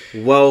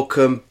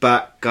Welcome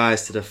back,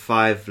 guys, to the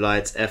Five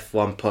Lights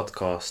F1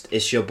 podcast.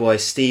 It's your boy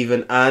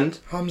Steven and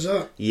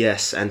Humza.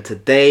 Yes, and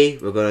today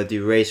we're going to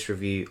do race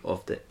review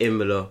of the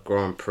Imola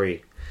Grand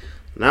Prix.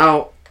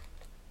 Now,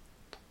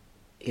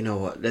 you know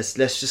what, let's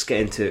just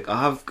get into it.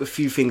 I have a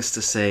few things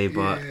to say,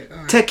 but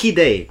techie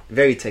day,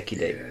 very techie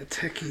day. Yeah,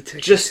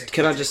 techie.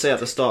 Can I just say at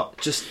the start,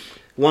 just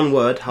one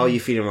word, how are you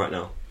feeling right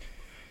now?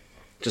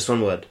 Just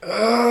one word.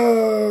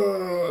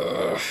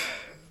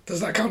 Does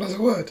that count as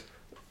a word?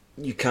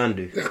 You can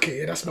do. Okay,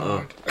 yeah, that's my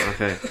word.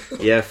 Okay.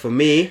 Yeah, for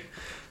me,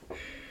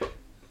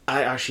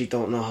 I actually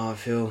don't know how I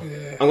feel.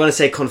 Yeah. I'm going to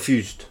say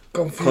confused.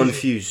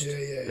 Confused.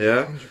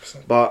 Yeah,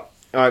 100%. But,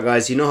 alright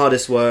guys, you know how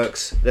this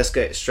works. Let's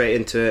get straight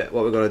into it.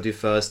 What we're going to do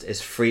first is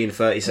 3 in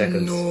 30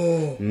 seconds.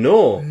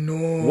 No.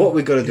 What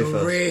we're going to do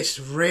first? Race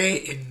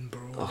rating,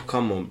 bro. Oh,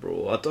 come on,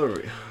 bro. I don't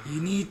really...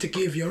 You need to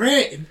give your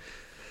rating.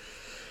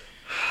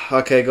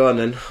 Okay, go on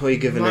then. What are you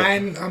giving it?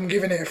 Mine, I'm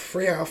giving it a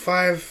 3 out of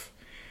 5.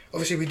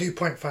 Obviously, we do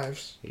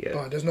 0.5s,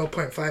 but there's no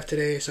 0.5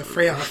 today. It's a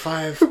 3 out of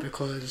 5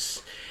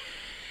 because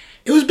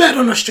it was better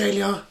than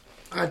Australia.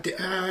 I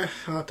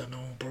don't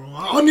know, bro.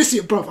 Honestly,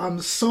 bro, I'm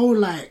so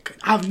like,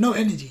 I have no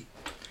energy.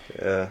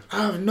 Yeah.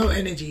 I have no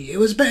energy. It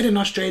was better than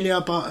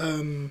Australia, but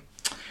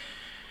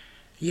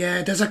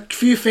yeah, there's a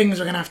few things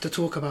we're going to have to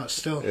talk about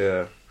still.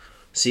 Yeah.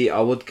 See,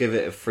 I would give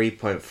it a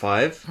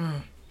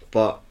 3.5,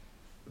 but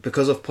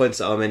because of points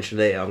that I'll mention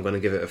later, I'm going to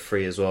give it a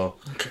 3 as well.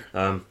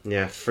 Okay.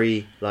 Yeah,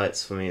 3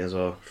 lights for me as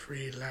well.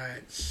 3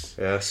 lights.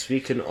 Yeah,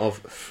 speaking of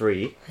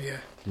 3, yeah.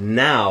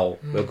 Now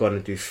we're going to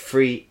do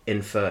 3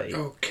 in 30.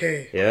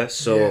 Okay. Yeah,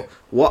 so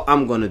what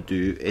I'm going to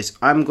do is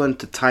I'm going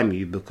to time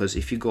you, because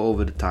if you go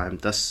over the time,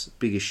 that's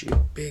big issue.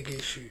 Big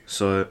issue.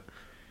 So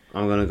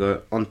I'm going to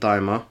go on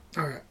timer.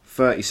 Alright.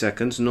 30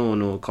 seconds.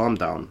 No, calm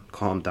down.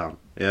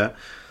 Yeah.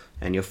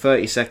 And your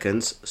 30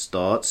 seconds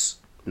starts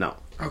now.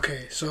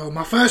 Okay, so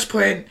my first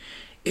point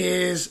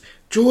is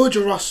George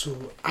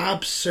Russell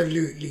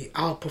absolutely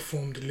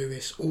outperformed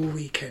Lewis all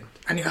weekend.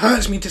 And it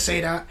hurts me to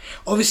say that.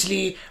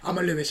 Obviously, I'm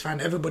a Lewis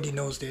fan. Everybody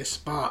knows this.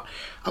 But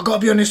I've got to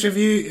be honest with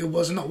you, it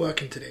was not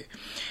working today.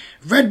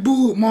 Red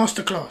Bull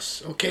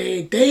Masterclass,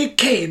 okay? They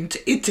came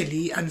to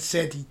Italy and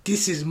said,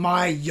 this is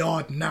my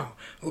yard now,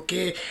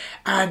 okay?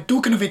 And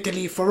talking of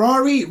Italy,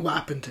 Ferrari, what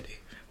happened today?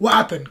 What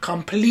happened?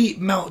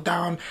 Complete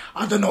meltdown.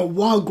 I don't know,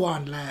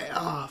 Wagwan. Like,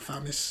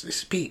 fam,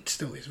 it's peaked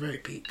still. It's very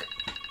peak.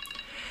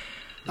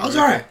 That was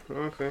alright.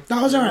 Okay.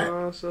 That was alright.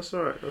 No, that's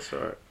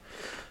alright.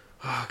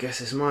 I guess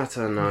it's my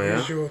turn now, yeah?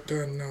 It's your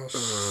turn now.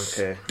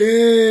 Okay.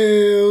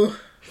 Still.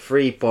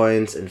 3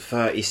 points in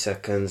 30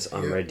 seconds.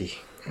 I'm ready.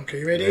 Okay,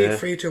 you ready? Yeah.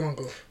 3, 2, 1,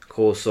 go.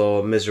 Cool,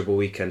 so miserable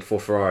weekend for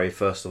Ferrari,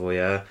 first of all,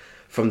 yeah?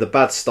 From the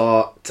bad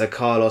start to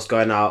Carlos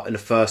going out in the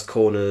first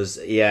corners,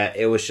 yeah,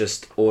 it was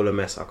just all a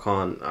mess. I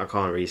can't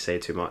really say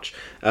too much.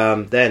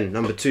 Then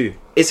number 2,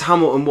 is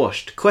Hamilton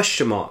washed?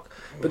 Question mark.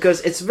 Because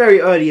it's very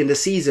early in the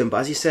season, but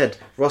as you said,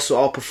 Russell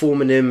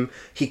outperforming him.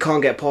 He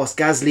can't get past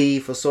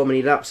Gasly for so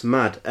many laps.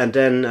 Mad. And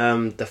then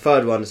the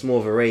third one is more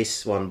of a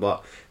race one,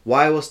 but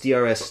why was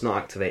DRS not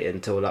activated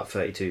until lap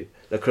 32?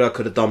 Leclerc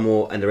could have done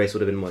more, and the race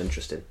would have been more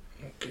interesting.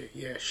 Okay,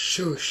 yeah,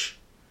 shush.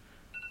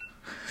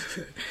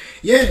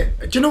 Yeah,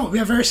 do you know what? We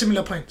have very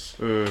similar points.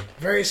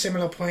 Very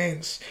similar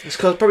points. It's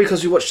probably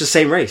because we watched the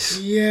same race.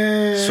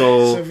 Yeah,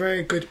 so it's a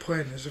very good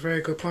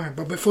point.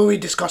 But before we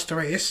discuss the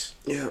race,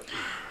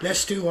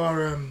 let's do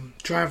our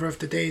driver of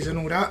the days and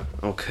all that.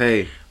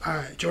 Okay.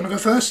 Alright, do you want to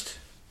go first?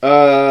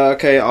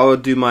 Okay, I'll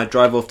do my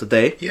driver of the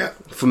day. Yeah.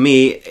 For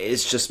me,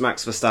 it's just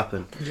Max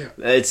Verstappen. Yeah.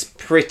 It's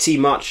pretty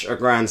much a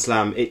grand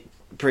slam. It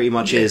pretty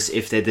much is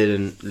if they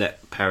didn't let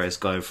Perez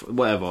go for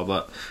whatever,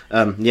 but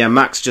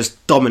Max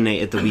just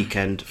dominated the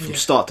weekend from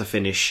start to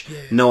finish.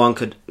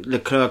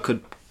 Leclerc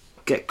could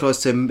get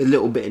close to him a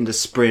little bit in the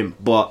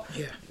sprint, but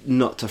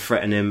not to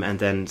threaten him. And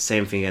then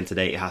same thing again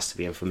today, it has to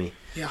be him for me.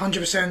 Yeah,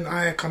 100%.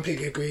 I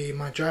completely agree.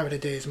 My driver of the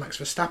day is Max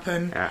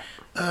Verstappen.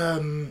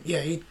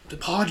 He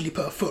hardly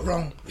put a foot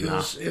wrong.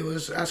 It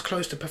was as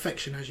close to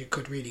perfection as you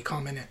could really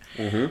come in it.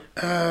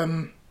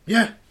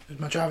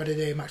 My driver of the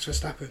day, Max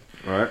Verstappen.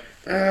 Alright.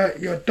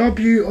 Your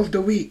W of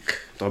the week.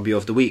 W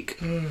of the week.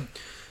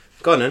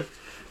 Go on then.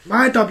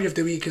 My W of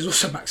the week is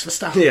also Max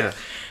Verstappen. Yeah.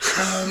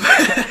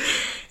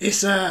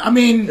 It's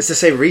the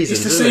same reason.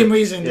 It's the same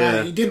reason.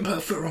 Like, he didn't put a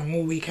foot wrong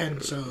all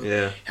weekend, so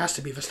it has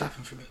to be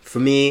Verstappen for me. For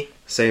me,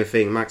 same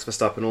thing, Max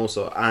Verstappen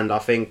also, and I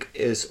think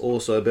it's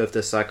also a bit of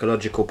the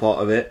psychological part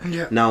of it.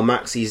 Yeah. Now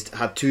Max, he's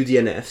had 2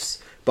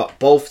 DNFs, but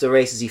both the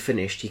races he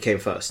finished, he came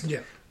first.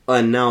 Yeah.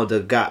 And now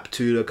the gap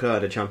to Leclerc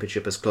in the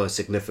championship has closed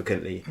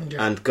significantly.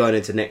 Yeah. And going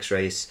into next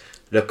race,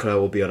 Leclerc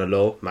will be on a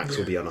low, Max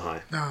will be on a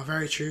high. No,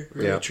 very true,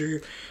 very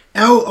true.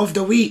 L of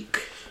the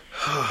week.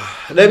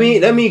 let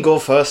me go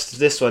first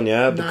this one,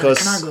 because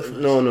can I go first?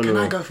 No. Can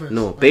I go first?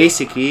 No,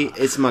 basically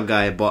it's my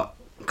guy, but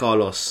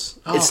Carlos.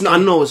 I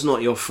know it's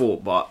not your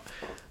fault, but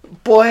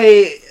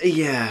boy,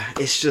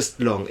 it's just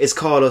long. It's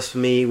Carlos for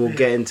me. We'll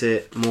get into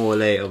it more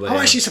later. But I'm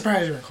actually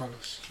surprised with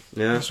Carlos.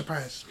 Yeah. I'm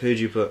surprised. Who'd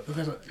you put?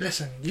 Because,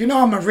 listen, you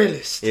know I'm a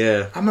realist.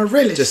 Yeah. I'm a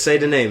realist. Just say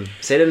the name.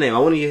 Say the name. I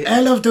want you.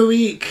 L of the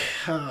week.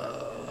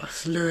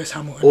 It's Lewis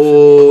Hamilton.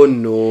 Oh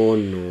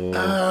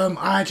no.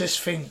 I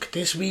just think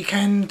this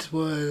weekend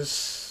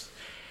was.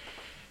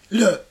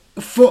 Look,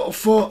 for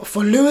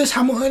Lewis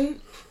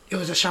Hamilton, it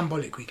was a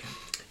shambolic weekend.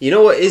 You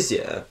know what is,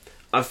 yeah?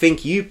 I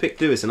think you picked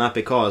Lewis and I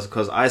picked Carlos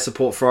because I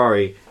support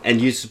Ferrari and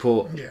you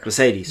support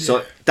Mercedes.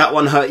 So that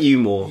one hurt you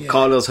more. Yeah.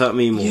 Carlos hurt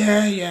me more.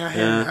 Yeah.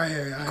 I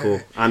hear it. Cool.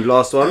 And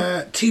last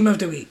one? Team of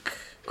the week.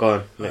 Go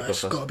on.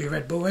 It's got to be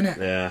Red Bull, innit?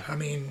 Yeah. I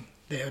mean,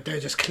 they're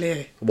just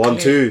clear.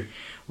 1-2.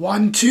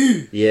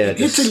 1-2. Yeah,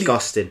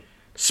 disgusting. Italy,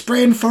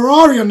 spraying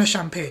Ferrari on the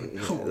champagne.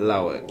 Oh.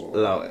 Allow it.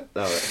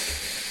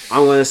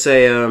 I'm going to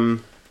say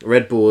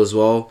Red Bull as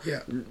well.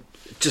 Yeah.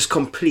 Just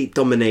complete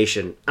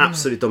domination.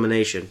 Absolute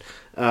domination.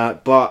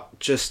 But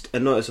just a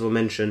noticeable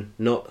mention.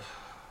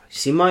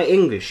 See my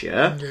English,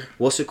 yeah?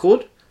 What's it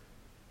called?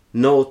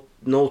 Notable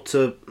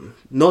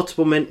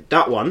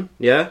that one,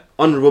 yeah.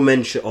 Honorable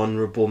mention.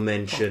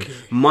 Okay.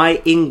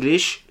 My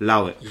English,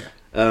 allow it. Yeah.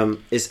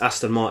 Is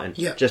Aston Martin.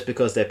 Yeah. Just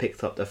because they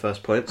picked up their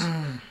first points.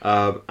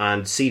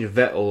 And seen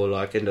Vettel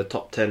like in the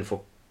top 10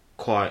 for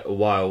quite a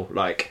while,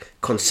 like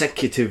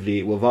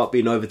consecutively without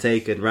being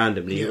overtaken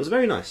randomly. Yeah. It was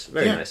very nice.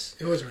 Very nice.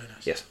 It was very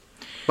nice. Yes.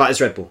 But it's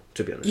Red Bull,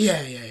 to be honest.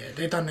 Yeah.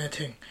 They've done their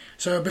thing.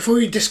 So before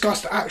we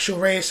discuss the actual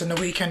race and the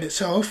weekend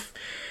itself,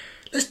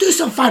 let's do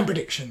some fan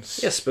predictions.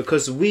 Yes,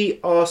 because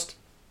we asked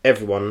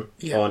everyone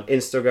on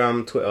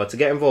Instagram, Twitter to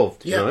get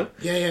involved. Yeah. You know?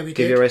 Yeah, we did.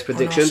 Give your race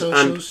predictions.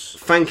 And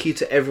thank you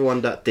to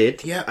everyone that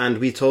did. Yeah. And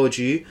we told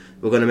you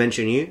we're going to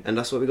mention you, and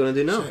that's what we're going to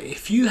do now. So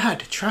if you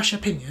had trash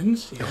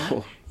opinions,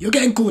 you're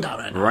getting called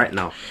out right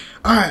now.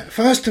 Alright,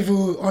 first of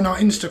all, on our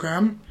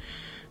Instagram,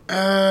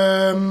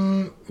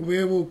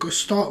 we will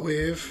start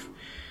with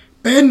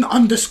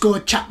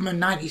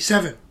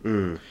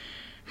Ben_Chapman97.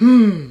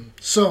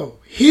 So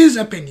his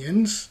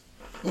opinions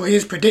or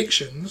his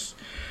predictions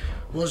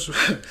was.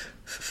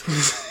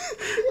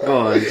 Go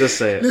on, just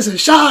say it. Listen,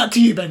 shout out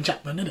to you, Ben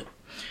Chapman, innit?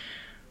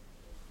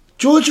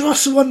 George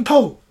Russell on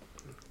pole.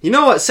 You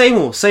know what? Say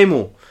more.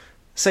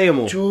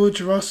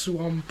 George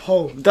Russell on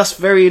pole. That's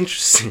very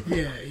interesting.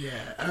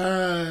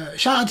 Yeah.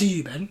 Shout out to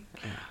you, Ben.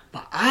 Yeah.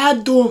 But I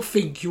don't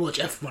think you watch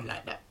F1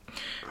 like that.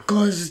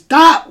 Because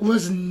that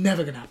was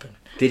never going to happen.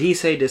 Did he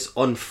say this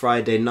on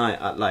Friday night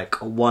at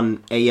like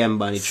 1 a.m.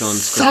 by any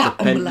chance?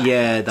 Something like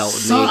that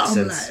would make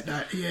sense. Like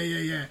that.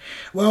 Yeah.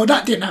 Well,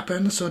 that didn't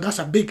happen, so that's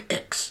a big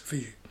X for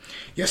you.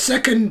 Your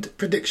second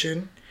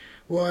prediction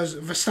was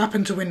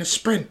Verstappen to win the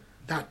sprint.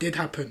 That did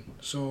happen,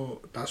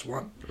 so that's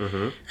 1.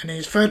 And then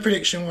his third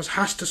prediction was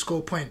has to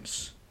score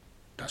points.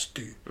 That's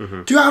 2.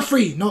 2 out of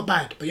 3, not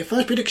bad. But your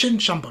first prediction,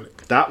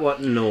 shambolic. That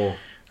one, no.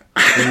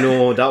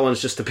 No, that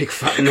one's just a big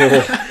fat no.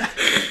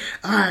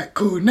 Alright,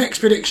 cool. Next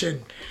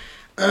prediction.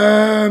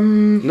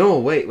 No,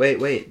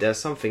 wait. There's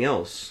something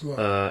else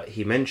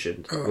he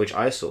mentioned, which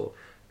I saw.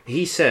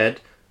 He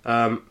said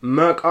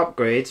Merc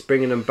upgrades,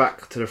 bringing them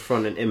back to the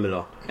front in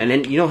Imola. And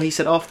then, you know what he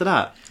said after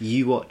that?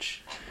 You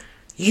watch.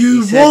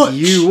 You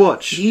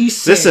watch. He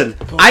said, listen,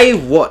 I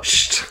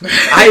watched.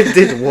 I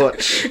did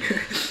watch.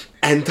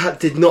 And that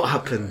did not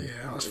happen.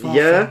 That was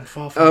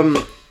far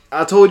from.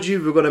 I told you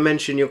we were going to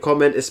mention your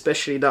comment,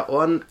 especially that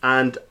one,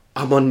 and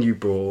I'm on you,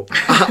 bro.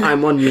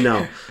 I'm on you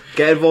now.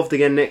 Get involved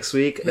again next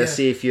week. Let's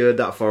see if you're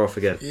that far off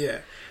again.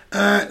 Yeah.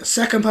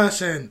 Second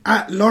person,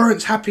 at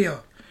Lawrence Happier,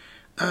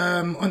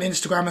 on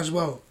Instagram as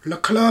well.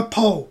 Leclerc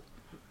pole.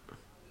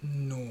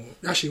 No.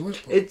 Actually,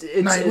 it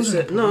was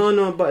pole.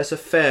 No, but it's a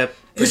fair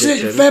prediction.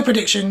 It's a fair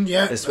prediction,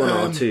 yeah. It's 1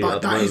 or 2.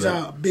 But that is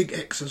a big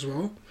X as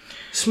well.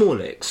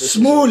 Small X.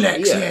 Small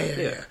X,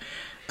 yeah.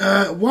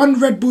 1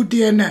 Red Bull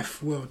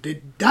DNF. Well,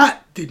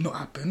 that did not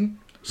happen.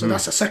 So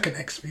that's a second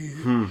X for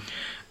you.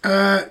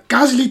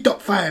 Gasly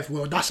top 5.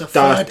 Well, that's a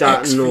third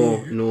X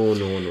for you. No.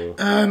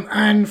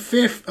 And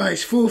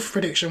his fourth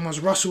prediction was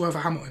Russell over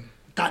Hamilton.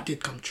 That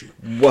did come true.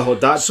 Well,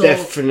 that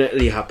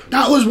definitely happened.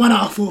 That was 1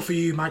 out of 4 for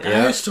you, my guy.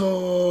 Yeah.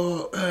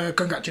 So,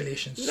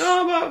 congratulations.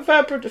 No,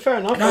 but fair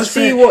enough. I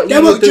see fair. what you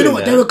were doing. Do you know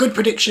what? They were good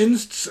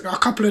predictions. A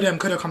couple of them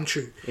could have come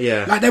true.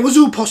 Yeah. Like, they was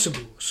all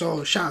possible.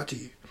 So, shout out to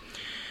you.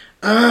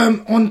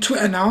 On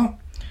Twitter now,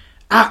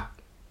 at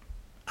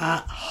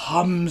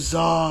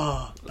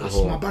Humza.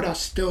 That's my brother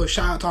still.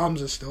 Shout out to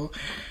Humza still.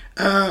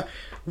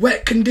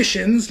 Wet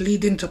conditions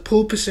leading to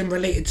porpoising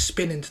related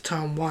spin into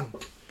turn 1.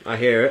 I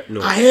hear it.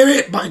 No. I hear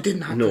it, but it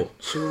didn't happen. No.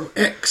 So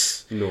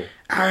X. No.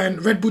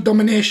 And Red Bull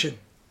domination.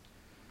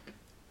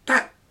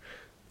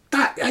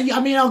 I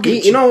mean, I'll give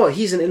it to you. You know what?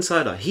 He's an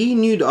insider. He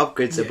knew the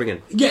upgrades they're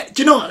bringing. Yeah,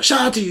 do you know what?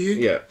 Shout out to you.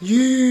 Yeah.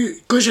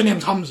 Because your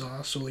name's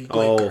Humza, so you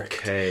got it correct.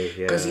 Okay,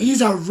 yeah. Because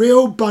he's a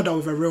real brother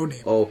with a real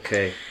name.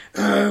 Okay.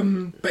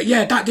 But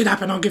yeah, that did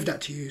happen. I'll give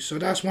that to you. So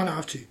that's 1 out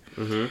of 2.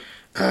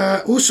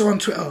 Also on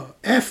Twitter,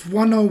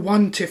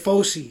 F101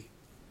 Tifosi.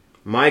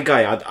 My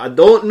guy, I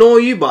don't know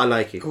you, but I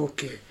like you.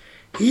 Okay.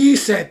 He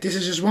said, this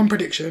is just one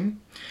prediction.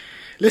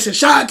 Listen,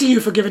 shout out to you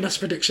for giving us a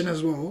prediction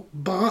as well.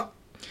 But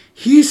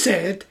he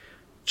said,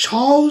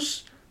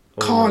 Charles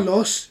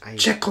Carlos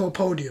Checo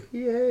podium.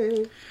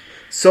 Yeah.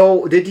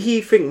 So, did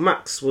he think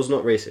Max was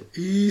not racing?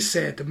 He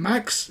said,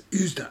 Max,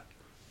 who's that?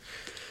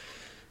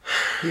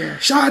 Yeah,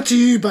 shout out to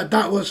you, but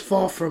that was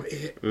far from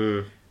it.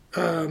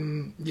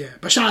 Yeah,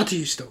 but shout out to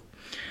you still.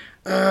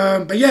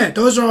 But yeah,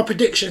 those are our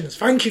predictions.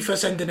 Thank you for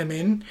sending them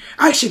in.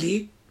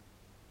 Actually,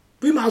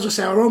 we might as well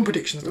say our own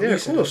predictions. Yeah,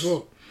 of course.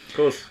 Of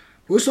course.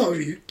 We'll start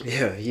with you.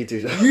 Yeah, you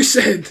do that. You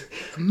said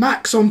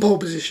Max on pole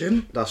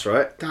position. That's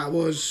right. That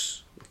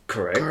was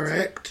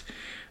correct.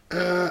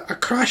 A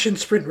crash in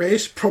sprint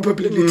race,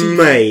 probability.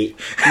 Mate.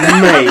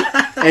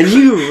 And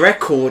you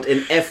record in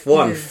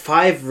F1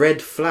 5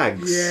 red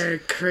flags. Yeah,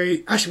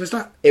 great. Actually, was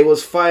that? It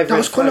was 5 that red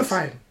was flags.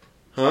 qualifying.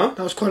 Huh?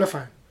 That was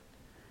qualifying.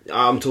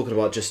 I'm talking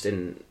about just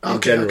in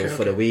general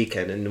for the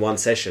weekend. In one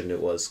session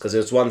it was. Because it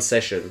was one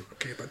session.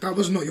 Okay, but that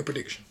was not your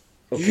prediction.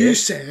 Okay. You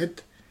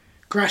said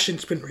crash in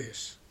sprint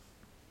race.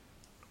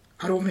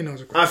 I don't think that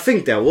was a crash. I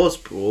think there was,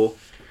 bro.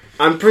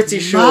 I'm pretty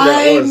sure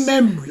there was.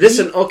 Memory.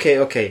 Listen,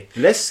 okay.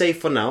 Let's say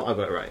for now I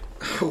got it right.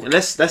 Okay.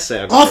 Let's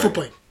say I got half it a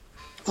point.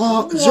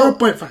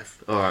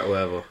 0.5. Alright,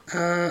 whatever.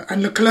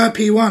 And Leclerc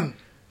P1.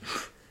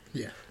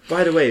 Yeah.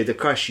 By the way, the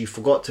crash, you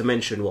forgot to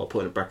mention what I put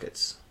in the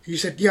brackets. You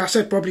said, I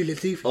said probably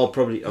Latifi. Oh,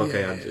 probably.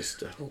 Okay, yeah, I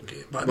just.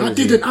 Okay, but that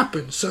didn't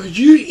happen. So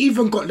you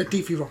even got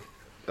Latifi wrong.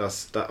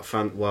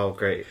 Wow,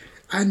 great.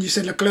 And you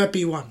said Leclerc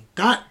P1.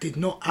 That did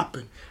not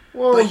happen.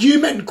 Well, but you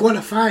meant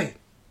qualifying.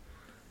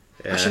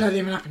 Yeah. Actually, that didn't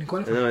even happen in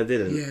qualifying. No, I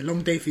didn't. Yeah,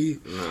 long day for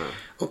you. No.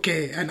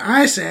 Okay, and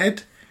I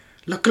said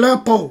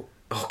Leclerc pole.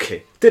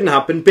 Okay, didn't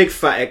happen. Big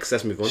fat X.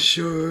 Let's move on.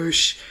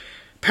 Shush.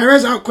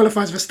 Perez out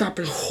qualifies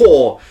Verstappen.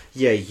 Oh,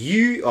 yeah,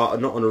 you are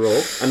not on a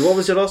roll. And what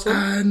was your last one?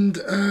 And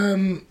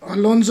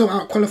Alonso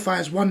out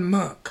qualifies one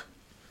Merc.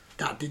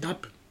 That did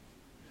happen.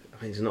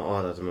 I mean, it's not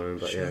hard at the moment,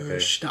 but yeah, okay.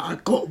 Shush, I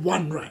got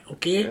one right,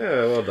 okay?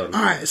 Yeah, well done.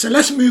 Alright, so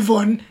let's move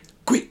on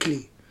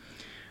quickly.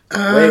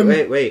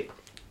 Wait.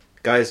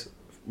 Guys,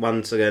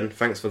 once again,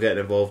 thanks for getting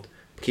involved.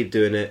 Keep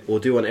doing it. We'll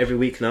do one every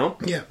week now.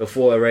 Yeah.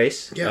 Before a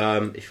race.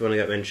 Yeah. If you want to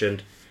get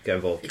mentioned, get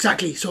involved.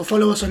 Exactly. So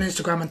follow us on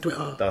Instagram and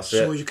Twitter. That's it.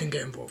 So you can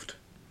get involved.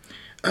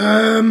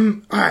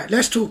 Alright,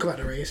 let's talk about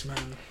the race,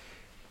 man.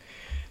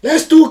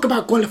 Let's talk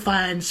about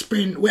qualifying,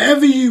 sprint,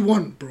 whatever you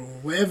want, bro.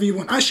 Whatever you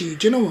want. Actually,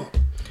 do you know what?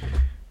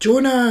 Do you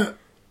want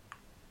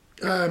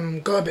to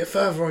go a bit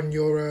further on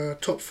your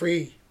top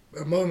 3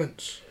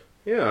 moments?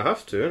 Yeah, I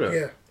have to, innit?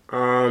 Yeah.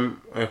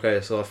 Okay,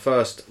 so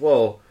first,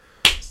 well,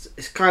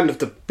 it's kind of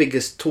the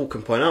biggest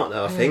talking point out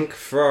there, I think.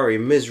 Ferrari,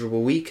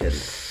 miserable weekend.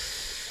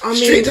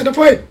 Straight to the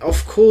point.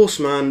 Of course,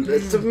 man.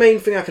 It's the main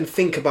thing I can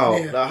think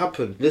about that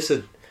happened.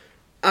 Listen,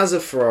 as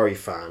a Ferrari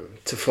fan,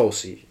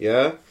 Tifosi,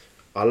 yeah,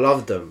 I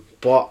love them.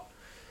 But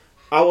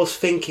I was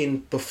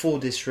thinking before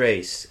this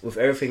race, with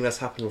everything that's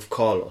happened with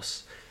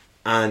Carlos,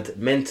 and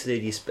mentally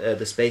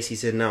the space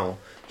he's in now,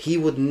 he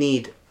would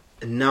need,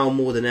 now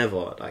more than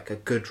ever, like a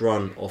good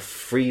run of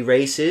 3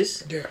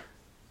 races. Yeah.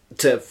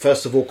 To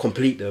first of all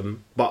complete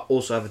them, but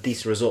also have a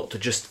decent result to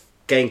just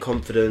gain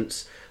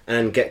confidence and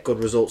then get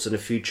good results in the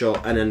future,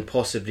 and then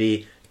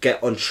possibly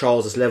get on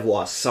Charles's level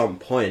at some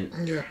point.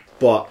 Yeah.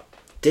 But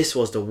this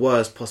was the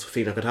worst possible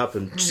thing that could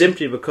happen,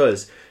 simply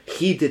because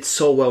he did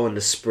so well in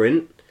the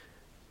sprint,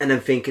 and then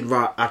thinking,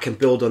 right, I can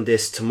build on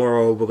this.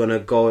 Tomorrow we're gonna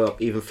go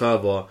up even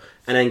further,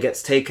 and then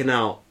gets taken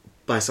out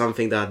by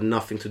something that had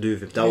nothing to do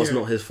with him. That was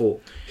not his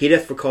fault. He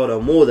left Ricciardo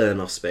more than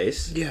enough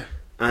space. Yeah.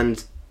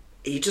 And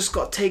he just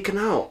got taken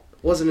out.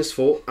 Wasn't his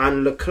fault.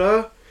 And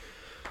Leclerc,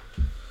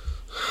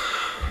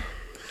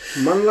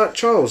 man like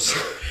Charles.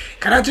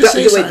 Can I just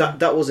say something?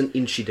 That was an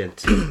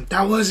incident.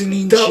 That was an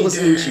incident. That was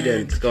an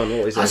incident. Go on,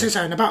 what is that? I'll say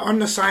something about on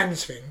the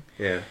signs thing.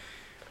 Yeah.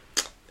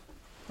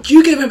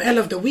 You gave him L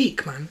of the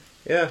week, man.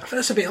 Yeah. I think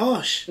that's a bit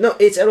harsh. No,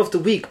 it's L of the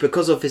week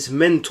because of his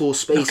mental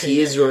space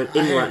he is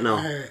in right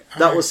now.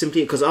 That was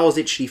simply because I was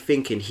literally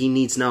thinking he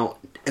needs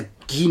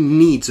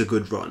a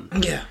good run.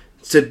 Yeah.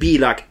 To be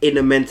like in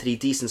a mentally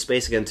decent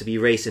space again, to be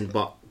racing,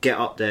 but get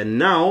up there.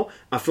 Now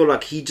I feel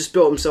like he just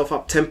built himself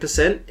up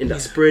 10% in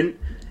that sprint,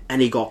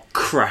 and he got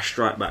crashed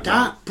right back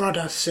down. That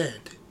brother said,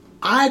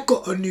 I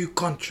got a new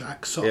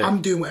contract, so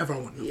I'm doing whatever I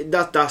want.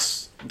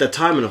 That's the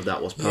timing of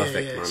that was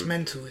perfect, man. It's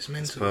mental. It's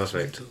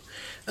perfect.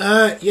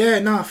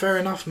 Fair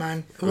enough,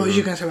 man. What was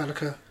you going to say about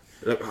Leclerc?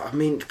 Look, I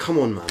mean, come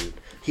on, man.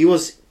 He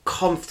was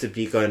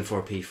comfortably going for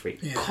a P3.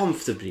 Yeah.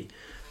 Comfortably.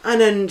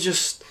 And then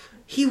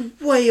he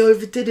way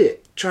overdid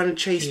it, trying to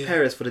chase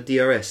Perez for the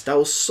DRS. That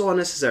was so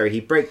unnecessary.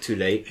 He braked too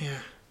late. Yeah.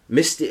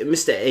 Missed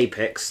the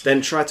apex,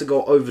 then tried to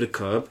go over the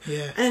curb.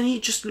 Yeah. And he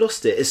just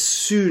lost it. As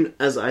soon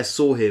as I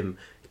saw him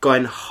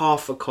going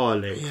half a car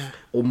length,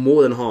 or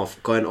more than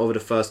half, going over the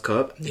first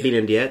curb, being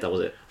in the air, that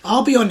was it.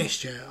 I'll be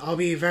honest, I'll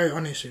be very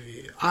honest with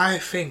you. I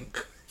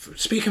think,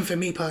 speaking for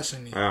me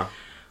personally,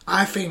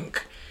 I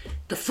think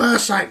the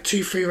first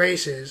 2-3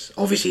 races,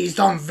 obviously he's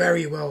done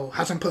very well,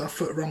 hasn't put a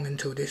foot wrong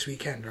until this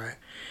weekend, right?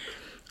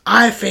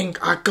 I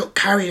think I got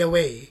carried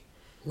away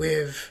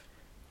with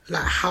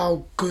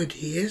how good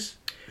he is.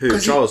 Who,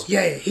 Charles?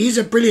 He's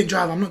a brilliant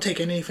driver. I'm not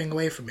taking anything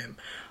away from him,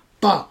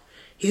 but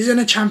he's in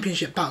a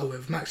championship battle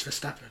with Max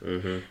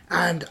Verstappen.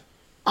 And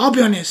I'll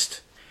be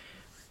honest,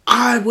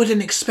 I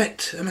wouldn't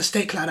expect a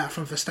mistake like that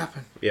from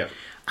Verstappen. Yeah.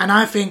 And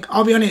I think,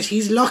 I'll be honest,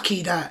 he's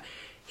lucky that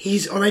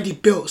he's already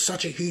built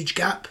such a huge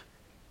gap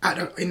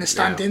in the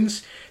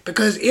standings.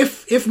 Because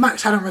if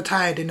Max hadn't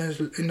retired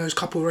in those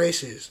couple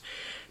races,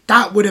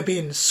 that would have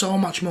been so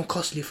much more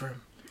costly for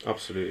him.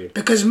 Absolutely.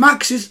 Because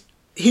Max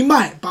he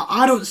might, but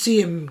I don't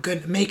see him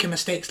making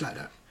mistakes like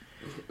that.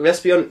 Let's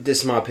be honest. This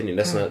is my opinion.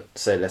 Let's not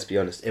say let's be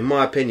honest. In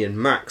my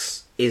opinion,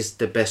 Max is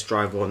the best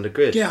driver on the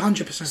grid. Yeah,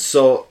 100%.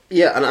 So,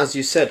 yeah, and as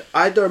you said,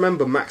 I don't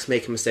remember Max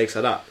making mistakes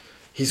like that.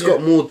 He's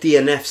got more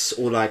DNFs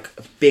or like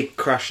big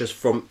crashes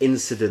from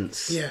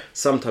incidents. Yeah.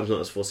 Sometimes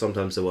not as full,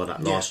 sometimes they were like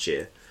last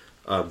year.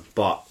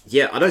 But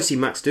yeah, I don't see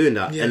Max doing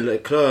that. Yeah. And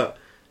Leclerc,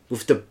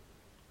 with the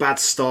bad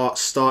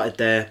started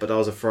there, but that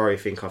was a Ferrari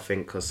thing, I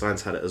think, because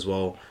Sainz had it as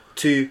well.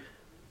 To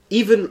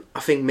even, I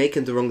think,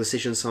 making the wrong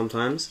decisions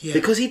sometimes. Yeah.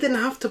 Because he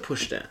didn't have to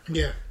push there.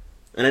 Yeah.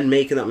 And then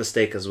making that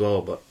mistake as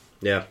well, but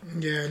yeah.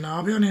 Yeah, no,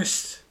 I'll be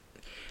honest.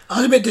 I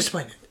was a bit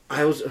disappointed.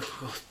 I was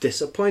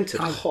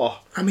disappointed.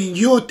 I mean,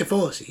 you're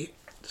divorcee.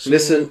 So...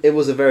 Listen, it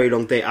was a very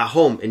long day at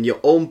home in your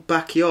own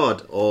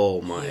backyard.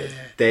 Oh my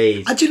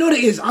days! Do you know what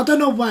it is? I don't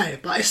know why,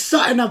 but it's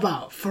something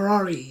about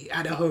Ferrari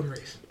at a home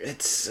race.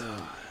 It's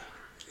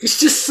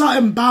just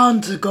something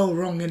bound to go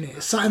wrong,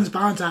 innit? Something's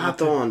bound to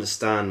happen. I don't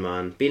understand,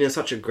 man. Being in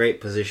such a great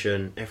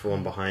position,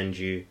 everyone behind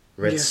you,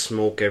 red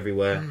smoke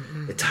everywhere,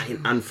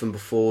 Italian anthem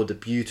before, the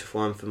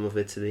beautiful anthem of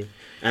Italy,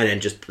 and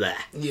then just bleh.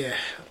 Yeah.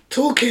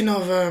 Talking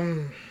of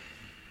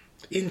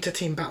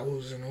inter-team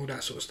battles and all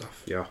that sort of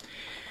stuff. Yeah.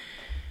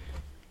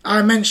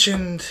 I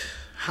mentioned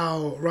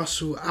how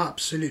Russell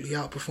absolutely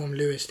outperformed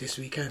Lewis this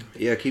weekend.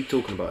 Yeah, keep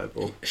talking about it,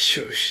 bro.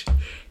 Shush.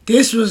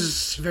 This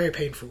was very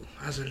painful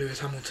as a Lewis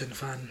Hamilton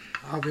fan,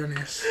 I'll be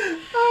honest.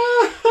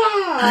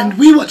 And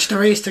we watched the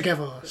race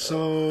together,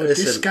 so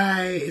this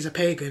guy is a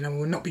pagan and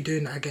we'll not be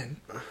doing that again.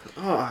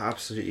 Oh, I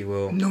absolutely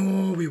will.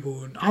 No, we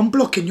won't. I'm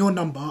blocking your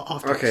number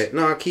after Okay, this.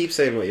 no, keep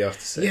saying what you have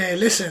to say. Yeah,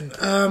 listen,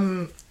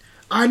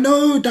 I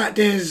know that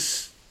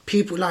there's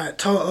people like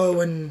Toto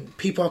and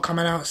people are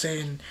coming out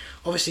saying,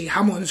 obviously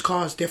Hamilton's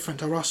car is different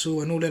to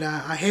Russell and all of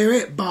that. I hear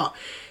it, but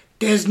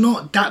there's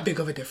not that big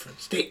of a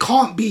difference. They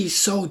can't be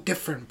so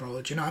different,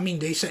 bro. Do you know what I mean?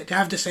 They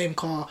have the same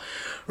car.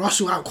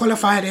 Russell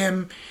out-qualified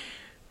him.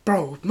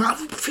 Bro, man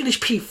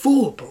finished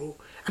P4, bro.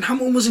 And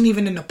Hamilton wasn't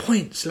even in the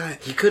points.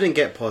 Like, he couldn't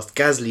get past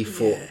Gasly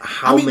for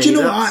how many many do you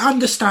know laps? what? I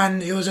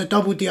understand it was a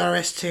double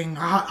DRS thing.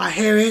 I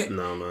hear it.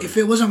 No, man. If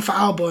it wasn't for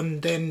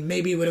Albon, then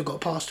maybe he would have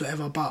got past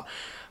whatever. But,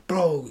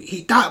 bro,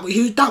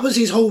 that was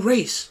his whole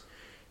race.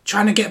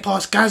 Trying to get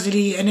past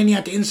Gasly, and then he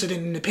had the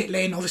incident in the pit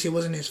lane. Obviously, it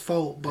wasn't his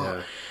fault,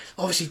 but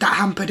obviously that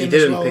hampered him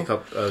as well. He didn't pick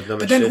up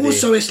but then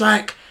also, it's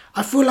like,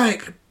 I feel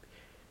like,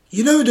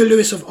 you know the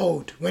Lewis of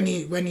old, when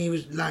he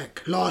was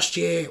like last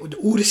year,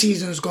 all the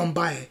seasons gone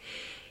by,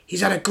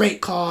 he's had a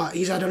great car,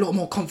 he's had a lot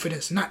more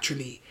confidence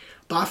naturally.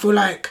 But I feel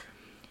like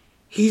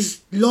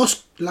he's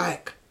lost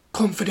like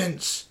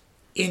confidence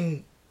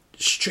in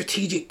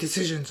strategic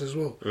decisions as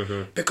well.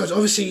 Because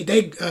obviously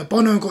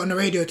Bono got on the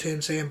radio to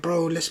him saying,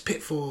 bro, let's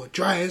pit for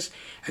dryers,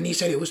 and he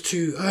said it was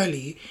too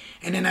early,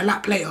 and then a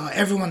lap later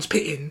everyone's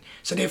pitting,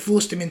 so they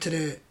forced him into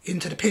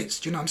the pits.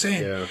 Do you know what I'm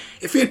saying? Yeah.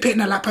 If he had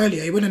pitted a lap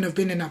earlier, he wouldn't have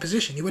been in that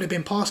position. He would have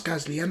been past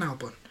Gasly and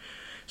Albon.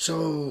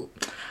 So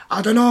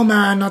I don't know,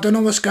 man. I don't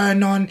know what's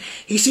going on.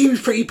 He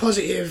seems pretty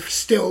positive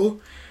still.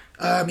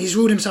 He's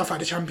ruled himself out of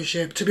the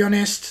championship. To be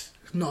honest,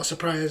 not a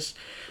surprise.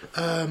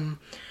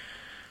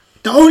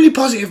 The only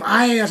positive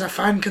I, as a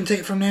fan, can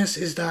take from this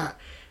is that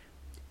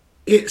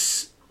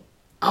it's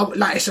a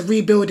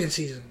rebuilding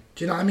season.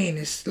 Do you know what I mean?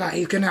 It's like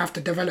he's going to have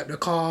to develop the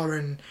car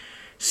and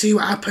see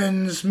what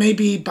happens.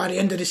 Maybe by the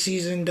end of the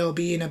season, they'll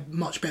be in a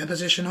much better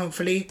position,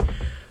 hopefully.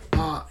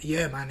 But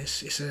yeah, man,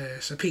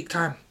 it's a peak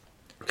time.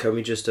 Can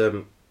we just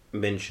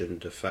mention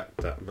the fact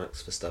that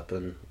Max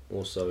Verstappen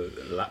also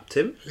lapped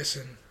him?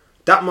 Listen.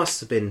 That must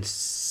have been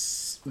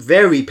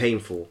very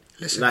painful.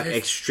 Listen,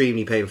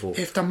 extremely painful.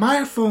 If the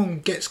microphone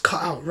gets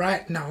cut out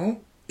right now,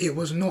 it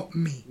was not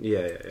me.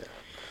 Yeah.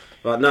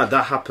 But no,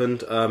 that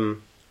happened.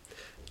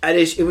 And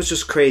it was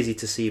just crazy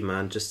to see,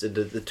 man. Just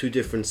the two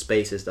different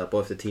spaces that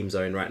both the teams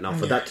are in right now.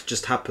 For that to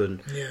just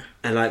happen. Yeah.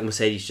 And like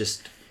Mercedes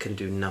just can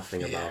do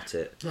nothing about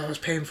it. That was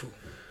painful.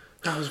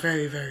 That was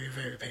very, very,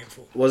 very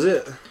painful. Was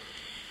it?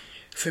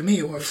 For me,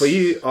 it was. For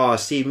you,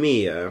 see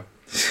me,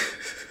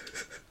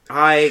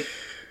 I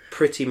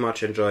pretty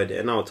much enjoyed it,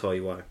 and I'll tell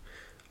you why.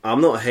 I'm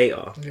not a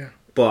hater,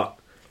 but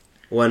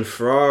when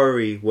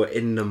Ferrari were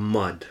in the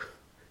mud,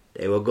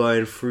 they were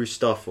going through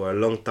stuff for a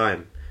long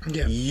time.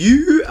 Yeah.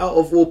 You, out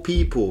of all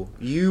people,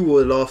 you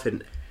were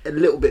laughing a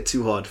little bit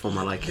too hard for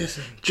my liking.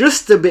 Listen.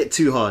 Just a bit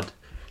too hard.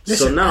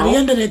 Listen, so now, at the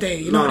end of the day,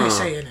 you know what they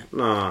say, innit?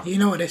 Nah. You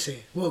know what they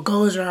say. What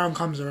goes around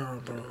comes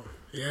around, bro.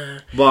 Yeah.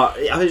 But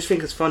I just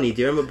think it's funny.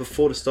 Do you remember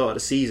before the start of the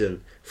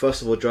season,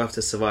 first of all, Drive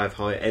to Survive,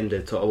 how it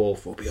ended, Toto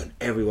Wolff will be on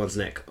everyone's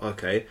neck.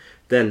 Okay.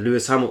 Then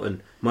Lewis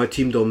Hamilton, my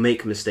team don't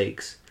make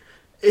mistakes.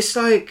 It's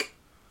like,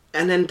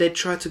 And then they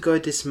try to go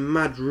this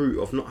mad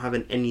route of not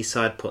having any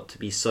side pot to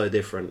be so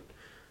different.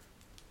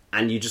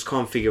 And you just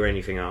can't figure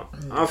anything out.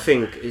 I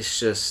think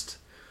it's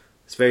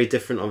very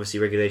different. Obviously,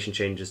 regulation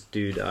changes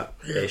do that.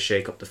 Yeah. They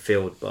shake up the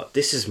field. But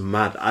this is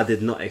mad. I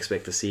did not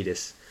expect to see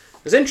this.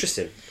 It's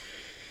interesting.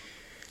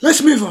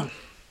 Let's move on.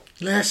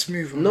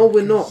 No,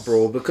 we're not,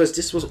 bro. Because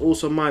this was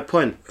also my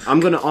point. I'm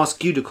going to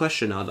ask you the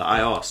question now that I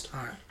asked.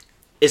 All right.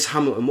 Is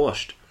Hamilton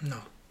washed?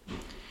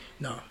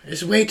 No.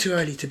 It's way too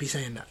early to be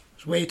saying that.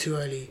 It's way too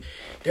early.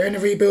 They're in a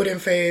rebuilding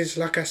phase,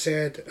 like I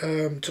said.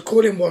 To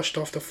call him washed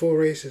after 4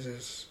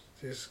 races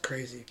is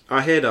crazy.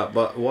 I hear that,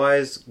 but why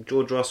is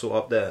George Russell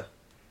up there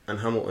and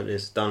Hamilton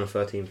is down in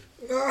 13th?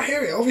 I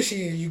hear it.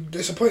 Obviously,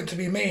 there's a point to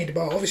be made,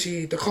 but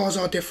obviously the cars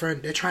are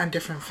different. They're trying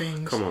different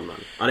things. Come on,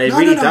 man. Are they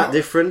really that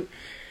different?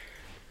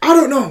 I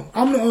don't know.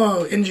 I'm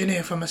not an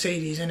engineer for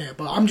Mercedes, innit?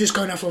 But I'm just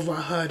going off of what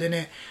I heard,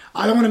 innit?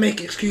 I don't want to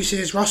make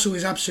excuses. Russell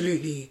is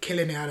absolutely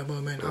killing it at the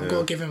moment. I've got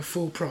to give him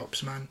full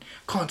props, man.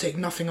 Can't take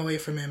nothing away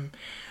from him.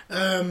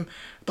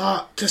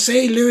 But to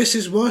say Lewis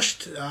is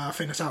washed, I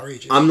think that's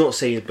outrageous. I'm not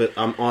saying, but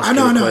I'm asking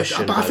a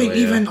question. But I think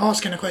even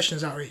asking a question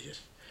is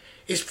outrageous.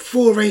 It's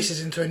 4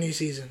 races into a new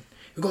season.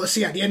 We've got to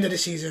see at the end of the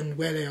season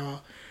where they are.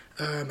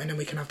 And then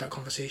we can have that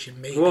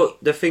conversation, maybe. Well,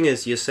 the thing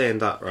is, you're saying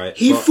that, right?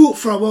 He fought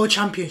for a world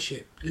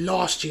championship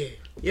last year.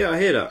 Yeah, I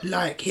hear that.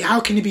 Like,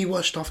 how can he be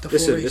washed after 4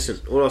 races?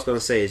 Listen, all I was going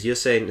to say is, you're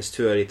saying it's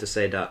too early to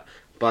say that.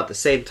 But at the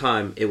same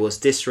time, it was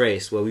this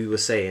race where we were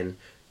saying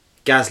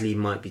Gasly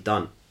might be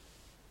done.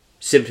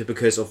 Simply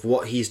because of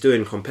what he's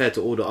doing compared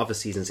to all the other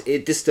seasons.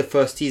 This is the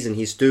first season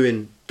he's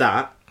doing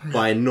that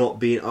by not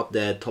being up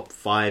there top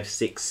 5,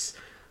 6,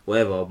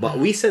 whatever. But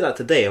we said that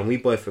today and we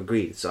both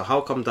agreed. So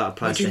how come that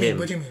applies to him?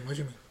 What do you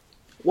mean?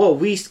 Well,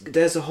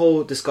 there's a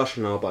whole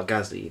discussion now about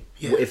Gasly.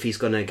 Yeah. If he's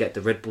going to get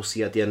the Red Bull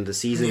seat at the end of the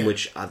season,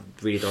 which I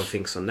really don't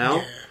think so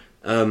now.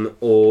 Yeah.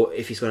 Or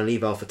if he's going to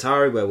leave Alpha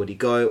Tauri, where would he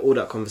go? All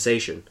that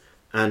conversation.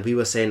 And we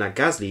were saying that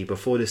Gasly,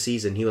 before the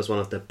season, he was one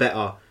of the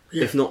better,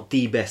 if not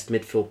the best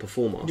midfield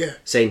performer. Yeah.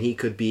 Saying he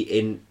could be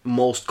in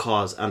most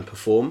cars and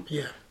perform.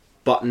 Yeah.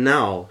 But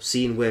now,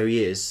 seeing where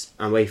he is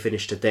and where he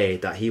finished today,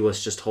 that he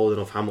was just holding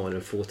off Hamilton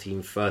in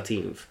 14th,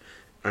 13th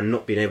and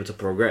not being able to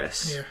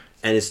progress. Yeah.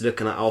 And it's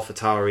looking at Alpha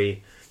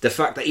Tauri. The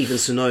fact that even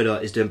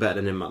Tsunoda is doing better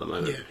than him at the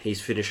moment. Yeah.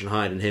 He's finishing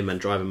higher than him and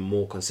driving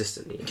more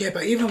consistently. Yeah,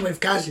 but even with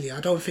Gasly,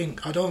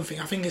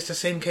 I think it's the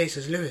same case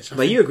as Lewis.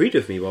 But you agreed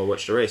with me while I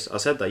watched the race. I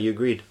said that, you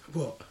agreed.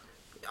 What?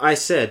 I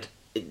said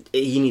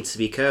he needs to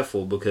be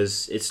careful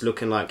because it's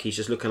looking like he's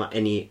just looking like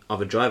any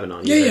other driver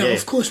now. Yeah,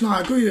 of course. No,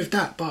 I agree with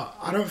that, but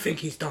I don't think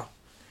he's done.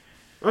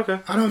 Okay.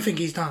 I don't think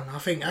he's done. I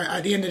think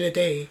at the end of the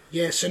day,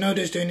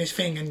 Tsunoda's doing his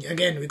thing, and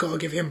again, we've got to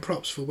give him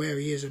props for where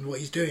he is and what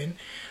he's doing.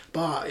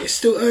 But it's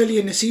still early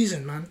in the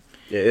season, man.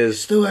 It is.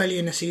 It's still early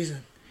in the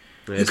season.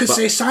 You could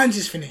say Sainz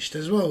is finished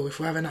as well if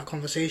we're having that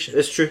conversation.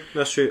 It's true.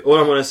 That's true. All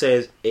I'm going to say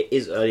is it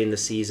is early in the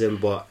season,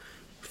 but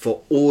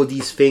for all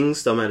these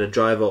things, no matter the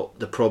driver,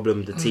 the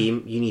problem, the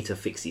team, you need to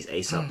fix these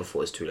ASAP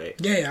before it's too late.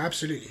 Yeah,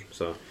 absolutely.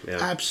 So, yeah.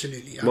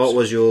 Absolutely. What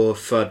was your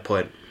third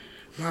point?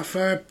 My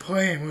third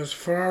point was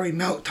Ferrari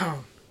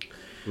meltdown.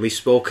 We've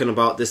spoken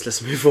about this.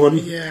 Let's move on.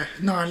 Yeah,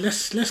 no,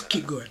 let's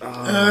keep going.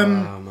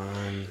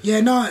 Man. Yeah,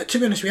 no. To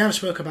be honest, we haven't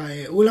spoken about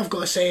it. All I've got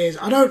to say is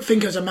I don't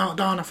think it was a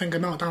meltdown. I think a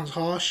meltdown's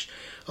harsh.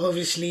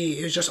 Obviously,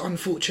 it was just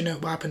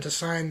unfortunate what happened to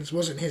Sainz. It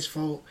wasn't his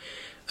fault.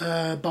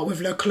 But with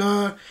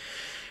Leclerc,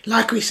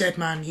 like we said,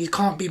 man, he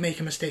can't be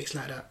making mistakes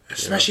like that,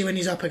 especially when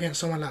he's up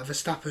against someone like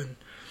Verstappen.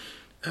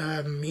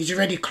 He's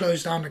already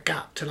closed down the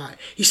gap to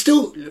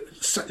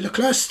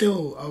Leclerc's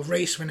still a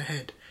race win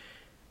ahead.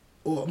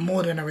 Or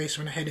more than a race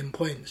win ahead in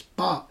points.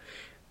 But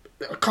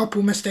a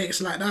couple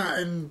mistakes like that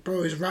and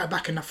bro is right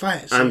back in the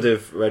fight. So. And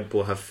if Red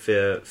Bull have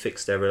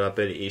fixed their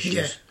reliability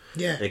issues,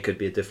 it could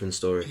be a different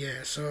story.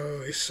 Yeah,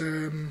 so it's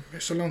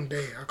a long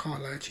day, I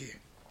can't lie to you.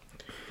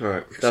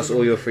 Alright, that's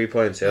all your 3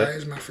 points, yeah? That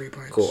is my 3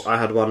 points. Cool, I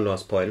had one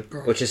last point,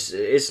 which is,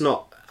 it's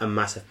not a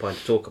massive point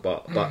to talk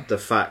about, but the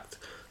fact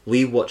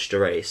we watched the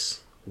race,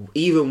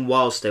 even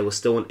whilst they were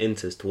still on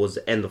inters towards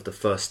the end of the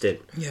first stint,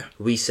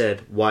 we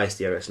said, why is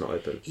the DRS not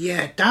open?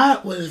 Yeah,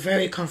 that was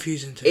very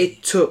confusing to me.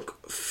 It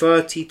took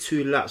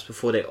 32 laps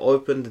before they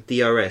opened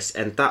the DRS,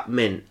 and that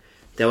meant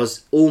there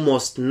was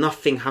almost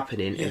nothing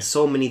happening in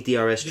so many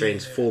DRS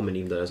trains forming,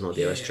 even though there's not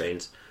DRS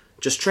trains.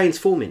 Just trains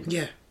forming.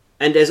 Yeah.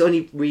 And there's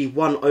only really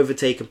one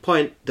overtaken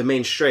point, the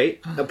main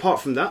straight.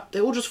 Apart from that,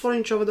 they're all just following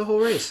each other the whole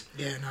race.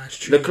 Yeah, no, it's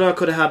true. Leclerc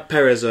could have had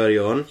Perez early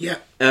on. Yeah.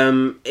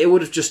 It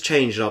would have just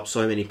changed up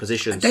so many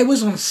positions. They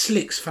was on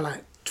slicks for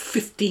like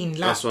 15 laps.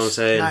 That's what I'm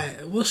saying. Like,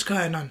 what's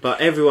going on?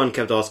 But everyone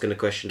kept asking the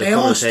question. The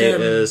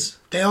commentators...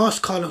 They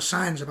asked Carlos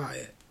Sainz about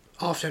it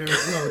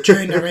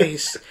during the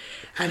race.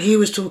 And he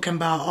was talking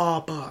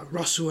about, but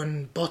Russell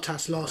and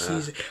Bottas last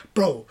season.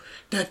 Bro,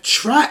 the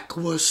track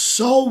was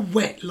so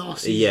wet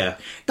last season. Yeah.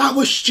 That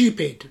was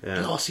stupid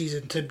last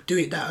season to do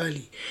it that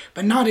early.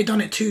 But now they done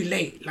it too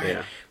late. Like,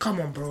 come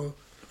on, bro.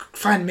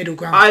 Find middle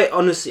ground.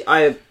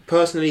 I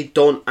personally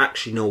don't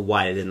actually know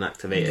why they didn't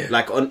activate it.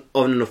 Like, on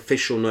an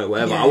official note,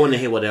 whatever. I want to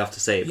hear what they have to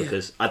say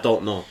because I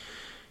don't know.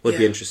 would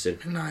be interesting.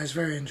 No, it's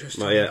very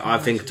interesting. But yeah, I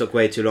think it took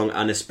way too long,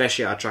 and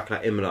especially at a track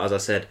like Imola, as I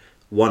said,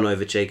 one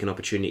overtaking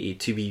opportunity.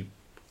 To be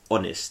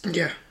honest,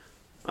 yeah,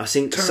 I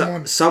think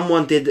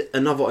someone did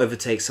another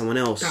overtake. Someone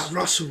else. That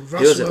Russell. Who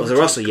was it? Was it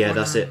Russell? Yeah,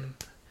 that's it.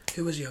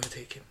 Who was he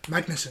overtaking?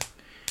 Magnussen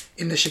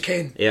in the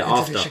chicane. Yeah,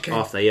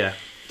 after, yeah.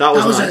 That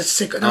was nice.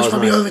 That was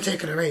probably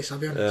overtaking the race, I'll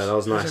be honest. Yeah, that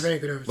was nice. That was a very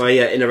good overtake. But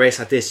yeah, in a race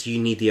like this,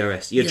 you need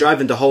DRS. You're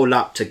driving the whole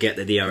lap to get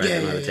the DRS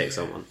and overtake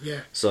someone.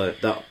 Yeah. So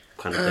that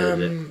kind of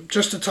did it.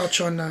 Just to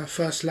touch on the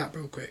first lap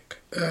real quick.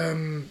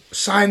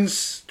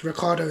 Sainz,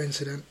 Ricciardo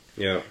incident.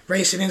 Yeah.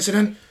 Racing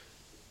incident.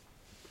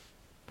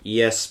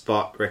 Yes,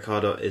 but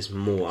Ricciardo is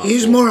more at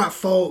He's fault. more at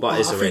fault, but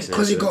I think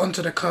because he got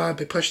onto the curb,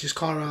 he pushed his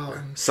car out.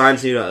 And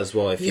Sainz knew that as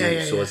well, if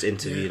you saw his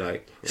interview. Yeah.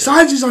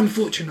 Sainz is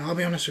unfortunate, I'll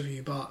be honest with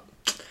you, but...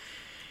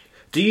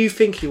 Do you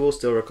think he will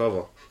still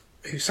recover?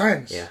 Who,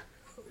 Sainz? Yeah.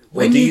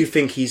 Or do you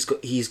think he's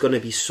going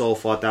to be so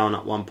far down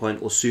at one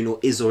point, or soon, or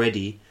is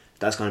already,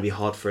 that's going to be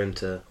hard for him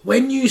to...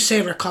 When you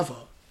say recover,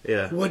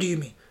 yeah, what do you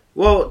mean?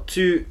 Well,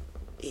 to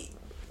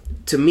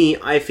me,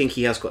 I think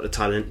he has got the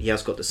talent, he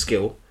has got the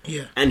skill,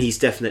 and he's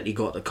definitely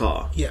got the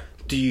car. Yeah.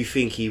 Do you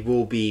think he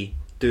will be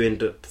doing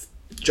the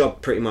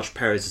job pretty much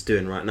Perez is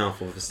doing right now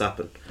for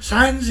Verstappen?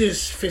 Sainz is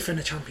 5th in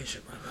the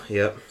championship right now.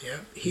 Yeah. Yeah.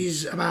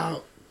 He's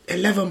about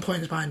 11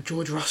 points behind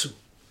George Russell.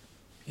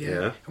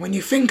 Yeah. And when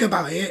you think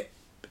about it,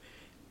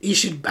 he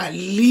should at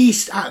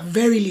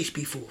very least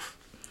be 4th.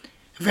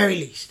 Very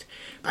least.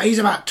 But he's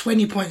about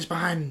 20 points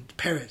behind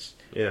Perez.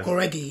 Yeah.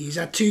 Already. He's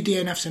had 2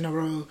 DNFs in a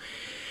row.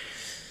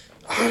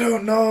 I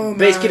don't know, man.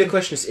 Basically, the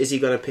question is he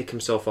going to pick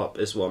himself up,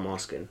 is what I'm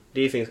asking.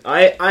 Do you think...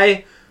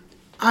 I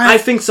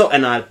think so,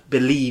 and I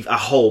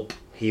hope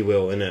he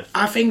will, innit?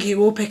 I think he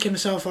will pick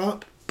himself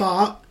up,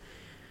 but...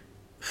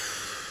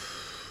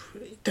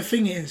 The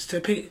thing is,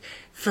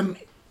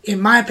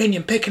 in my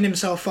opinion, picking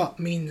himself up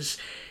means...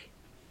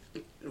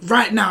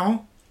 Right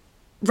now,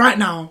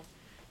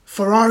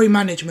 Ferrari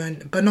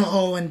management,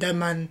 Binotto and them,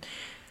 man...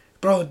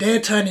 Bro,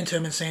 they're turning to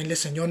him and saying,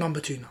 listen, you're number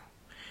 2 now.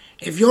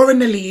 If you're in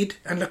the lead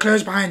and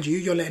Leclerc's behind you,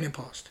 you're letting him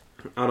past.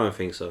 I don't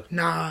think so.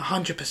 Nah,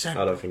 100%.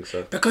 I don't think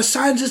so. Because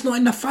Sainz is not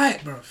in the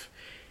fight, bruv.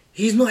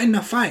 He's not in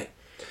the fight.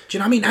 Do you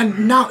know what I mean?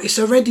 And now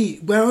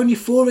we're only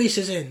 4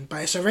 races in,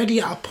 but it's already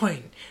at a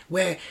point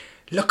where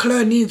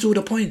Leclerc needs all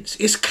the points.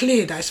 It's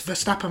clear that it's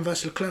Verstappen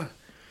versus Leclerc.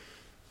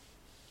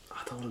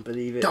 I don't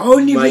believe it. The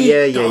only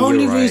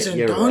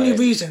reason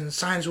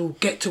Sainz will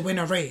get to win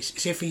a race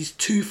is if he's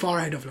too far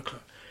ahead of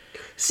Leclerc.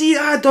 See,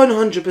 I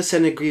don't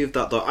 100% agree with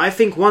that though. I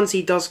think once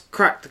he does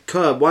crack the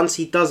curb, once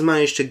he does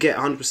manage to get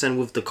 100%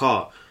 with the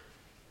car,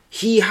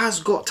 he has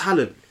got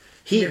talent.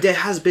 There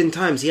has been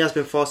times he has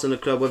been fast in the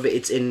club, whether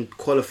it's in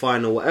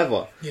qualifying or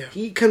whatever. Yeah.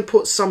 He can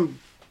put some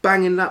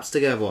banging laps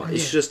together.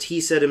 It's just,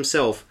 he said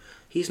himself,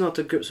 he's not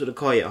to grips with the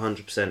car yet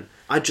 100%.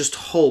 I just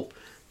hope,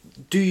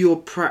 do your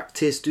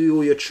practice, do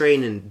all your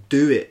training,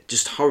 do it.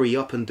 Just hurry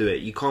up and do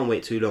it. You can't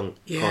wait too long,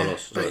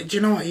 Carlos. But do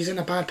you know what? He's in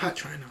a bad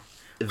patch right now.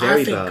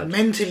 Very I think bad.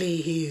 Mentally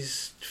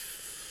he's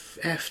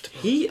effed.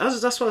 Bro.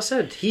 That's what I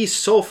said. He's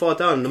so far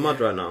down in the mud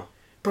right now.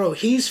 Bro,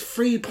 he's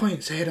 3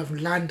 points ahead of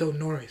Lando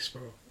Norris,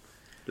 bro.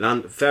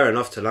 Fair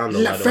enough to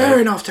Lando. Fair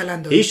enough to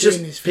Lando. He's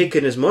just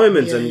picking his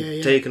moments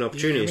and taking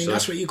opportunities. I mean,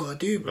 that's what you gotta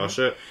do, bro. That's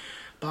it.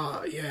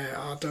 But yeah,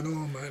 I don't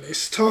know, man.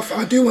 It's tough.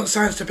 I do want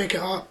Sainz to pick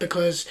it up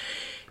because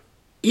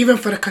even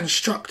for the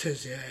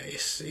constructors,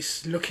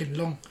 it's looking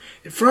long.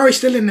 Ferrari's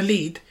still in the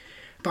lead,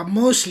 but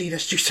mostly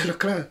that's due to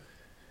Leclerc.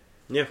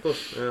 Yeah, of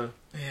course. Yeah.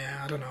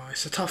 Yeah, I don't know.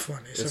 It's a tough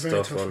one. It's a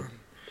very tough one.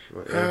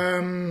 But,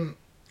 yeah.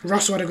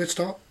 Russell had a good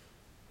start.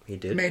 He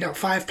did. Made up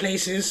 5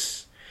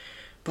 places.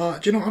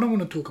 But, do you know, I don't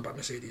want to talk about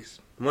Mercedes.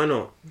 Why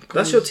not?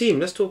 That's your team.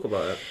 Let's talk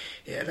about it.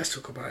 Yeah, let's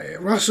talk about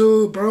it.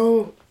 Russell,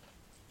 bro,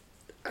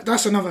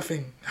 that's another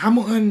thing.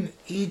 Hamilton,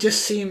 he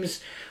just seems...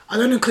 I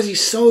don't know, because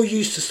he's so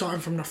used to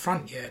starting from the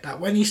front, that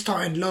when he's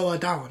starting lower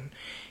down,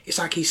 it's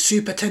like he's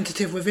super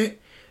tentative with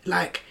it.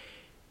 Like...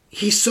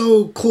 He's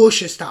so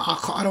cautious that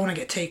I don't want to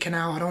get taken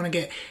out. I don't want to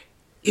get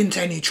into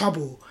any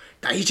trouble.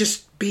 That he's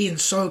just being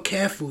so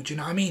careful. Do you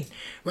know what I mean?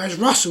 Whereas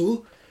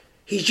Russell,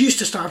 he's used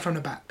to starting from the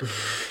back. Do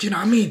you know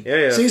what I mean?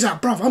 Yeah. So he's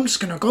like, bruv, I'm just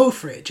going to go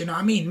for it. Do you know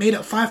what I mean? Made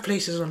up 5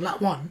 places on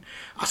lap 1.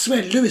 I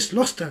swear, Lewis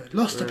lost the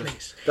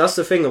place. That's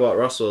the thing about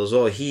Russell as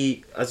well.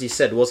 He, as you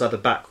said, was at the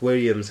back,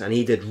 Williams, and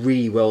he did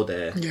really well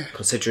there. Yeah.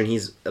 Considering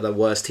he's the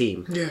worst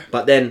team. Yeah.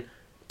 But then...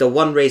 The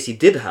one race he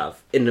did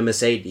have in the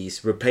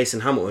Mercedes,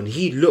 replacing Hamilton,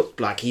 he looked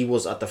like he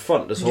was at the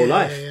front this whole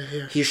life.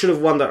 Yeah. He should have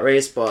won that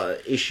race,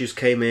 but issues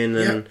came in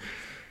and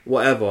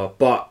whatever.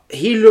 But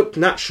he looked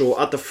natural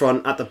at the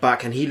front, at the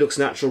back, and he looks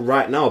natural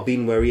right now,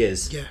 being where he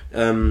is. Yeah.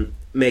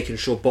 Making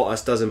sure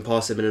Bottas doesn't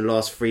pass him in the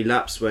last 3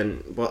 laps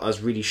when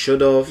Bottas really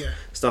should have. Yeah.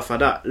 Stuff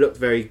like that. Looked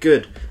very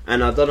good.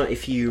 And I don't know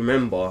if you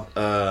remember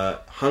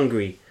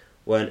Hungary,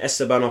 when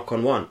Esteban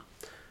Ocon won.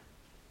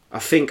 I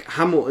think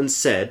Hamilton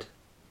said...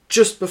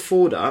 just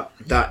before that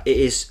it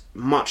is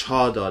much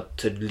harder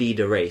to lead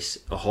a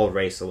whole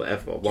race or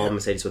whatever, while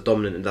Mercedes were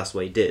dominant, and that's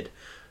what he did.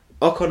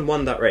 Ocon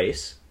won that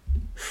race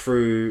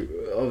through,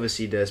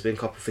 obviously there's been a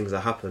couple of things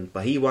that happened,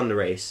 but he won the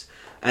race.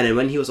 And then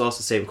when he was asked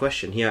the same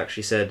question, he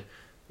actually said,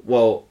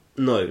 well,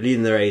 no,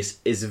 leading the race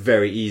is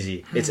very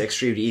easy. It's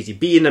extremely easy.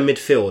 Be in the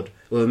midfield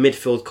with a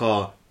midfield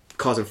car,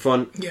 cars in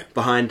front,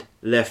 behind,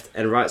 left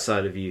and right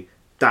side of you.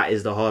 That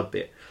is the hard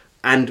bit.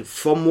 And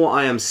from what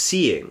I am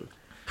seeing,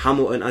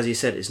 Hamilton, as you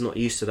said, is not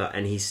used to that,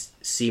 and he's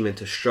seeming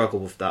to struggle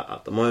with that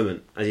at the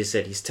moment. As you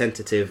said, he's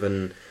tentative,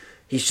 and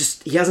he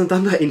hasn't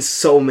done that in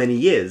so many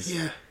years.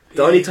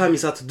 The only time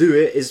he's had to do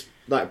it is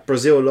like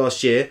Brazil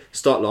last year,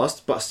 start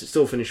last, but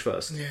still finish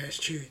first. Yeah, it's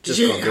true. Did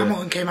you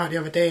Hamilton came out the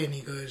other day and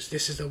he goes,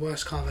 "This is the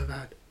worst car I've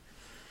had."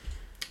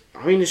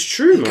 I mean, it's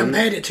true, man. He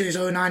compared it to his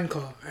 09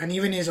 car, and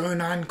even his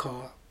 09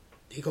 car,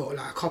 he got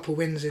like a couple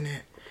wins in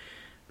it.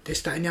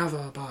 This, that and the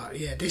other, but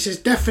yeah, this is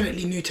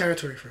definitely new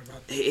territory for him,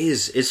 man. It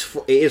is. It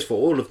is for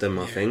all of them,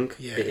 I think.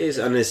 Yeah, it is,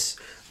 and it's...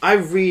 I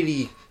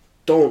really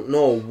don't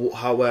know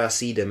where I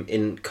see them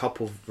in a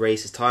couple of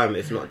races' time,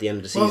 if not at the end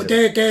of the season. Well,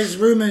 there's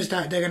rumours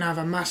that they're going to have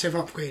a massive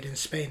upgrade in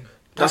Spain.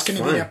 That's going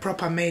to be a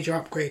proper major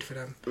upgrade for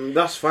them.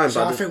 That's fine,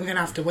 so I think we're going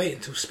to have to wait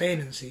until Spain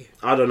and see.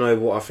 I don't know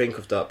what I think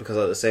of that, because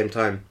at the same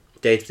time,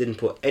 they didn't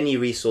put any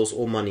resource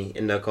or money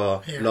in their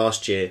car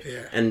last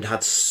year and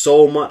had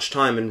so much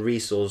time and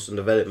resource and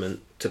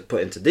development to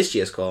put into this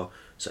year's car,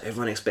 so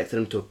everyone expected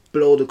them to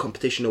blow the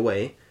competition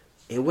away.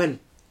 It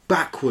went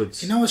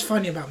backwards. You know what's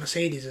funny about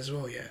Mercedes as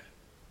well, yeah?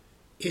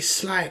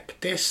 It's like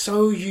they're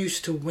so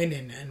used to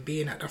winning and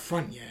being at the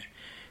front,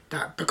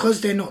 that because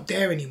they're not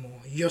there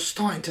anymore, you're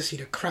starting to see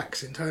the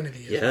cracks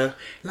internally as well.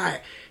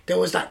 Like, there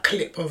was that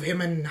clip of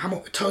him and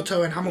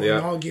Toto and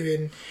Hamilton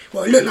arguing.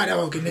 Well, it looked like they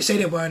were arguing. They say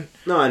they weren't.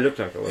 No, it looked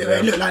like it was.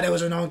 It looked like there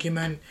was an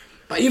argument.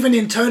 But even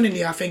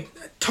internally, I think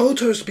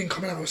Toto's been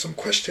coming out with some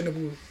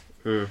questionable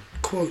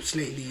quotes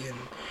lately. And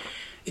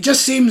it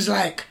just seems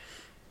like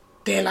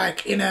they're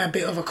like in a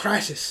bit of a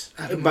crisis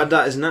at the moment. But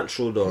that is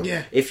natural, though.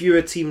 Yeah. If you're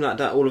a team like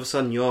that, all of a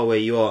sudden you are where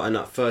you are, and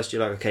at first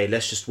you're like, okay,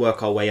 let's just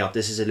work our way up.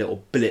 This is a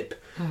little blip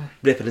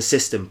in the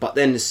system. But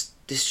then this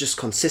is just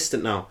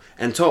consistent now.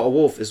 And Toto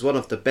Wolff is one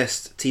of the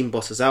best team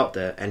bosses out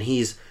there, and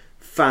he's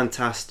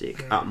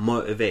fantastic at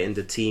motivating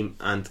the team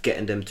and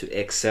getting them to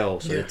excel,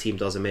 so the team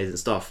does amazing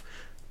stuff.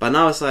 But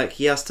now it's like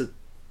he has to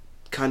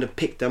kind of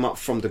pick them up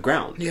from the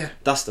ground. Yeah.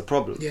 That's the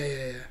problem.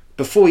 Yeah.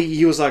 Before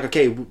he was like,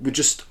 okay, we're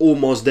just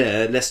almost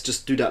there, let's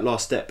just do that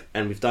last step,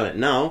 and we've done it.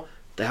 Now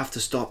they have to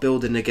start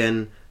building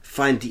again,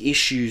 find the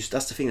issues.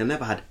 That's the thing, they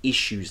never had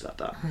issues like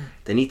that.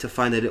 They need to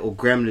find their little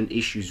gremlin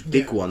issues,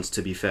 big ones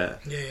to be fair,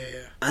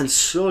 and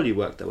slowly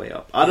work their way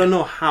up. I don't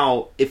know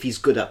how, if he's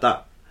good at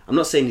that. I'm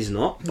not saying he's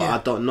not, but I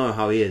don't know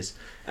how he is.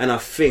 And I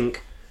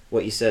think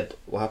what you said,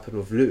 what happened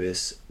with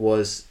Lewis,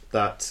 was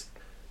that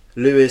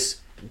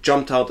Lewis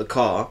jumped out the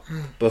car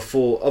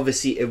before,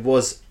 obviously it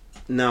was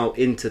now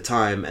into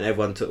time, and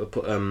everyone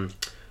put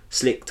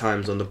slick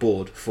times on the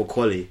board for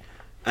quali,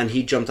 and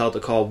he jumped out the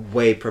car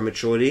way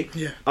prematurely.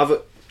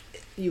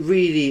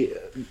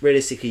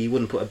 Realistically you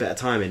wouldn't put a better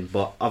time in,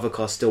 but other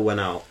cars still went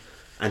out,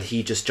 and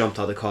he just jumped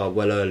out the car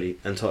well early,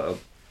 and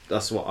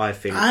that's what I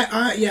think.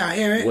 I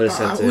hear it,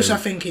 but I also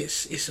think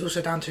it's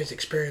also down to his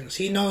experience.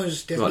 He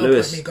knows there's no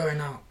point in me going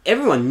out.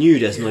 Everyone knew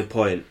there's no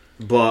point,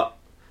 but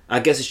I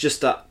guess it's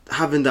just that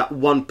having that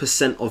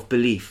 1% of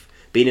belief,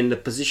 being in the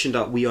position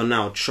that we are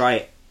now,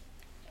 try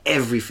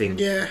everything.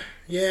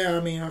 I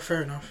mean,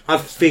 fair enough. I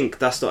think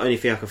that's the only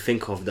thing I can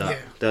think of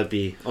that'd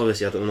be,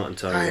 obviously I'm not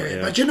entirely.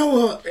 But you know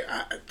what?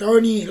 The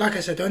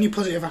only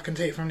positive I can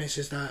take from this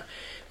is that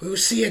we'll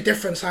see a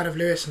different side of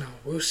Lewis now.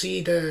 We'll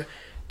see the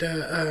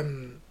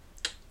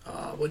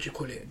what do you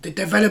call it? The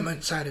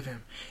development side of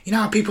him. You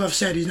know how people have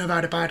said he's never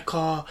had a bad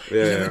car,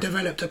 he's never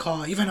developed a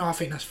car, even though I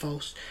think that's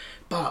false.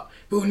 But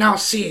we'll now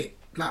see it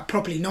like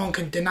properly. No one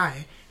can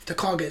deny if the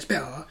car gets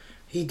better,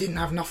 he didn't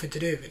have nothing to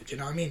do with it. Do you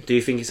know what I mean? Do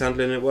you think he's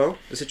handling it well,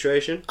 the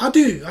situation? I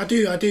do,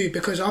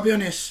 because I'll be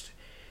honest.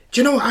 Do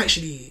you know what,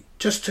 actually,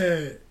 just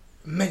to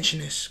mention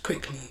this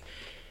quickly,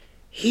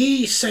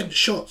 he sent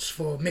shots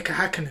for Mika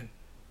Hakkinen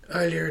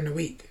earlier in the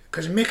week,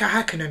 because Mika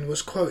Hakkinen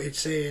was quoted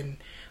saying,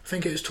 I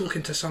think it was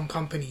talking to some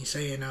company,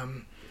 saying,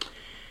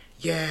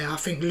 I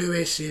think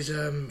Lewis is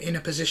in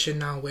a position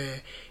now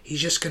where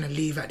he's just going to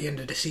leave at the end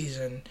of the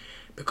season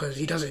because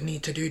he doesn't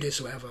need to do this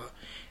or whatever.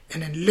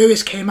 And then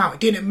Lewis came out,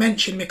 didn't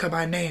mention Mika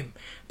by name,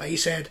 but he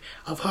said,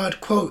 I've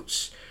heard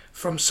quotes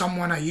from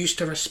someone I used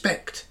to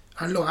respect.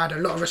 I had a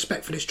lot of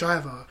respect for this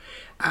driver,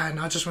 and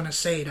I just want to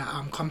say that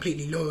I'm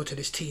completely loyal to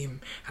this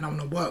team and I'm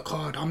going to work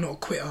hard, I'm not a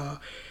quitter.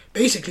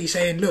 Basically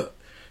saying, look,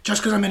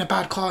 just because I'm in a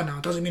bad car now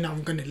doesn't mean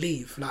I'm going to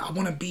leave. Like, I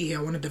want to be here,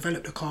 I want to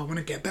develop the car, I want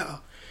to get better.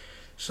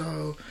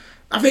 So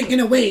I think in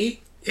a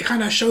way it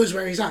kind of shows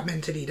where he's at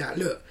mentally, that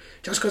look,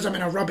 just because I'm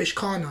in a rubbish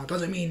car now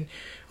doesn't mean,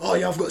 oh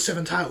yeah, I've got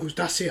 7 titles,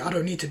 that's it, I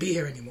don't need to be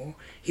here anymore.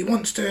 He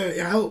wants to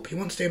help, he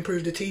wants to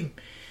improve the team.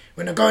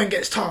 When the going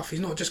gets tough, he's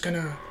not just going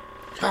to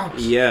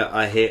bounce. Yeah,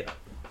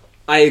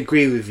 I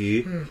agree with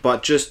you,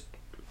 but just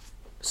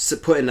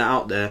putting that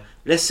out there,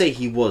 let's say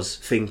he was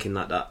thinking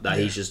like that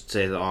he's just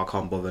saying, oh, I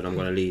can't bother and I'm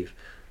going to leave.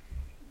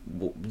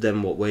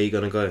 then what? Where are you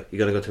gonna go? You're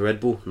gonna go to Red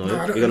Bull? No. I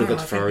don't You're gonna know. go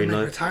to Ferrari?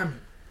 No. Retirement,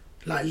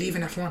 like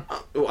leaving F1.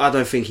 I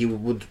don't think he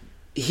would.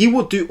 He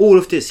would do all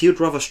of this. He would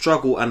rather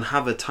struggle and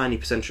have a tiny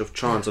percentage of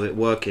chance of it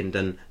working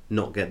than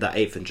not get that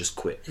 8th and just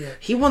quit. Yeah.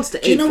 He wants the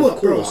 8th. Do you know what,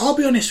 of bro? course. I'll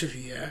be honest with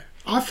you. Yeah,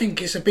 I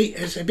think it's a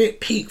bit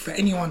peak for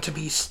anyone to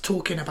be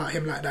talking about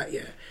him like that.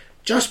 Yeah,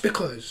 just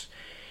because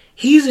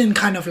he's in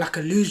kind of like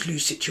a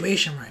lose-lose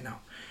situation right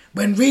now,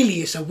 when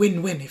really it's a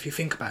win-win if you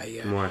think about it.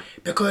 Yeah. Why?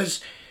 Because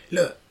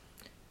look,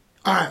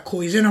 all right, cool.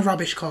 He's in a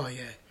rubbish car.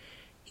 Yeah.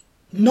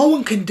 No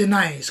one can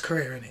deny his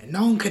career in it.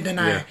 No one can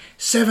deny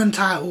 7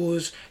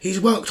 titles.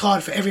 He's worked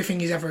hard for everything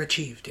he's ever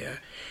achieved. Yeah.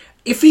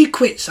 If he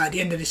quits at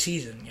the end of the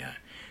season, yeah,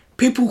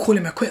 people call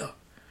him a quitter.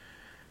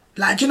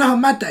 Like, do you know how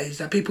mad that is?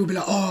 That people be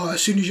like, oh,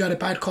 as soon as you had a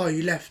bad car,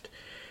 you left.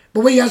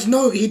 But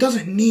he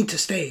doesn't need to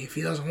stay if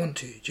he doesn't want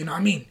to. Do you know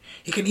what I mean?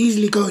 He can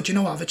easily go, do you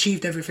know what? I've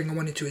achieved everything I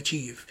wanted to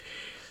achieve.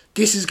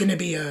 This is going to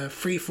be a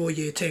 3-4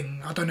 year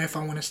thing. I don't know if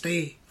I want to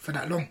stay for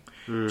that long.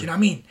 Do you know what I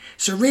mean?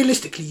 So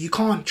realistically, you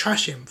can't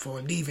trash him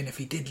for leaving if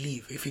he did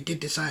leave. If he did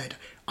decide,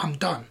 I'm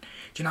done.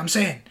 Do you know what I'm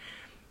saying?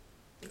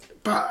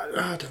 But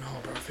I don't know,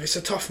 bro. It's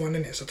a tough one,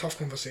 isn't it? It's a tough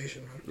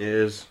conversation, man. It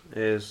is.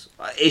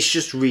 It's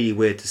just really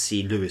weird to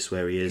see Lewis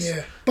where he is.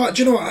 Yeah, but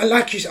do you know what? I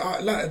like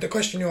the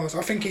question you asked.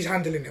 I think he's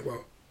handling it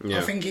well. Yeah.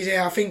 I think he's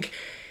here. I think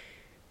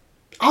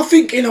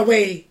in a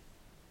way,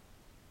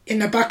 in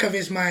the back of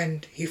his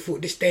mind, he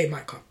thought this day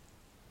might come.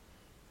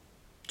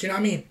 Do you know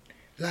what I mean?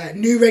 Like,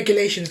 new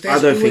regulations. I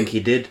don't think he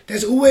did.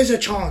 There's always a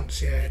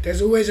chance, yeah.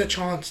 There's always a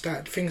chance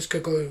that things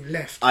could go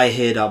left. I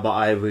hear that, but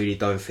I really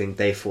don't think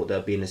they thought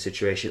they'd be in a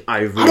situation.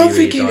 I don't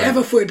think he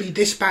ever thought it'd be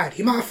this bad.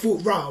 He might have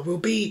thought, we'll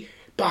be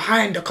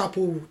behind a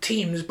couple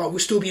teams, but we'll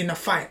still be in the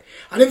fight.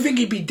 I don't think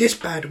it'd be this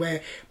bad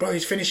where, bro,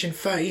 he's finishing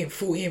 30th,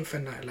 14th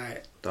and that.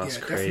 Like, that's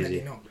crazy.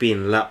 Definitely not.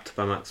 Being lapped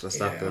by Max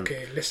Verstappen. Yeah,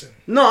 okay, listen.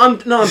 I'm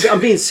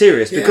being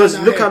serious because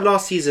look at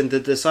last season,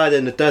 the decider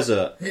in the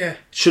desert. Yeah.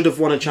 Should have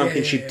won a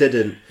championship,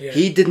 didn't. Yeah.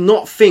 He did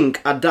not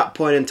think at that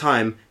point in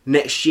time,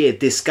 next year,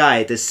 this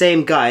guy, the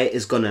same guy,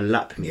 is going to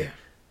lap me. Yeah.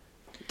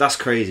 That's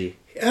crazy.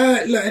 Look,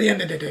 at the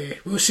end of the day,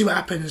 we'll see what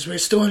happens. We're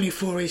still only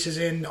 4 races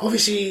in.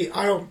 Obviously,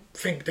 I don't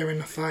think they're in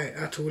the fight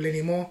at all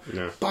anymore.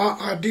 No.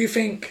 But I do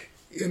think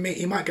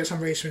he might get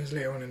some race wins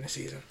later on in the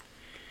season.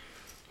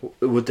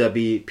 Would that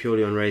be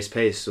purely on race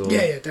pace? Or?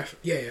 Yeah,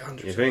 definitely. Yeah,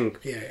 100%. You think?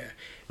 Yeah.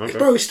 Okay.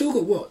 Bro, we've still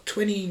got, what,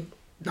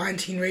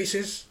 19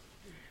 races?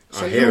 It's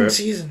a long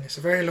season. It's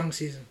a very long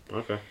season.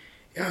 Okay.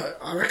 Yeah,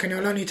 I reckon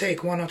it'll only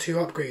take 1 or 2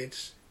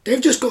 upgrades. They've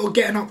just got to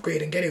get an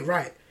upgrade and get it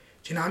right.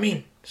 Do you know what I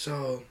mean?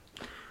 So,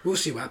 we'll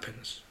see what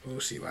happens.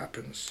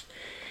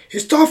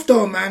 It's tough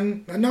though,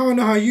 man. And now I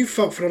know how you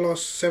felt for the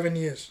last 7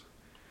 years.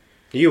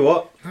 You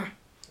what? Huh?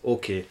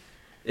 Okay.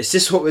 Is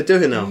this what we're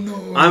doing now?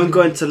 No. I'm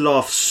going to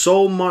laugh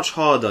so much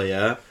harder,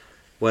 yeah,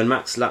 when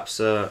Max laps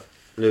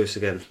Lewis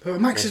again.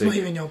 But Max is not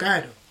even your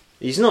guy though.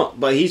 He's not,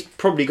 but he's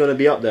probably going to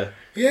be up there.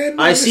 Yeah,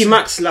 no, I see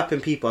Max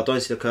lapping people. I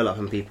don't see the curl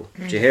lapping people.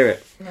 Do you hear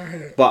it? I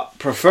hear it. But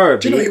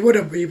preferably, Do you know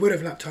he would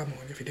have lapped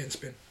Hamilton if he didn't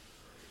spin.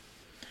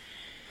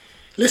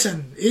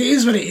 Listen, it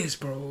is what it is,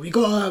 bro. We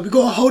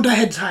gotta hold our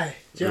heads high.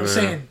 Do you know what I'm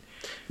saying?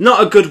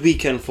 not a good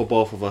weekend for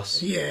both of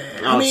us. Yeah,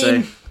 I would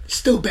say.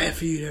 Still better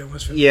for you than it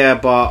was for me. Yeah,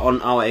 but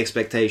on our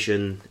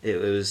expectation,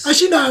 it was.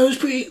 Actually, no,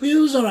 it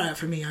was alright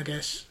for me, I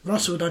guess.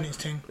 Russell done his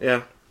thing.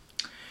 Yeah.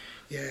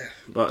 Yeah.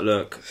 But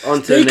look,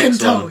 on to the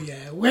next one.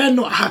 Yeah, we're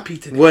not happy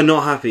today. We're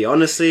not happy,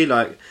 honestly.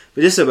 Like,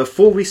 but listen,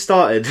 before we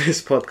started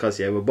this podcast,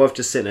 yeah, we're both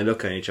just sitting there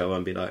looking at each other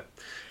and be like,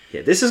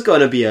 yeah, this is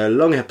going to be a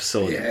long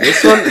episode. Yeah.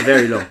 This one,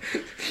 very long.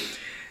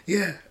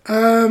 Yeah.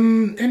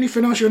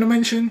 Anything else you want to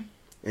mention?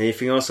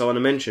 Anything else I want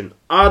to mention?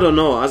 I don't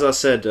know. As I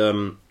said,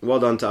 well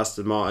done to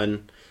Aston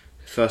Martin.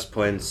 First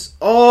points.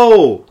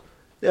 Oh!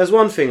 There's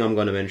one thing I'm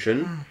going to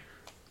mention.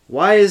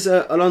 Why is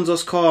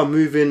Alonso's car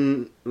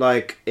moving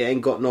like it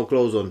ain't got no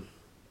clothes on?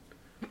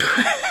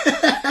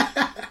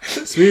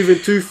 It's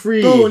moving too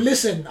free. Bro,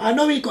 listen, I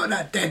know he got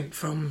that dent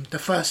from the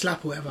first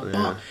lap or whatever,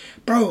 but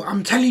bro,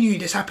 I'm telling you,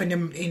 this happened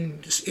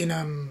in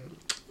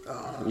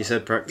you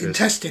said practice. in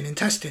testing.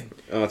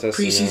 Oh, testing,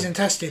 Pre-season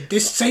testing.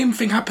 This same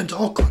thing happened to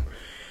Ocon.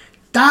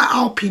 That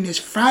Alpine is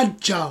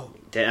fragile.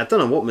 I don't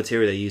know what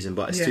material they're using,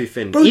 but it's too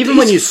thin. Bro, even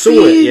when you saw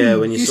it,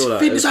 when you saw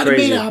that, it was like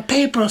crazy. made out of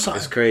paper or something.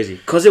 It's crazy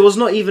because it was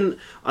not even.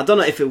 I don't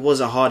know if it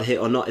was a hard hit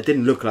or not. It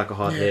didn't look like a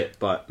hard hit,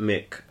 but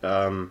Mick.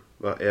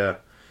 But yeah.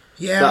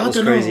 Yeah, that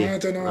was crazy. I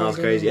don't know. That was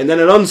crazy. And then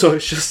Alonso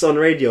is just on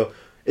radio.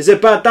 Is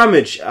it bad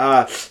damage?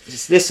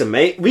 Just listen,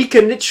 mate. We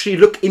can literally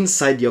look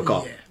inside your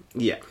car.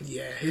 Yeah.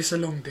 Yeah, it's a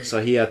long day.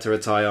 So he had to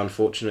retire,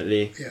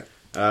 unfortunately. Yeah.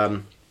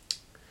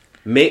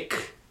 Mick.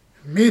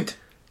 Mid.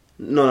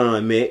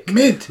 No, Mick.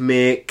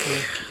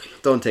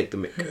 Mick. Don't take the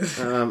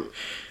Mick.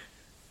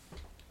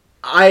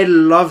 I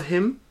love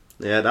him.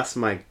 Yeah, that's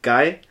my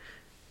guy.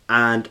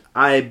 And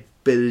I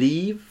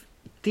believe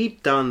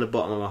deep down the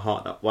bottom of my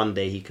heart that one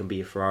day he can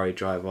be a Ferrari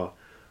driver.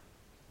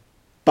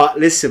 But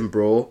listen,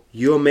 bro,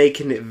 you're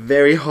making it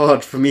very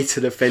hard for me to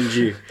defend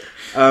you.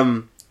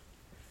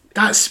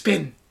 That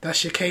spin, that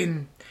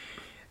chicane,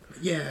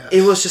 Yeah.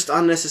 It was just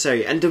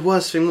unnecessary. And the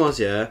worst thing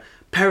was,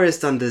 Perez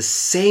done the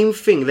same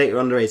thing later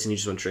on the race and he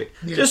just went straight.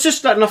 Yeah.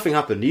 Just like nothing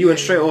happened. He went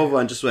straight over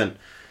and just went,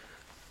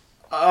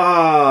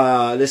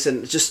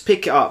 listen, just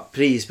pick it up,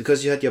 please,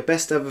 because you had your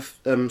best ever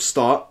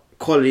start,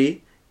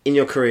 quali, in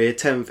your career,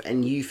 10th,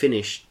 and you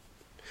finished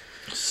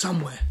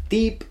somewhere.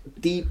 Deep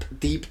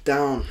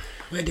down.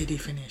 Where did he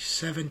finish?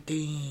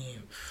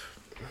 17th.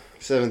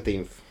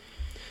 17th.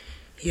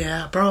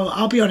 Yeah, bro,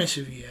 I'll be honest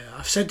with you.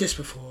 I've said this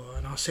before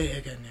and I'll say it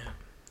again,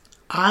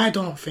 I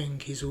don't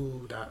think he's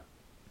all that.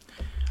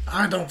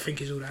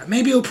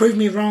 Maybe he'll prove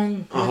me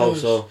wrong. I hope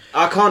so.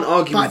 I can't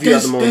argue with you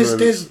at the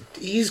moment.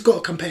 He's got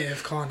a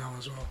competitive car now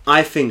as well.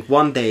 I think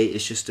one day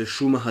it's just the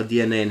Schumacher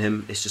DNA in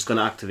him. It's just going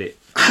to activate.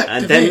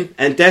 And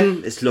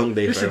then it's long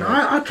day for him.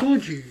 I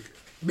told you,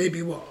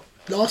 maybe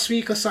last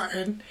week or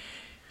something,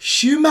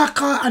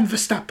 Schumacher and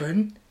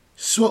Verstappen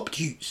swapped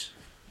utes.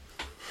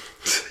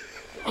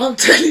 I'm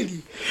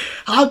telling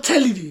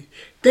you.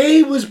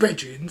 They was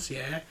brethrens,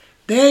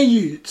 They're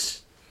utes.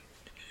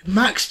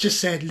 Max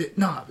just said,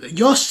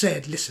 Josh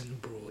said, listen,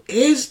 bro,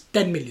 here's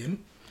 10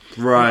 million.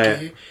 Right.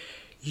 Okay?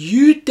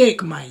 You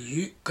take my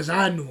ute, because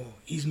I know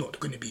he's not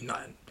going to be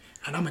nothing.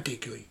 And I'm going to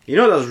take your ute. You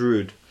know that's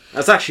rude.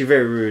 That's actually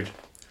very rude.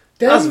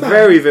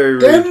 Very, very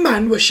rude. Them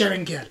man was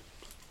sharing girl.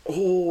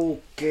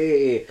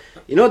 Okay.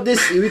 You know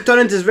this, we turn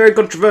into this very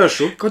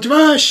controversial.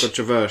 Controversial.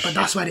 But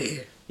that's what it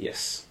is.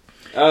 Yes.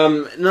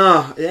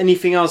 No,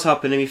 anything else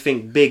happen?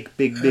 Anything big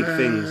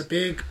things?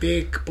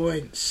 Big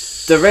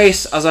points. The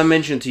race, as I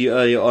mentioned to you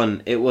earlier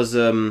on, it was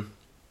a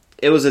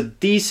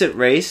decent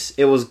race.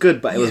 It was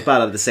good, but it was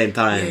bad at the same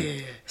time.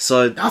 Yeah.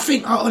 So I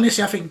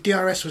think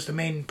DRS was the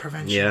main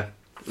prevention. Yeah,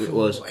 it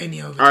was.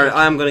 Any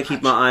I am going to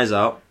keep my eyes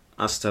out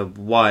as to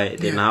why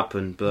it didn't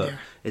happen, but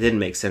it didn't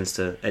make sense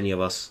to any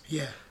of us.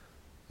 Yeah.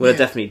 Would have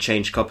definitely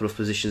changed a couple of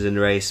positions in the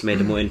race, made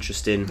it more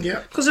interesting. Yeah.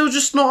 Because it was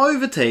just not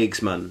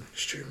overtakes, man.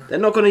 It's true, man. They're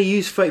not going to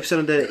use 30%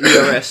 of their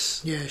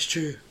ERS. Yeah, it's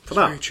true. For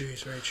that.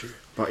 It's very true.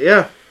 But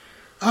yeah.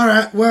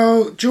 Alright,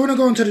 well, do you want to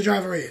go on to the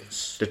driver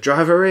ratings? The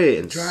driver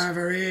ratings?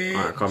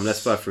 Alright, come,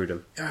 let's fly through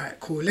them. Alright,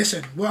 cool.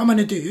 Listen, what I'm going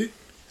to do,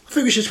 I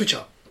think we should switch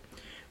up.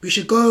 We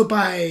should go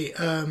by,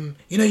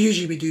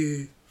 usually we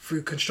do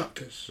through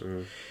constructors.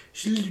 We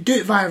should do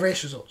it via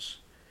race results.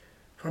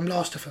 From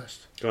last to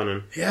first. Go on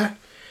then. Yeah?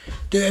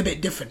 Do it a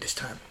bit different this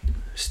time.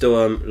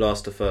 Still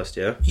last to first,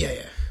 yeah?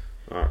 Yeah.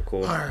 Alright,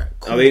 cool. Alright,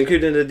 cool. Are we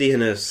including the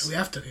DNFs? We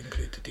have to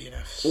include the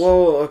DNFs.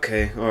 Well,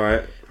 okay,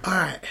 alright.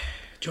 Alright.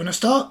 Do you want to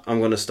start? I'm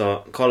going to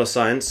start. Carlos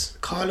Sainz.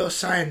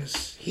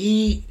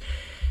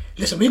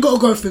 Listen, we got to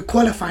go through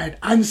qualifying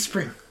and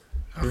sprint.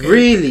 Okay?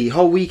 Really?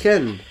 Whole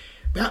weekend?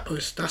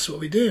 That's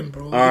what we're doing,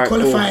 bro. Alright, we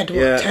qualified, cool.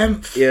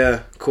 10th?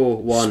 Yeah,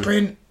 cool. 1.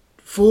 Sprint,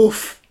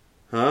 4th.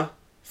 Huh?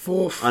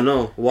 4th. I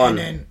know, 1. And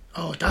then,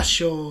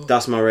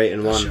 that's my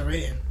rating, 1. That's your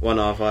rating. 1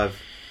 out of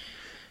 5.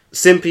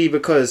 Simply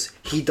because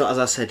as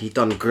I said, he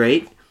done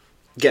great.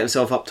 Get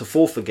himself up to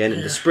 4th again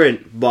in the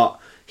sprint, but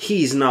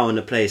he's now in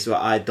a place where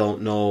I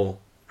don't know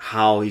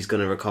how he's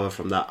going to recover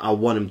from that. I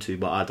want him to,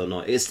 but I don't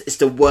know. It's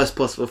the worst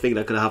possible thing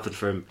that could have happened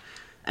for him.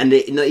 And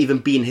it not even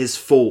being his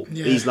fault.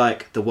 Yeah. He's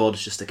like, the world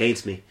is just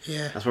against me.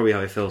 Yeah. That's probably how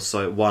he feels.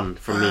 So 1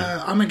 from me.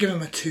 I'm going to give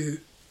him a 2.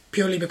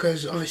 Purely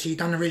because, obviously, he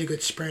done a really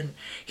good sprint.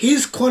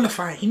 He's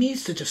qualifying. He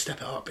needs to just step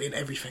it up in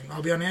everything,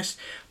 I'll be honest.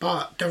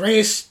 But the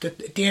race, the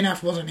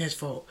DNF wasn't his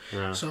fault.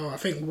 Yeah. So I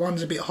think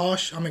 1's a bit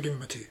harsh. I'm going to give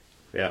him a 2.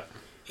 Yeah.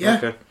 Yeah?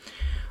 Okay.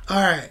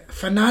 Alright.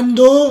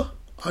 Fernando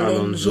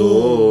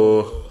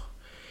Alonso.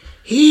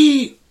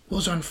 He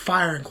was on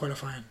fire in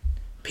qualifying.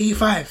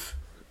 P5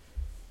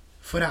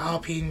 for that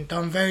Alpine.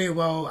 Done very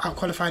well.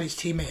 Out-qualified his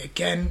teammate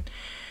again.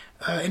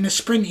 In the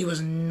sprint, he was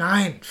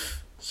 9th.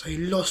 So he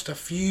lost a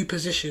few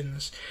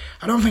positions.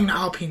 I don't think the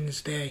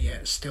Alpine's there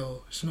yet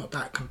still. It's not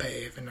that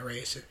competitive in the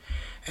race.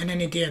 And then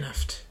he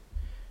DNF'd.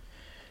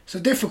 It's a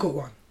difficult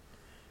one.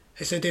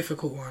 I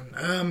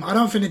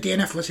don't think the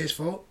DNF was his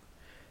fault.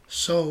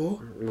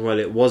 So... Well,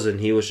 it wasn't.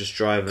 He was just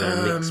driving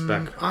and nicked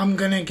back. I'm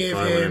going to give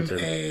him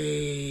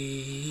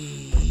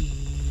a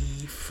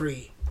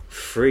 3.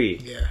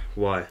 3? Yeah.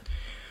 Why?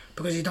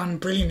 Because he done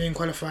brilliant in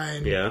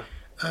qualifying. Yeah.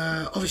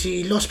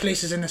 Obviously, he lost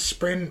places in the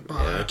sprint, but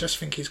I just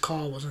think his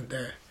car wasn't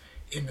there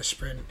in the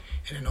sprint.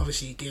 And then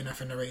obviously,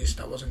 DNF in the race,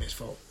 that wasn't his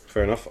fault.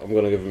 Fair enough. I'm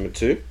going to give him a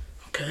 2.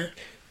 Okay.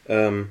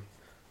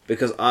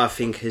 Because I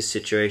think his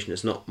situation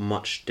is not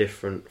much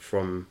different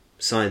from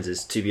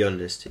Sainz's, to be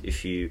honest,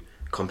 if you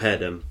compare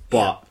them.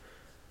 But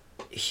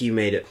he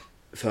made it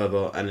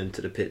further and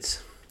into the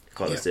pits.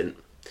 Carlos didn't.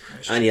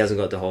 And he hasn't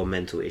got the whole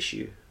mental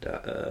issue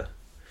that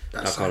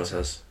Carlos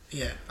has.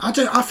 Yeah.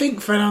 I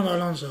think Fernando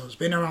Alonso's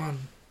been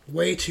around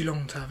way too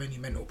long to have any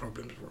mental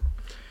problems,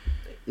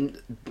 bro.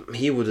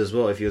 He would as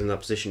well if he was in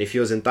that position. If he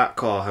was in that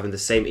car having the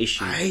same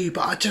issue. Hey,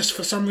 but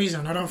for some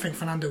reason, I don't think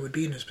Fernando would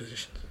be in this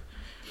position.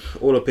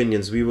 All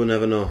opinions, we will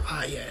never know.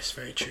 Yes,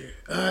 very true.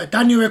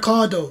 Daniel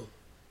Ricciardo,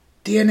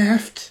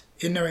 DNF'd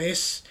in the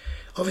race.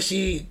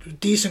 Obviously,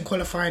 decent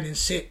qualifying in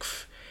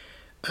 6th.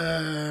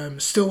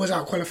 Still was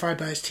out qualified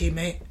by his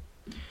teammate.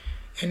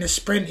 In the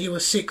sprint, he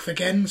was 6th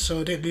again,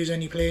 so didn't lose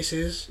any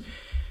places.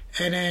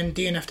 And then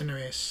DNF'd in the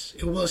race.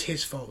 It was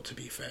his fault, to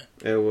be fair.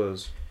 It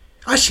was.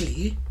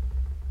 Actually,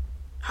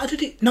 how did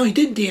he... No, he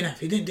didn't DNF.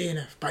 He didn't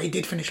DNF, but he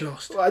did finish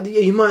last. Well,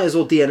 you might as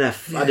well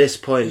DNF at this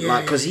point.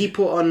 Because he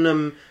put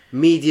on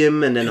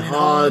medium and then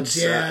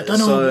hards. Yeah, I don't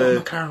know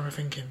what McLaren were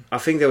thinking. I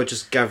think they were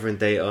just gathering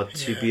data,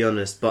 to be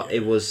honest. But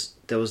there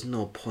was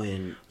no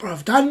point.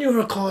 Bruv, Daniel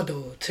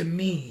Ricciardo, to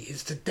me,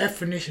 is the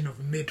definition of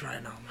mid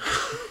right now, man.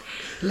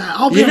 Like,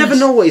 I'll be honest, never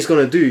know what he's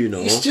gonna do, you know.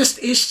 It's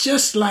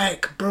just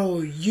like,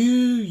 bro, you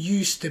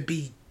used to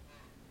be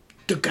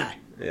the guy.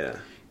 Yeah.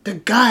 The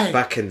guy.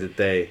 Back in the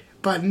day.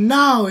 But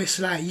now it's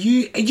like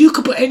you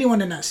could put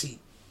anyone in that seat.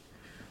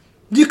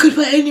 You could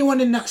put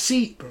anyone in that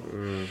seat, bro.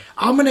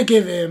 I'm gonna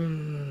give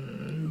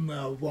him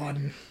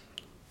 1.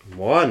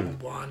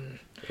 1.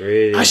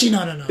 Really? Actually,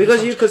 no.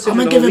 Because you consider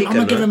I'm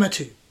gonna give him a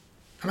 2.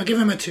 I'm gonna give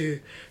him a 2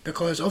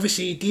 because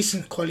obviously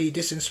decent quality,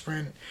 decent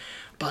sprint,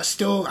 but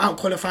still out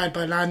qualified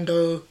by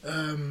Lando.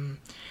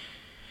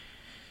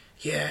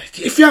 Yeah,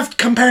 if you have to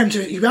compare him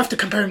to, you have to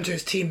compare him to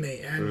his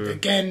teammate, and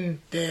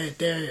again,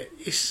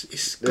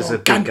 it's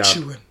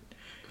gargantuan.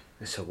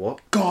 It's a what?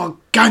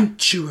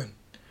 Gargantuan.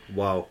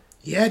 Wow.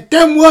 Yeah,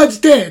 them words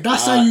there.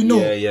 That's how you know.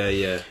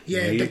 Yeah.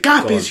 The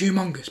gap is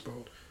humongous,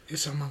 bro.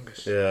 It's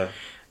humongous. Yeah.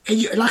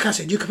 And like I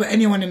said, you could put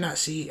anyone in that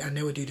seat and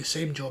they would do the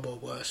same job or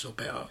worse or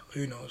better.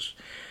 Who knows?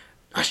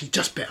 Actually,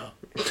 just better.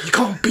 You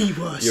can't be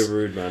worse. You're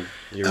rude, man.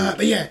 You're rude.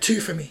 But yeah, 2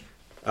 for me.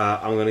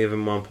 I'm going to give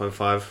him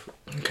 1.5.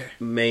 Okay.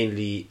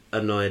 Mainly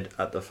annoyed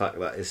at the fact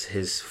that it's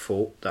his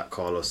fault that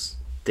Carlos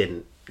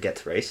didn't get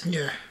to race.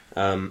 Yeah.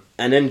 And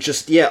then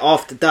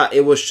after that,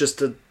 it was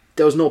just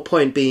there was no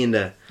point being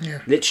there.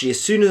 Yeah. Literally,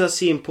 as soon as I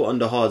see him put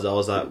under hards, I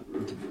was like,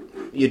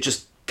 you're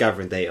just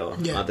gathering data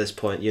at this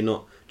point. You're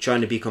not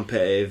trying to be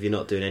competitive. You're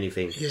not doing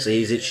anything. Yeah, so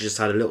he's literally just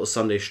had a little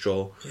Sunday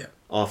stroll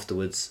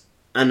afterwards.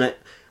 And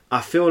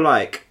I feel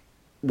like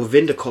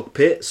within the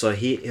cockpit, so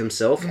he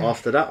himself,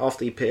 after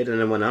he pitted and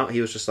then went out,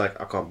 he was just like,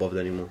 I can't bother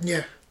anymore.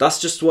 Yeah. That's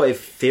just what it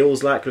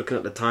feels like looking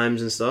at the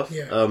times and stuff.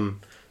 Yeah.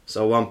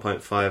 So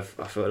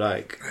 1.5, I feel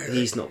like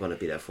he's not going to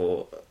be there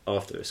for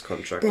after his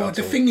contract. Bro,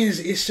 the thing is,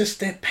 it's just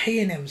they're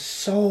paying him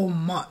so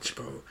much,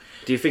 bro.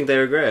 Do you think they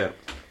regret it?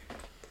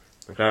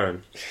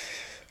 McLaren?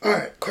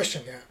 Alright,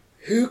 question,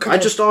 yeah. I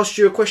just asked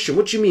you a question.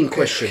 What do you mean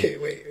question? Okay,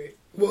 wait.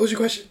 What was your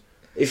question?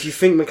 If you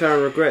think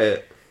McLaren regret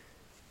it,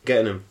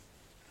 getting him.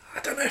 I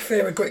don't know if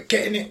they regret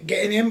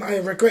getting him. I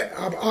regret...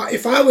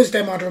 if I was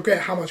them, I'd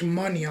regret how much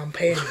money I'm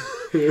paying him.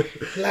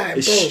 Like,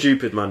 it's bro,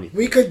 stupid money.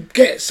 We could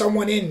get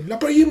someone in. Like,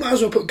 bro, you might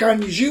as well put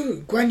Guan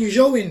Yu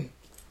Zhou in.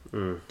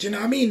 Do you know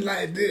what I mean? Like,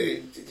 I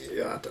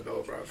don't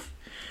know, bruv.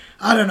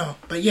 I don't know.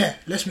 But yeah,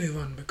 let's move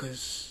on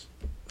because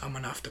I'm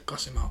going to have to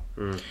cuss him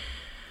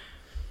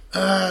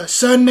out.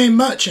 Surname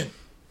Merchant.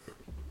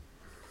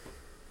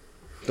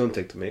 Don't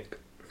take the mic.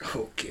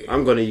 Okay.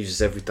 I'm going to use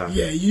this every time.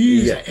 Yeah, you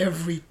use it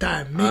every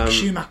time. Mick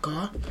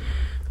Schumacher.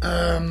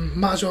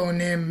 Might as well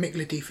name Mick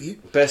Latifi.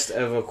 Best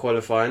ever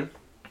qualifying.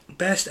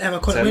 Best ever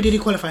qualifying. Where did he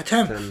qualify?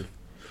 10th?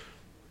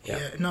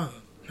 Yeah. No,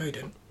 he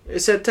didn't. It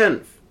said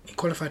 10th. He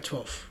qualified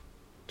 12th.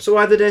 So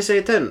why did they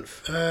say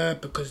 10th?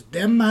 Because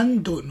them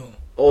man don't know.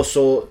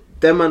 Also,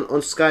 them man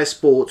on Sky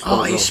Sports.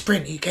 His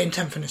sprint. He came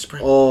 10th in the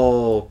sprint.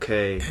 Oh,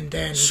 okay. And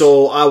then.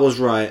 So I was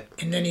right.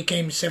 And then he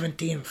came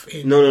 17th.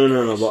 In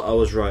No. But I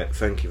was right.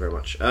 Thank you very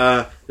much.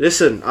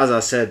 Listen, as I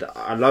said,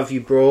 I love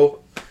you,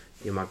 bro.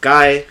 You're my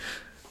guy.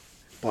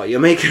 But you're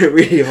making it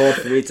really hard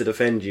for me to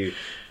defend you.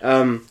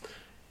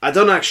 I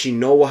don't actually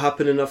know what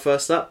happened in the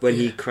first lap when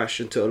he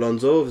crashed into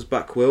Alonso with his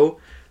back wheel.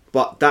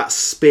 But that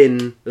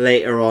spin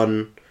later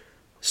on,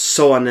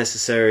 so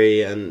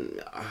unnecessary.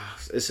 And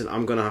listen,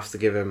 I'm going to have to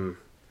give him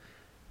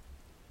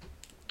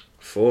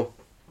 4.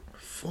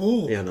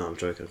 4? Yeah, no, I'm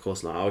joking. Of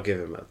course not. I'll give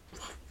him a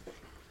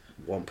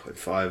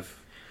 1.5.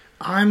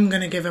 I'm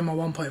going to give him a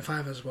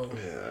 1.5 as well.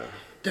 Yeah.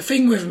 The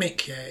thing with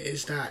Mick,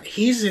 is that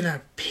he's in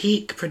a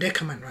peak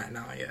predicament right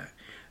now,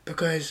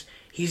 because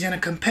he's in a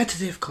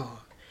competitive car.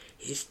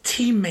 His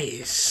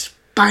teammate is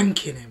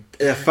spanking him.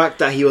 The fact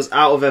that he was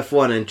out of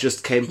F1 and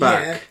just came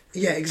back.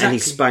 Yeah, exactly. And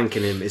he's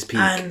spanking him is peak.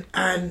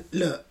 And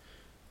look,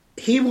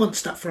 he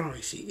wants that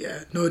Ferrari seat,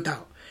 no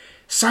doubt.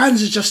 Sainz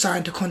has just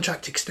signed a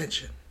contract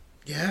extension,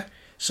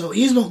 so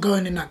he's not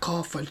going in that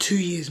car for 2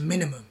 years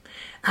minimum.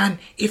 And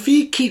if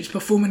he keeps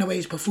performing the way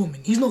he's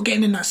performing, he's not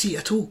getting in that seat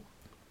at all.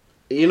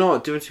 You know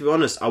what, to be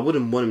honest, I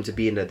wouldn't want him to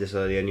be in there this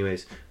early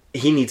anyways.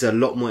 He needs a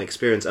lot more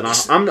experience, and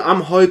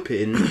I'm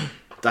hoping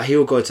that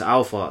he'll go to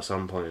Alpha at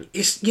some point.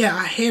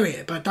 I hear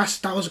it, but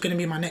that was going to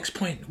be my next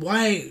point.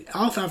 Why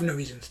Alpha have no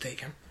reason to take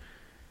him?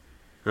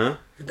 Huh?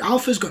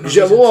 Alpha's got no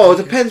reason. Well,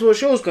 it depends what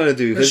Show's going to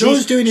do. Because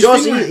Show's doing his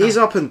thing right now. He's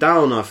up and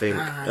down, I think.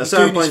 At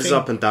certain points, he's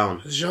up and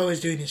down. Show is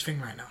doing his thing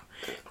right now.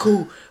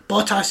 Cool.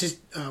 Bottas is.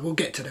 We'll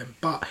get to them,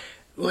 but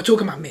we're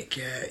talking about Mick.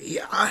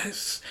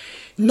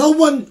 No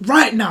one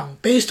right now,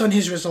 based on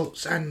his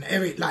results and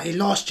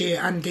last year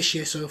and this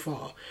year so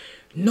far,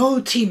 no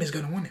team is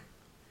going to want him.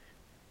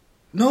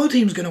 No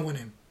team's going to want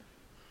him.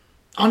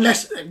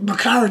 Unless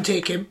McLaren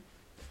take him.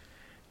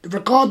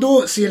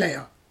 Ricardo, see you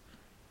later.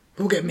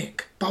 We'll get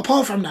Mick. But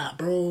apart from that,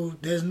 bro,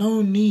 there's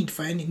no need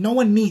for any... No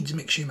one needs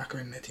Mick Schumacher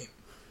in their team.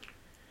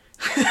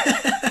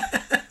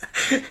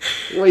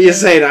 What you're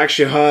saying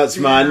actually hurts,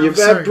 man. Yeah, You're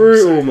very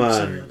brutal, I'm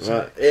man. sorry.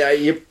 Right.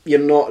 Yeah, you're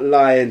not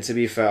lying, to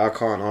be fair. I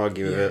can't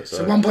argue with it.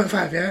 So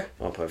 1.5, yeah?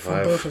 1.5.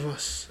 For both of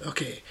us.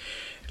 Okay.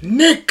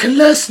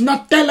 Nicholas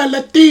Nutella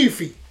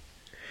Latifi.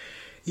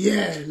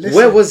 Yeah, listen.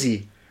 Where was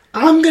he?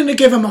 I'm going to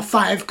give him a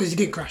 5 because he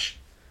didn't crash.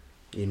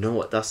 You know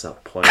what? That's a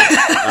point.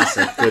 That's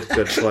a good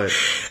point.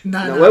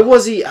 Nah. Where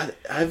was he?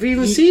 Have you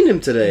even seen him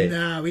today?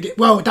 Nah, we did.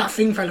 Well, that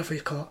thing fell off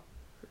his car.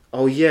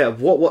 Oh yeah.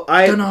 What?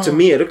 To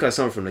me, it looked like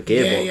something from the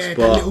gearbox. Yeah,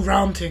 but that little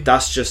round thing.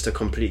 That's just a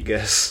complete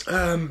guess.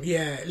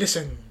 Yeah,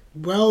 listen.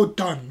 Well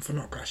done for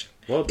not crashing.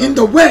 Well done. In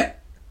the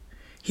wet,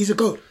 he's a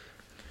goat.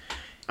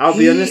 I'll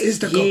be honest. Is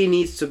the He goat.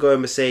 needs to go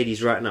in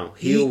Mercedes right now.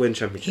 He will win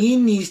championship He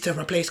needs to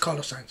replace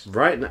Carlos Sainz.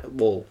 right now.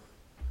 Well,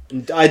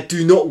 I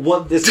do not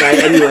want this guy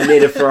anywhere near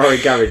the Ferrari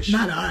garage.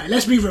 Nah, alright,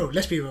 let's be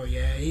real,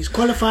 yeah. He's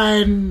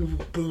qualifying,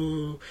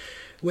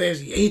 where is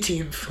he?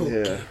 18th.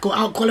 Okay. Yeah. Got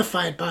out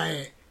qualified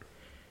by...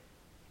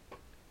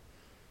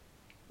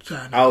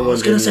 Sorry, no, I Albon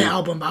was going to say didn't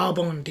Albon, but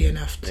Albon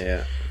DNF'd.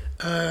 Yeah.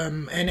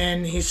 And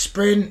then his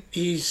sprint,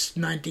 he's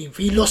 19th.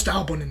 He lost to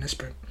Albon in the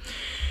sprint.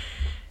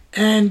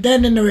 And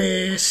then in the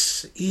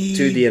race, he...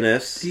 2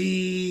 DNFs.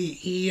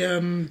 He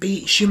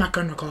beat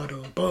Schumacher and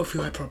Ricciardo, both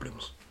who had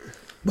problems.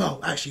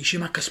 Well, actually,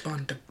 Schumacher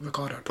spun the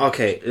Ricciardo.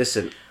 Okay,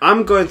 listen.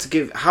 I'm going to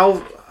give... How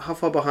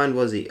far behind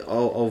was he?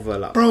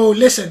 Overlap. Bro,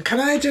 listen, can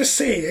I just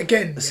say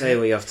again? Say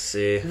what you have to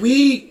say.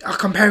 We are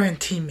comparing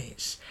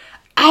teammates.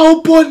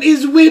 Albon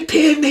is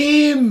whipping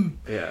him.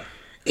 Yeah.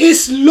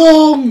 It's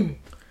long.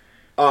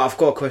 Oh, I've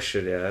got a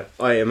question, yeah.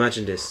 Alright,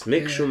 imagine this.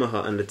 Mick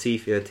Schumacher and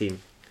Latifi team.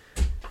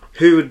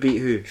 Who would beat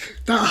who?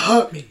 That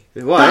hurt me.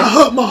 Why? That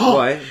hurt my heart.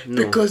 Why?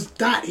 No. Because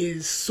that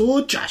is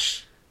so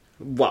trash.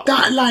 What?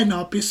 That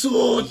lineup is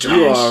so trash.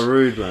 You are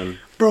rude, man.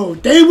 Bro,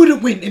 they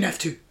wouldn't win in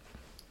F2.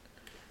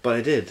 But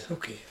I did.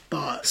 Okay,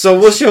 but... So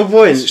what's your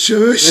point?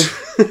 Shush.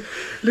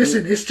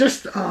 Listen, it's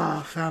just...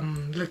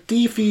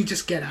 Latifi,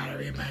 just get out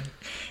of here, man.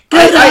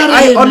 Get out of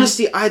here,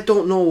 honestly, I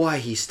don't know why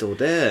he's still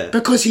there.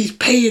 Because he's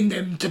paying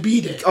them to be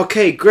there.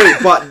 Okay,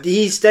 great, but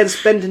he's then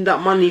spending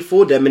that money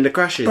for them in the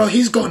crashes. Bro,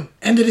 he's gone.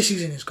 End of the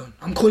season, he's gone.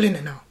 I'm calling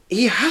it now.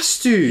 He has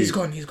to. He's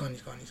gone.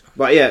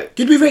 But yeah.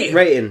 Did we rate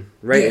him?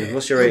 Rating. Yeah,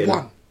 What's your rating?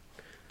 1.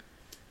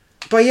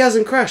 But he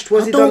hasn't crashed. What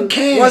has he don't done?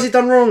 care. What has he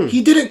done wrong?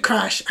 He didn't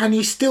crash, and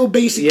he still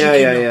basically Yeah.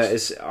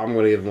 I'm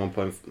going to give him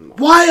 1.5.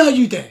 Why are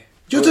you there?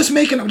 You're just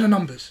making up the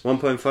numbers.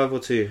 1.5 or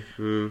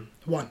 2?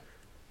 1.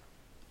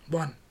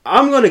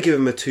 I'm going to give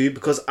him a 2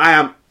 because I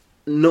am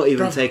not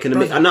even taking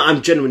him.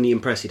 I'm genuinely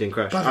impressed he didn't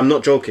crash. Brother. I'm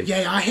not joking.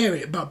 Yeah, I hear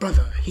it, but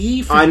brother,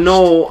 he finished. I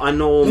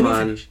know,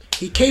 man.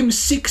 He came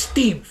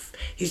 16th.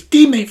 His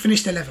teammate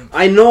finished 11th.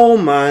 I know,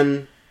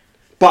 man.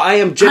 But I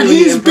am genuinely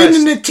and he's impressed.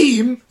 been in the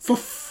team for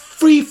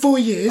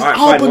 3-4 years.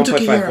 Alright, Albon took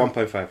a year out.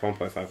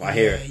 1.5. I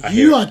hear it.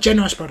 You are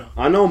generous, brother.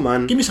 I know,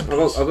 man. Give me some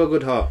peas. I've got a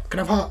good heart. Can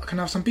I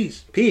have some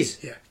peas?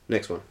 Peas? Yeah.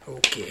 Next one.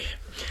 Okay.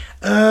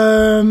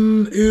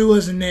 Who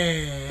was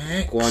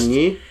next?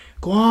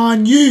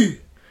 Guan Yu.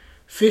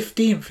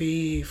 15th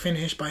he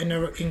finished, but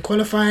in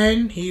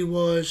qualifying he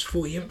was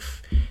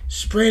 14th.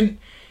 Sprint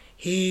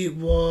he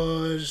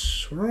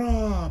was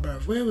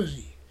bruv, where was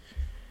he?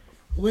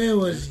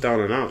 He's down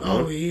and out.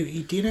 Oh,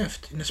 he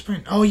DNF'd in the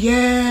sprint. Oh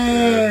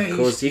yeah,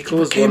 he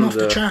came off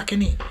the track,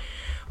 innit?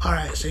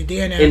 Alright, so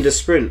DNF in the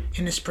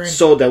sprint.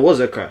 So there was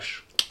a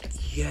crash.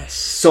 Yes.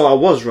 So I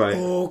was right.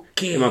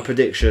 Okay. In my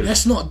prediction.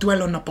 Let's not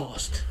dwell on the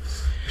past.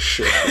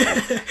 Shit.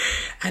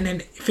 And then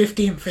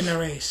 15th in the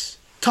race.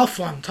 Tough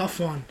one.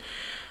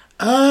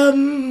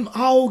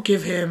 I'll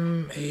give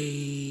him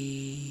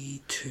a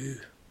 2.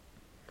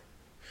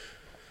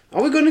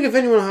 Are we going to give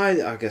anyone a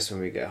high? I guess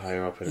when we get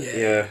higher up in it.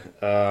 Yeah.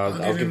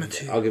 I'll give him a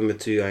 2. I'll give him a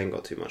 2. I ain't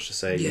got too much to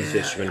say. Yeah.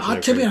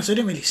 To be honest, I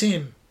didn't really see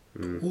him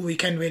all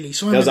weekend, really.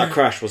 So there was that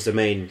crash was the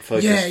main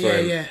focus for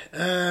him. Yeah.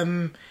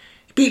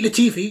 He beat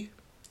Latifi.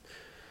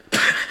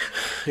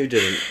 Who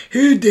didn't?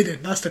 Who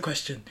didn't? That's the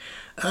question.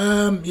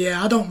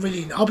 Yeah, I don't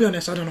really... I'll be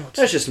honest, I don't know what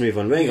to Let's just move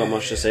on. We ain't got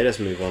much to say. Let's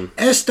move on.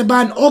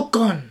 Esteban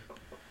Ocon.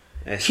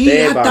 He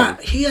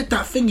had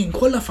that thing in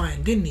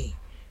qualifying, didn't he?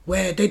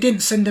 Where they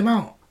didn't send him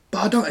out.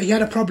 But he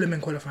had a problem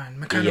in qualifying.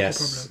 Mechanical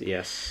problem.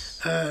 Yes.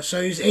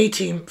 So he was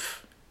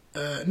 18th...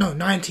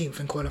 19th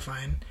in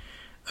qualifying.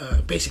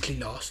 Basically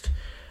last.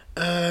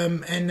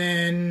 And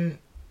then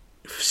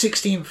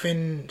 16th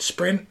in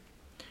sprint.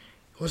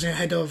 Was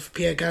ahead of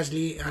Pierre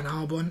Gasly and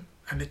Albon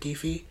and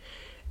Latifi.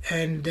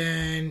 And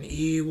then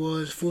he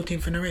was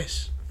 14th in the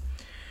race.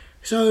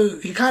 So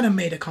he kind of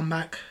made a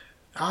comeback.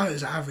 It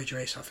was an average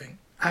race, I think.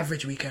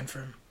 Average weekend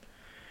for him.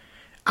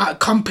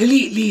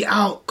 Completely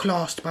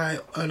outclassed by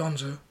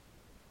Alonso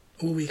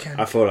all weekend.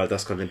 I feel like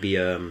that's going to be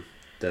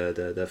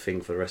the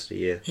thing for the rest of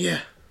the year. Yeah.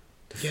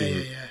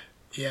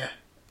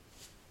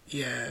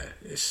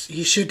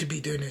 He should be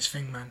doing his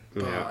thing, man.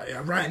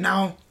 But right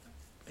now,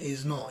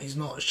 he's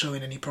not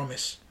showing any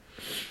promise.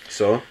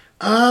 So?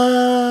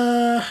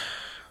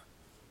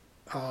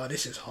 Oh,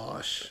 this is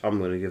harsh. I'm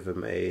going to give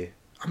him a...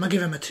 I'm going to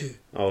give him a 2.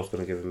 I was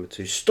going to give him a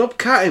 2. Stop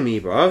catting me,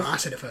 bruv. I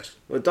said it first.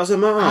 Well, it doesn't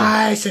matter.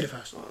 I said it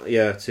first.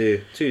 Yeah,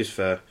 2. 2 is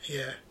fair.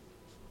 Yeah.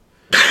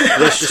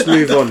 Let's just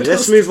move on.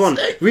 Let's move on.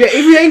 We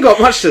ain't got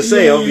much to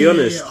say, I'll be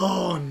honest.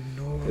 Oh,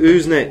 no.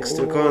 Who's next?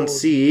 I can't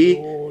see.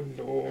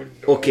 No.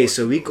 Okay,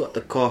 so we got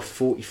the car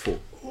 44.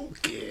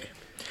 Okay.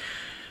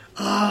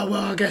 Well,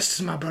 I guess this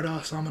is my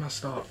brother, so I'm going to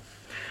start.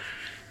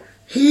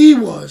 He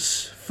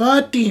was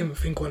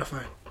 13th in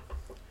qualifying.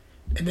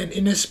 And then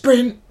in the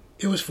sprint,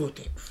 it was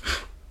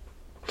 14th.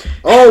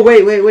 Oh,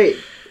 wait.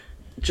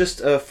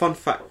 Just a fun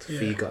fact for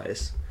you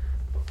guys.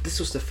 This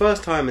was the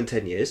first time in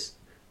 10 years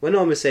when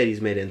our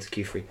Mercedes made it into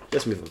Q3.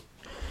 Let's move on.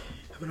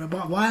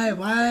 But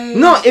why?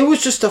 No, it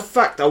was just a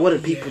fact I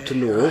wanted people to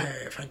know.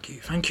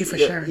 Thank you for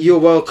sharing. You're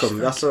welcome.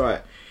 That's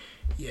alright.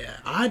 Yeah,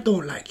 I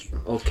don't like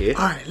you. Okay.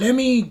 Alright, let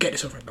me get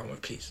this over and done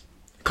with, please.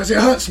 Because it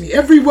hurts me.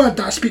 Every word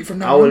that I speak from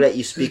now I will let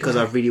you speak because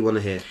I really want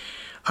to hear.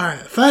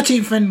 Alright,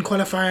 13th in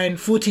qualifying,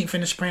 14th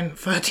in the sprint,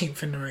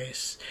 13th in the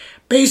race.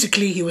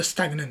 Basically, he was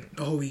stagnant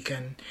the whole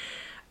weekend.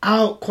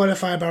 Out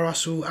qualified by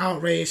Russell,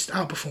 out raced,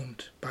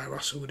 outperformed by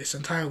Russell this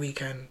entire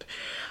weekend.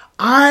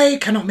 I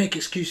cannot make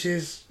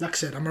excuses. Like I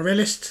said, I'm a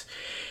realist.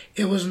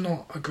 It was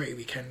not a great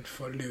weekend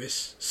for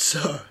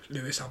Sir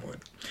Lewis Hamilton.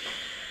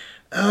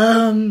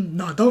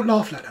 No, don't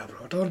laugh like that,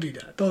 bro. Don't do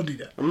that.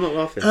 I'm not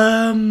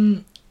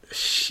laughing.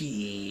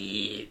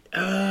 Shit.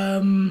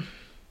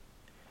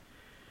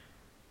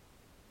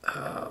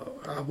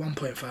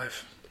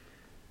 1.5.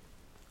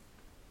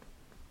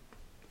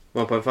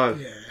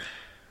 1.5?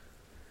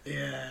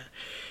 Yeah.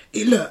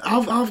 Look,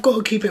 I've got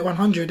to keep it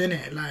 100,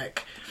 innit?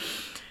 Like,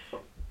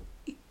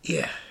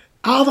 yeah.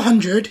 Out of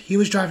 100, he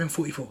was driving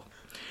 44.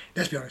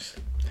 Let's be honest.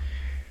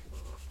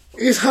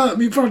 It's hurt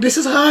me, bro. This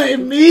is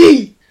hurting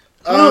me.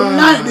 I don't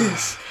like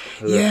this.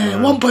 Yeah,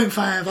 1.5.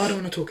 I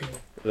don't want to talk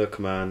anymore. Look,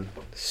 man.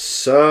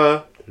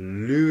 Sir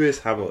Lewis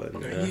Hamilton.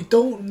 No, you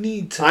don't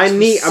need to.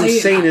 I'm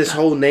saying his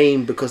whole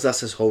name because that's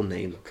his whole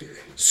name. Okay.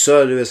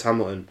 Sir Lewis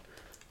Hamilton.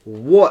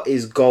 What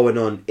is going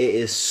on? It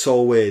is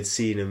so weird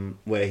seeing him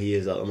where he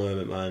is at the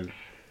moment, man.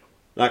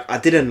 Like, I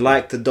didn't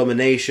like the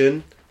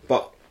domination,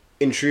 but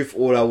in truth,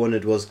 all I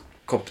wanted was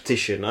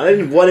competition. I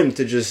didn't want him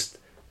to just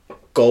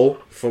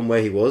go from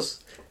where he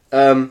was.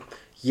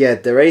 Yeah,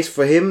 the race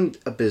for him,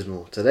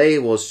 abysmal. Today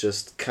was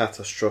just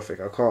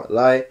catastrophic, I can't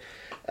lie.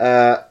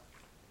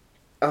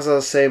 As I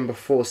was saying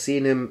before,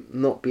 seeing him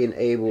not being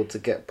able to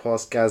get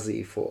past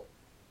Gasly for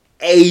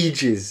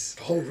ages.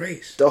 The whole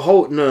race?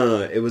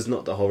 No, it was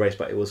not the whole race,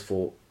 but it was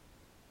for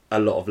a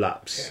lot of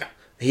laps. Yeah.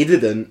 He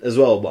didn't as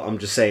well, but I'm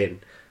just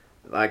saying.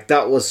 Like,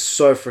 that was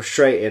so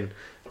frustrating.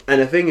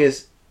 And the thing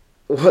is,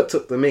 what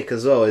took the mick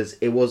as well is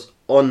it was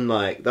on,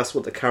 like, that's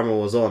what the camera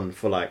was on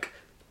for, like,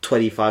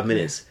 25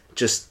 minutes.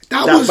 Just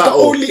that was battle.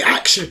 The only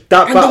action.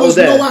 That and battle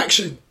there was no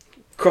action.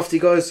 Crofty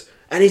goes,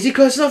 and is he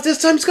close enough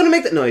this time? He's going to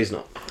make that. No, he's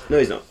not.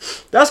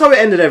 That's how it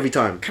ended every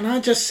time. Can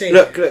I just say...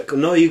 Look,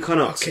 no, you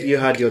cannot. Okay, you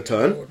had your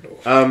turn.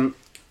 No.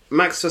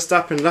 Max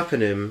Verstappen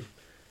lapping him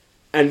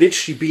and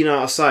literally being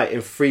out of sight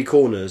in 3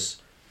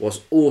 corners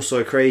was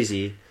also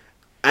crazy.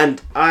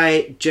 And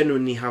I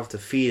genuinely have the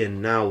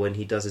feeling now when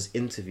he does his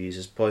interviews,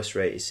 his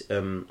post-race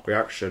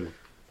reaction,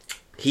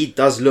 he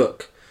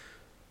looks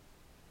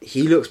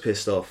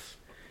pissed off.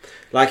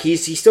 Like,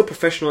 he's still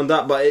professional on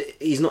that, but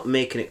he's not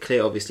making it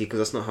clear, obviously, because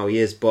that's not how he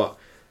is. But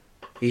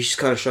he's just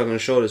kind of shrugging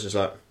his shoulders, just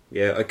like,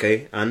 yeah,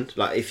 okay, and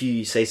like if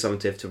you say something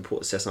to him to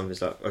report, say something,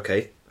 it's like,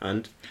 okay,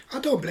 and I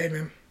don't blame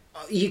him.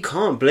 You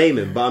can't blame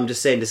him, but I'm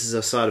just saying this is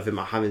a side of him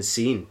I haven't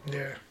seen.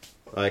 Yeah,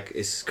 like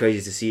it's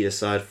crazy to see the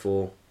side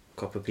for a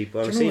couple of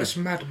people I haven't seen. Do you know what's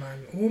mad,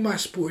 man? All my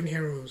sporting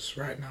heroes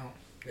right now,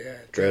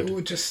 they're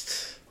all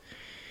just.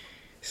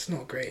 It's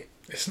not great.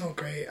 It's not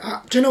great.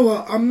 Do you know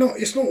what?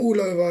 It's not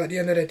all over at the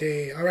end of the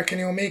day. I reckon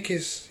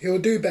he'll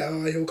do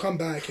better. He'll come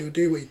back. He'll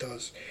do what he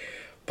does.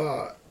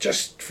 But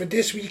just for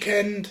this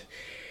weekend,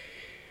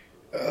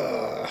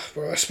 bro,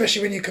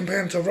 especially when you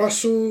compare him to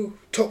Russell,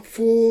 top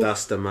 4.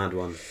 That's the mad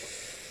one.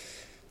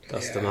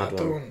 The mad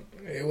one.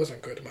 It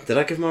wasn't good, man. Did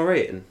I give him a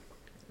rating?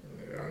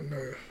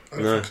 No, I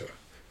don't think so.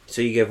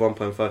 So you gave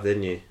 1.5,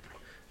 didn't you?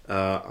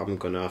 I'm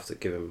gonna have to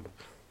give him.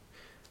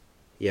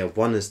 Yeah,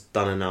 1 is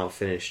done and out,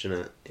 finished, isn't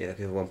it? Yeah, I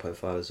give him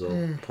 1.5 as well.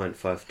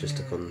 0.5 just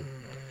to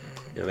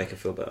make it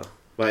feel better.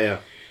 But yeah.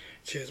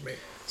 Cheers, mate.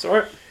 It's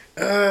alright.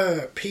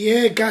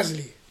 Pierre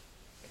Gasly.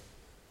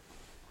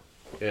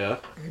 Yeah.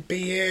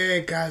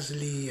 Pierre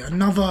Gasly,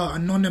 another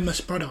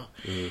anonymous brother.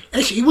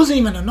 Actually, he wasn't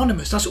even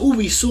anonymous. That's all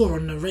we saw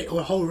on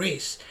the whole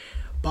race.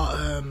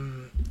 But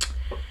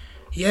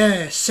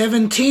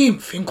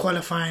 17th in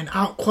qualifying,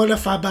 out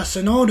qualified by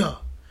Tsunoda.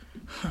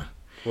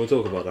 We'll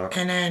talk about that.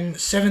 And then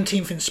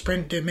 17th in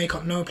sprint, did make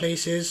up no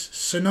places.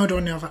 Tsunoda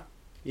on the other.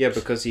 Yeah,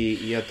 because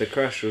he had the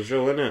crash with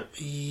Joe, innit?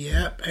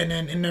 Yep, and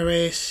then in the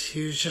race,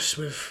 he was just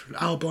with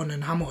Albon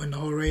and Hamilton the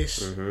whole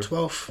race.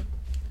 12th.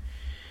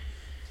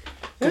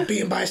 Got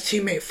beaten by his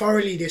teammate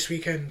thoroughly this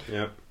weekend.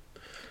 Yep.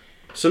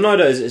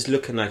 Tsunoda is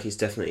looking like he's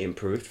definitely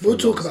improved. We'll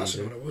talk about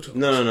Tsunoda.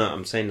 No.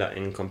 I'm saying that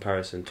in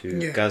comparison to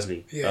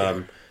Gasly.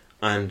 Yeah.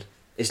 And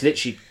it's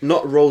literally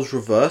not roles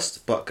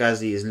reversed, but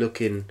Gasly is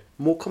looking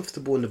more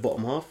comfortable in the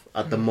bottom half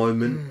at the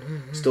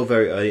moment. Still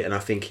very early, and I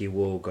think he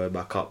will go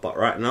back up. But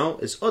right now,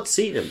 it's odd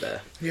seeing him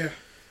there. Yeah.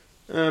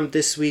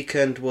 This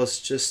weekend was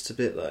just a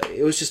bit like,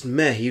 it was just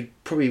meh. He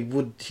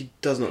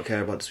does not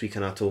care about this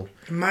weekend at all.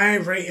 My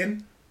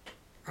rating,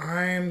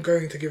 I'm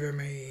going to give him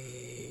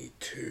a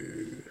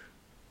 2.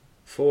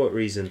 For what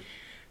reason?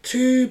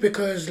 2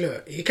 because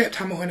look, he kept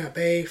Hamilton at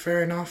bay,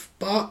 fair enough,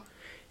 but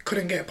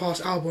couldn't get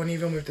past Albon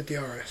even with the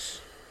DRS.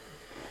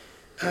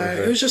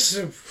 It was just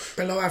a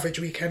below average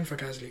weekend for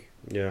Gasly.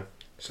 Yeah.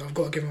 So I've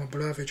got to give him a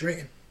below average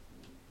rating.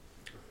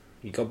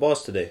 You got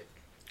boss today.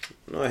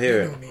 I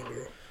hear it. Me,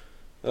 bro.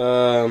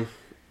 I'm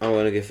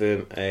going to give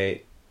him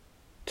a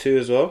 2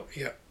 as well.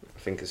 Yeah. I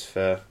think it's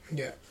fair.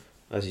 Yeah.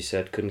 As you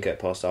said, couldn't get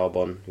past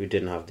Albon, who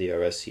didn't have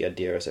DRS. He had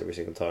DRS every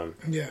single time.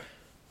 Yeah.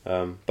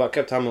 But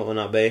kept Hamilton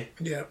at bay.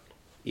 Yeah.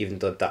 Even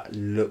though that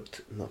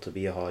looked not to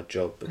be a hard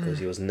job because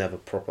he was never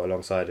proper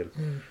alongside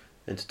him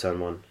into turn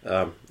 1.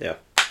 Yeah,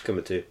 give him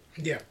a 2.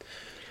 Yeah.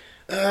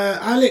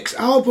 Alex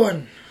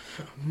Albon,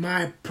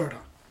 my brother.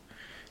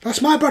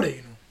 That's my brother, you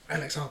know,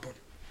 Alex Albon.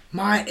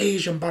 My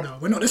Asian brother.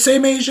 We're not the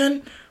same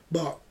Asian,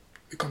 but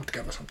we come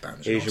together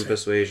sometimes. Asian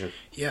persuasion.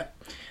 Yeah.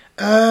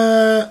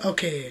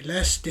 Okay,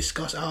 let's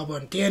discuss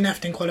Albon.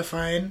 DNF'd in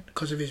qualifying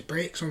because of his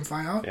brakes on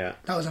fire. Yeah.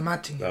 That was a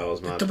mad thing. That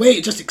was mad. The way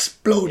it just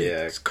exploded,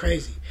 Yeah. it's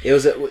crazy. It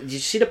was. Did you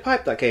see the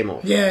pipe that came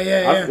off?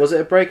 Yeah. Was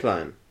it a brake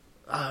line?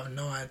 I have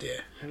no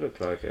idea. It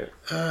looked like it.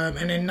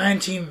 And then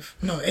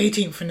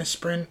 18th in the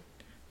sprint,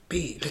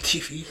 beat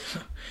Latifi.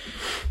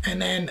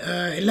 And then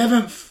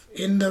 11th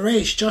in the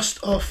race,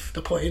 just off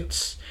the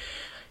points.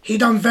 He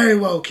done very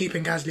well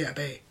keeping Gasly at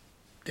bay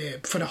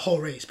for the whole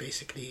race,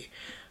 basically.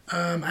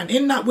 And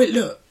in that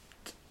look,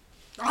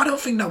 I don't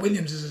think that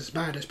Williams is as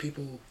bad as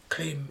people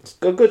claim. It's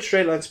got good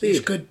straight line speed. It's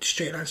good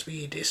straight line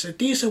speed. It's a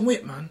decent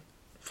whip, man,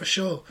 for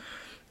sure.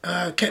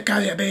 Kept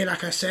Gasly at bay,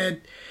 like I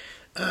said.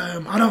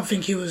 I don't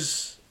think he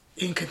was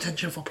in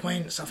contention for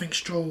points. I think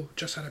Stroll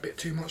just had a bit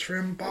too much for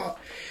him. But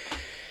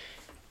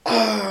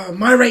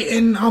my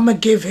rating, I'm going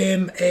to give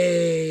him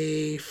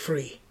a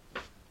 3.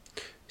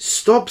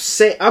 Stop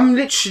saying... I'm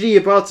literally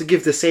about to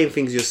give the same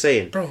things you're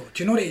saying. Bro,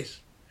 do you know what it is?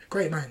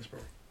 Great minds, bro.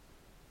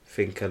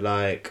 Think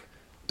alike.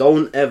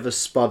 Don't ever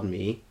spud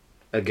me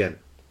again.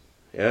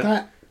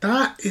 Yeah?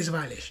 That is a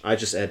violation. I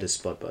just added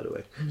spud, by the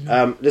way.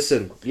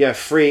 Listen,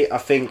 3. I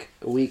think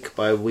week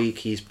by week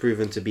he's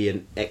proven to be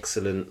an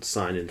excellent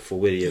signing for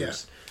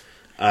Williams. Yeah.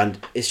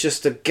 And it's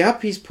just the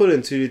gap he's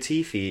pulling to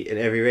Latifi in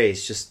every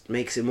race just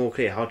makes it more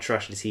clear how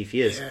trash Latifi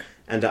is. Yeah.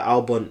 And that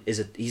Albon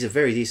he's a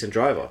very decent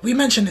driver. We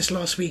mentioned this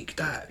last week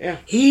that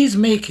he's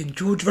making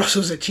George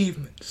Russell's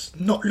achievements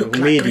not look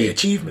like great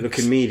achievements.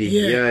 Looking meaty.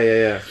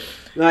 Yeah.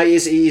 No,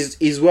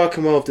 he's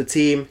working well with the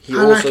team. He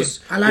also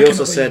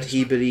said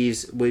he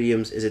believes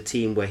Williams is a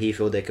team where he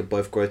feels they could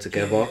both grow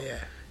together.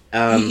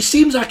 Yeah. He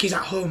seems like he's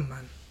at home,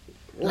 man.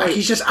 Like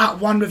he's just at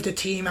one with the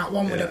team, at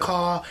one with the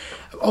car.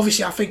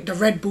 Obviously, I think the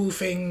Red Bull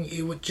thing,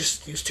 it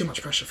was too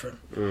much pressure for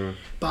him.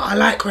 But I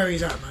like where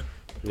he's at, man.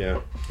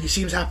 Yeah. He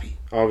seems happy.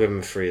 I'll give him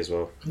a 3 as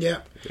well.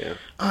 Yeah. Yeah.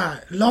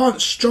 Alright,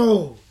 Lance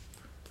Stroll.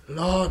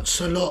 Lancelot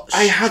Stroll.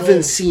 I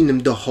haven't seen him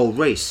the whole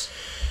race.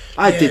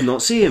 I did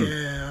not see him.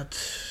 Yeah,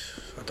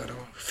 I don't know.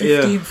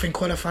 15th in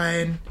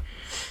qualifying,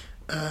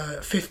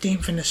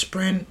 15th in the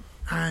sprint,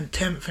 and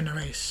 10th in the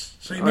race.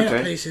 So he made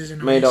up places in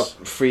the race. Made up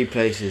 3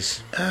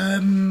 places.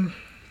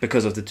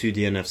 Because of the 2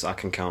 DNFs I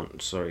can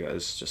count. Sorry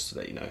guys, just to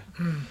let you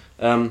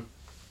know.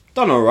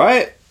 Done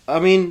alright. I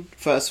mean,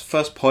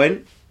 first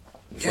point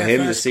for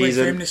him this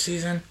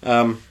season.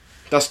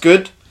 That's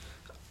good.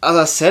 As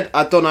I said,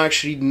 I don't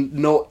actually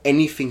know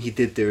anything he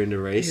did during the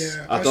race.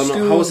 Yeah, I don't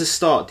know. How was his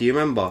start? Do you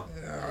remember?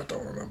 Yeah, I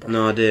don't remember.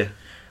 No idea.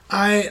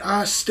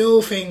 I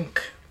still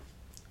think...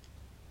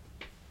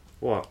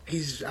 What?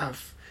 He's...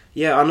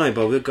 Yeah, I know,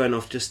 but we're going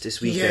off just this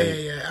weekend.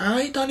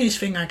 Yeah. He done his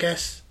thing, I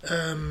guess. Do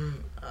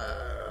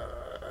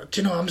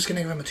you know what? I'm just going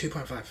to give him a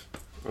 2.5.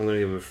 I'm going to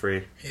give him a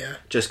 3. Yeah.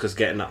 Just because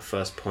getting that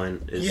first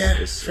point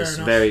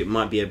is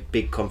might be a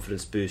big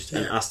confidence boost.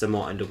 And Aston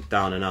Martin looked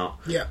down and out.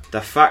 Yeah.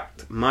 The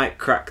fact Mike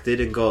Crack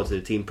didn't go to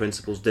the team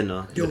principal's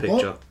dinner in the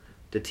picture. What?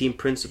 The team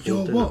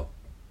principal's dinner. What?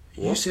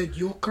 You said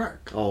you're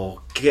Crack.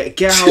 Oh,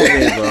 get out of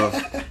here, bro.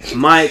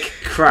 Mike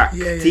Crack,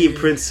 team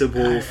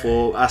principal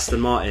for Aston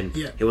Martin.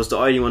 Yeah. He was the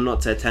only one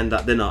not to attend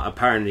that dinner,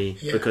 apparently,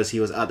 because he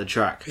was at the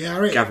track.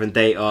 Gathering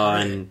data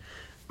and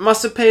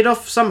must have paid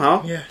off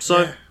somehow. Yeah.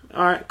 So,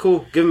 alright,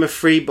 cool. Give him a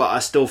 3, but I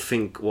still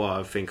think what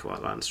I think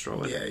about Lance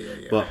Stroll. Yeah.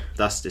 But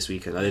that's this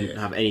weekend. I didn't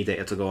have any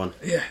data to go on.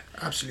 Yeah,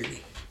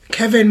 absolutely.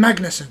 Kevin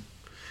Magnussen.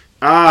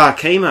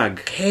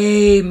 K-Mag.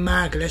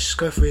 K-Mag. Let's just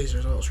go through his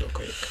results real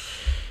quick.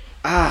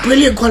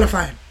 Brilliant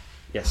qualifying.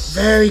 Yes.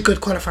 Very good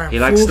qualifying. He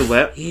likes the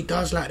wet. He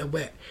does like the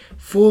wet.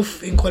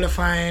 4th in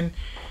qualifying.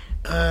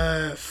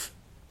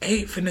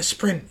 8th in the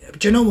sprint.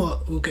 Do you know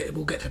what? We'll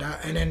get to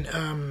that. And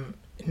then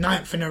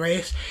 9th in the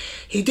race.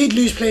 He did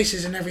lose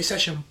places in every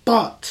session,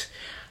 but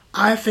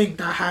I think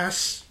that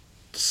has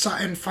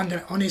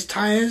something on his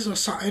tyres or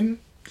something.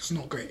 It's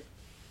not great.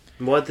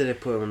 Why did they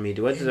put him on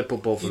medium? Why did they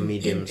put both on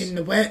mediums? In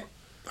the wet,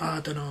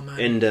 I don't know, man.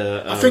 In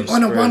the I think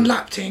on a sprint. 1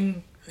 lap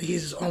thing,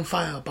 he's on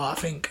fire. But I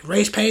think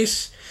race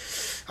pace,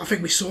 I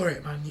think we saw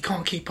it, man. You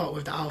can't keep up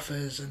with the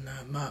Alphas and the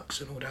Mercs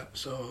and all that.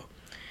 So,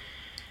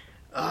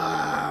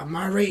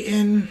 my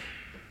rating,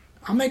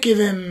 I'm going to give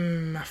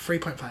him a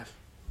 3.5.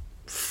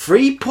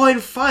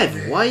 3.5?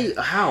 Yeah. Why?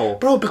 How?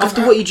 Bro, because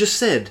after what you just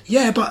said.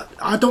 Yeah, but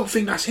I don't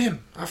think that's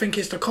him. I think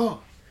it's the car.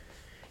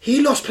 He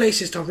lost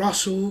places to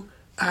Russell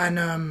and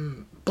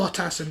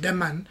Bottas and them,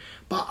 man.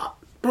 But,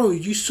 bro,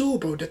 you saw,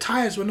 bro, the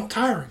tyres were not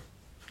tiring.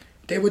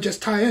 They were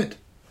just tired.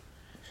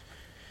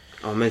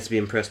 I'm meant to be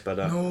impressed by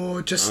that.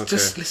 No, just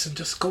listen,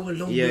 just go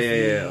along with Yeah,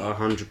 me.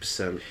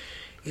 100%.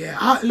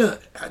 Yeah,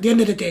 look, at the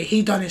end of the day,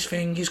 he done his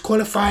thing. He's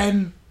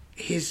qualifying.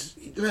 He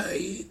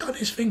done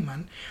his thing,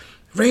 man.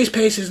 Race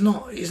pace is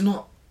not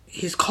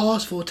his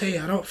car's forte.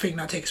 I don't think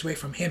that takes away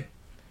from him.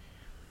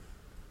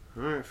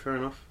 Alright, fair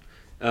enough.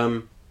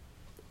 And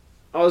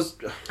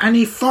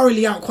he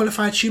thoroughly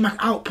outqualified Schumacher,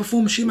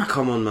 outperformed Schumacher.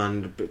 Come on,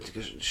 man.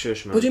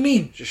 Shush, man. What do you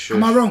mean? Just shush.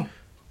 Am I wrong?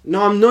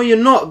 No, you're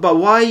not. But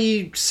why are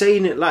you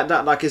saying it like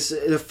that? Like it's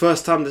the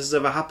first time this has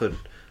ever happened.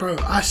 Bro,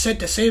 I said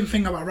the same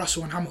thing about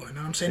Russell and Hamilton,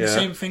 and I'm saying the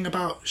same thing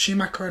about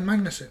Schumacher and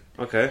Magnussen.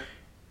 Okay.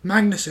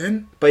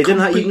 Magnussen... But you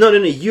didn't have... No,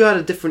 you had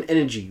a different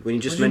energy when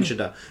you just mentioned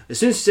that. As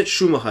soon as you said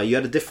Schumacher, you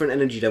had a different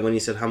energy than when you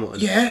said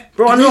Hamilton. Yeah.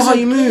 Bro, I know how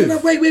you move. No,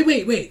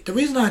 wait. The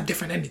reason I had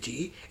different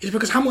energy is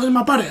because Hamilton's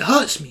my brother. It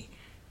hurts me.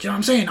 Do you know what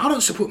I'm saying? I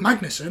don't support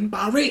Magnussen, but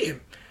I rate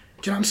him.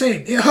 Do you know what I'm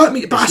saying? It hurt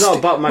me. But it's not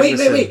about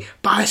Magnussen. Wait.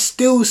 But I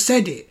still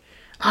said it.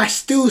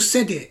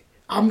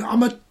 I'm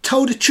going to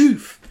tell the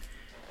truth.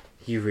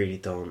 You really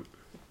don't.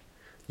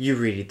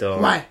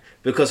 Why?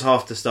 Because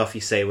half the stuff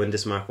you say when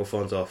this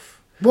microphone's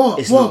off, What?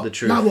 it's not the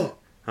truth. Like what?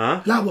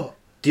 Huh? Like what?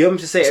 Do you want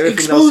me to say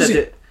everything that I Expose said?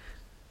 it.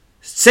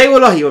 Say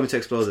wallahi, you want me to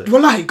expose it?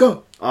 Wallahi,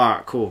 go.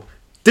 Alright, cool.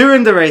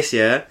 During the race,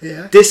 Yeah.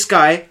 this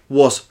guy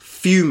was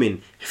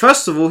fuming.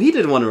 First of all, he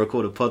didn't want to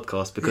record a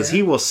podcast because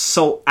he was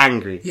so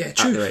angry at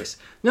the race.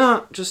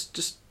 No,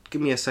 just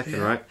give me a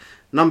second, right?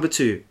 Number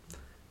 2,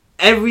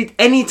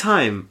 any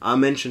time I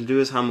mentioned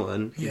Lewis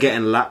Hamilton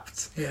getting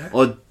lapped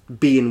or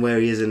being where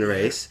he is in the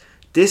race,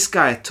 this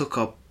guy took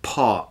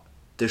apart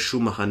the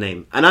Schumacher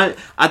name. And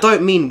I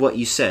don't mean what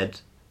you said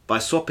by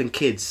swapping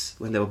kids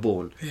when they were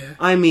born. Yeah.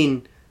 I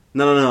mean,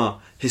 no.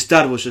 His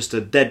dad was just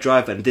a dead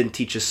driver and didn't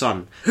teach his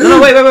son.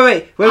 No, wait.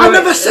 I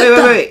never said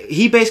that.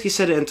 He basically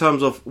said it in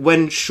terms of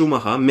when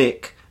Schumacher,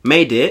 Mick,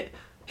 made it,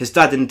 his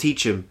dad didn't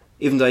teach him,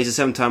 even though he's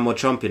a 7-time world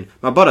champion.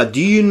 My brother, do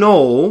you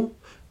know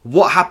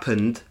what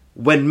happened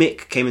when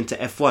Mick came into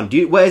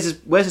F1?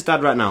 Where's his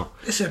dad right now?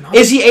 Listen,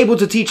 is he able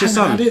to teach his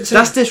son? That's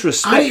that.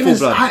 disrespectful,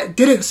 blood. I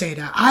didn't say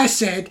that. I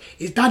said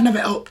his dad never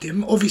helped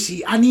him,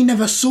 obviously, and he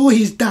never saw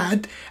his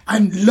dad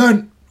and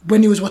learned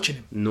when he was watching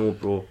him. No,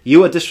 bro. You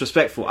were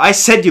disrespectful. I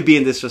said you're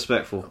being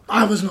disrespectful.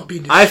 I was not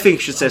being disrespectful. I think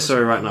you should say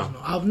sorry right now.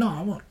 No,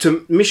 I won't.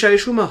 To Michael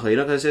Schumacher, you're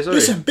not going to say sorry?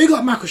 Listen, big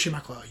up Michael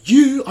Schumacher.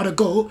 You are the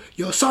GOAT.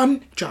 Your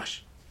son,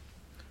 Josh.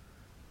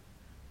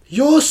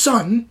 Your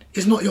son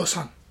is not your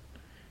son.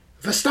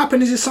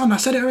 Verstappen is his son. I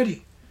said it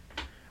already.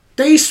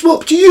 They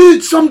swapped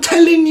youths. I'm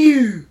telling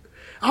you.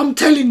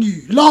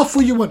 Laugh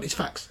all you want. It's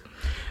facts.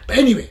 But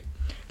anyway,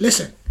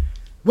 listen.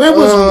 Where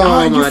was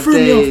we? You threw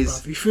me off,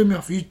 bruv. You threw me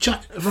off. You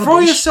chat rubbish. Throw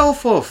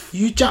yourself off.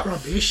 You chat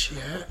rubbish,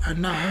 yeah.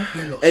 And now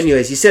you're lost.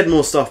 Anyways, you said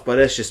more stuff, but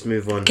let's just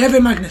move on.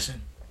 Kevin Magnussen.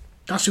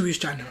 That's who he was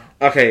chatting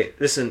about. Okay,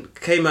 listen.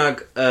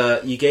 K-Mag,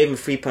 you gave him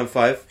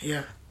 3.5.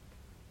 Yeah.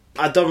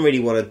 I don't really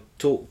want to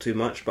talk too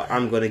much, but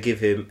I'm going to give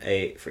him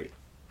a 3.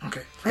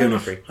 Okay. Give him a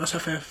 3. That's a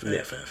fair.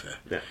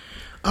 Yeah.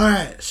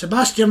 Alright,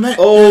 Sebastian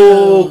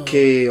Vettel.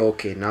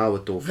 Okay, now we're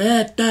talking.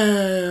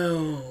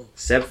 Vettel.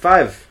 Seb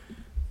 5.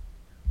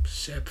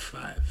 Seb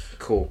 5.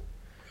 Cool.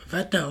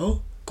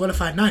 Vettel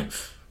qualified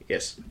 9th.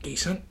 Yes.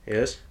 Decent.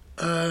 Yes.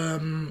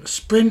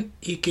 Sprint,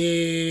 he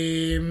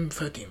came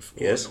 13th.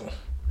 Yes. No.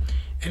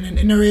 And then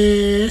in the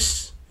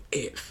race,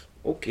 8th.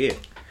 Okay.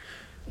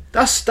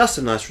 That's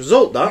a nice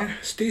result, that. Yeah,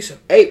 it's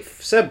decent.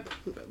 8th, Seb.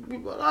 We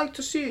would like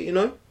to see it, you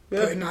know.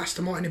 Yeah. Putting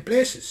Aston Martin in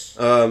places.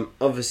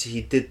 Obviously,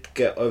 he did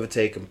get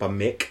overtaken by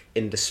Mick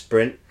in the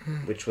sprint,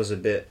 which was a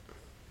bit...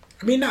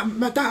 I mean,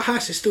 that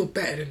Haas is still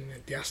better than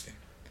the Aston.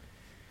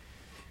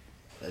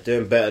 They're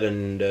doing better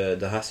than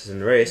the Haas in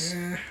the race.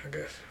 Yeah, I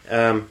guess.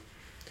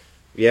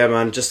 Yeah,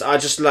 man. I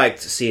just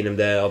liked seeing him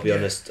there. I'll be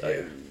honest.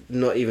 Yeah.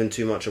 Not even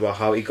too much about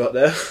how he got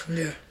there.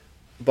 Yeah.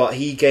 But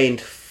he gained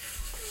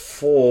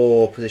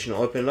 4 position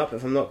opening up,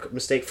 if I'm not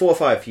mistaken. 4 or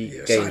 5 he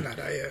gained. Something like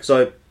that, yeah.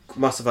 So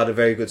must have had a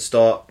very good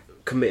start.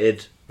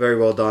 Committed, very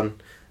well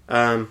done.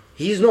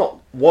 He's not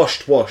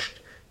washed.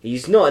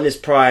 He's not in his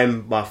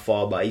prime by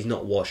far, but he's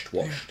not washed.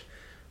 Yeah.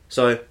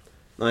 So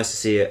nice to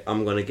see it.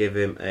 I'm gonna give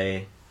him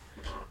a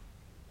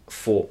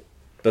 4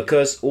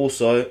 because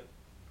also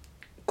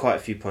quite a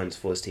few points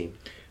for his team.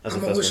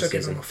 I'm also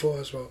giving him a 4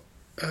 as well.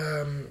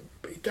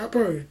 That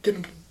bro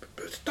didn't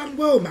it's done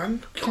well,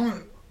 man.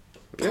 Can't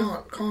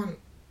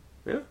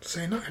Yeah.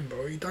 say nothing,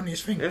 bro. He done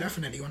his thing, Yeah.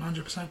 definitely,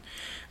 100%.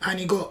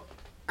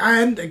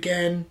 And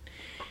again,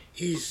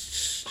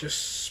 he's just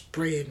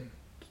spraying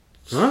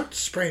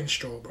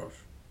straw, bro.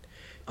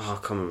 Oh,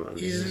 come on, man.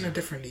 He's in a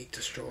different league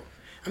to straw.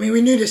 I mean,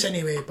 we knew this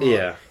anyway, but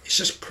Yeah. it's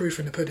just proof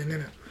in the pudding,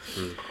 isn't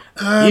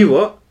it? You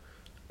what?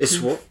 It's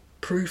what?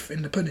 Proof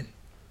in the pudding.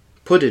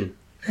 Pudding.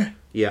 Yeah.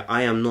 Yeah,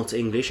 I am not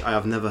English. I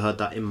have never heard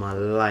that in my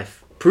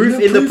life. Proof You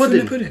know, in the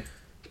pudding.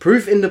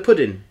 Proof in the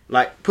pudding.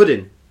 Like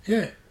pudding.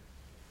 Yeah.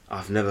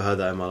 I've never heard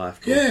that in my life.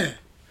 Bro. Yeah.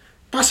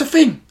 That's a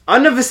thing. I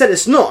never said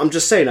it's not. I'm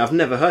just saying I've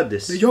never heard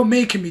this. You're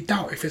making me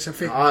doubt if it's a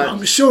thing.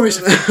 I'm sure it's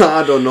a thing.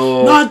 I don't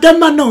know. Nah, them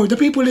man know. The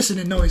people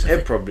listening know it's a It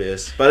thing. probably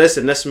is. But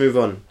listen, let's move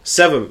on.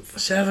 7th.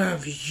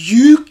 7th,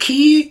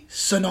 Yuki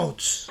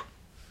Tsunoda.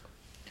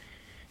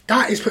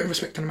 That is putting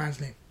respect on the man's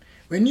name.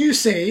 When you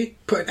say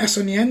put an S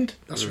on the end,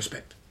 that's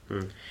respect.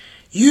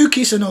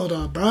 Yuki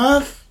Tsunoda,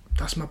 bruv.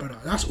 That's my brother.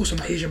 That's also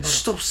my Asian brother.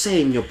 Stop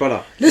saying your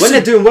brother. Listen. When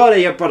they're doing well, they're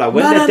your brother.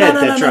 When they're dead,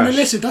 they're trash. No,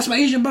 listen. That's my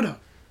Asian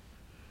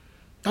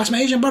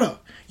brother.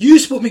 You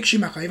support Mick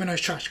Schumacher, even though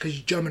he's trash, because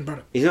he's German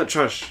brother. He's not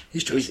trash.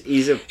 He's trash.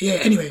 He's a... Yeah,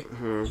 anyway.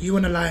 You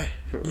want to lie.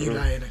 You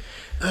lie,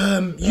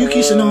 innit? Yuki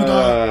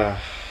Tsunoda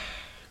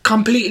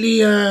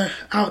completely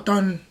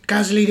outdone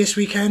Gasly this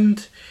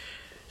weekend.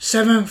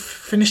 7th,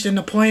 finished in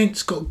the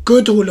points, got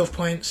good haul of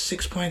points,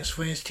 6 points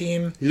for his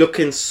team.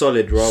 Looking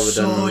solid rather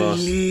than the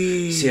last.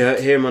 See,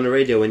 I hear him on the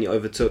radio when he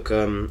overtook,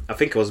 I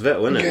think it was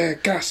Vettel, wasn't it? Yeah,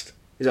 gassed.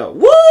 He's like,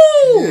 woo!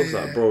 Yeah. It's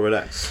like, bro,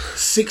 relax.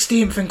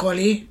 16th in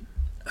quali,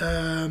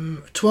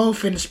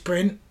 12th in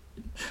sprint,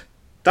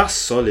 That's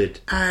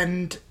solid.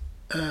 and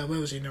where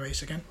was he in the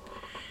race again?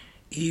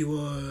 He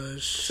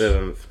was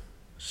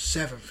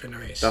 7th in the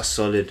race. That's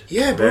solid.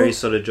 Yeah, bro. Very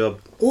solid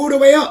job. All the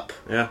way up,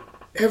 Yeah.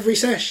 every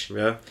sesh.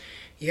 Yeah.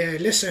 Yeah,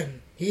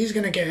 listen, he's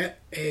going to get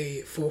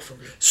a 4 from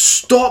me.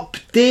 Stop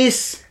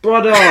this,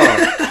 brother.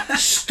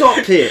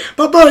 Stop it.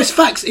 But bro, it's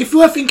facts. If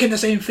we're thinking the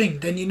same thing,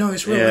 then you know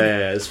it's real. innit?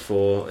 Yeah, it's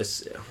 4.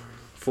 It's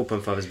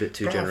 4.5 is a bit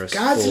too Bruv, generous.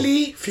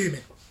 Gasly,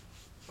 fuming.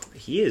 4.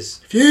 He is.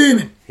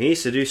 Fuming. He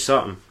needs to do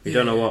something. You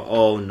don't know what.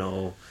 Oh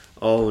no.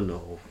 Oh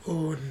no.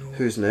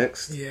 Who's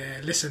next? Yeah,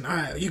 listen,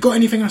 alright. You got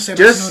anything else to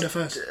say Just about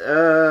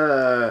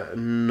Tsunoda first?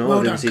 No. Well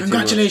I didn't done. see too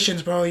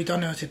Congratulations, bro. You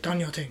done your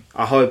thing. much.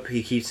 I hope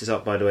he keeps this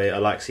up. By the way, I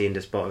like seeing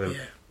this part of him.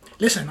 Yeah.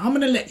 Listen, I'm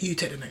gonna let you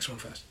take the next one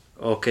first.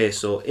 Okay,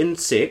 so in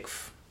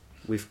 6th,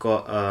 we've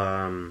got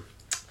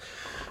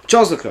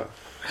Charles Leclerc.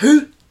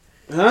 Who?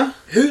 Huh?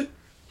 Who?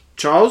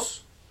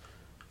 Charles,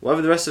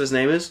 whatever the rest of his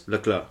name is,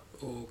 Leclerc.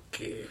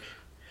 Okay.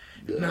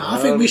 Now, I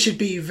think we should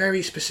be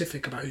very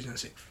specific about who's in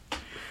 6th.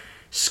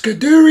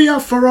 Scuderia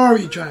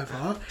Ferrari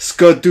driver.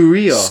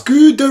 Scuderia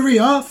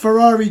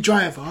Ferrari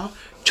driver.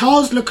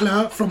 Charles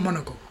Leclerc from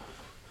Monaco.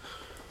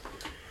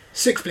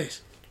 6th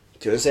place.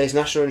 Do you want to say his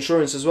national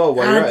insurance as well?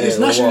 While And you're at his it,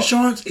 or national what?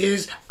 insurance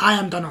is I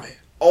am done out here.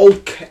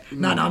 Okay.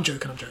 No, I'm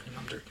joking. I'm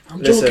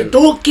Listen. joking.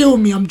 Don't kill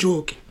me. I'm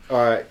joking. All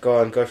right, go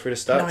on. Go through the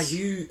stats. Nah,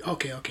 you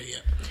okay? Yeah.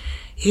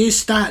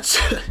 His stats: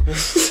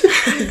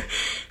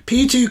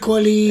 P2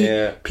 quali,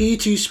 Yeah.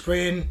 P2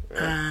 sprint,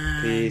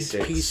 and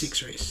P6.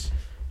 P6 race.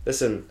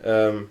 Listen,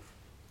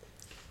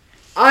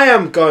 I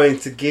am going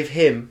to give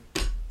him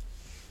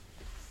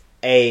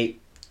a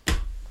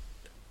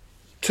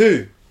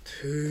 2.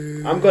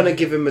 I'm going to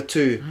give him a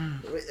 2.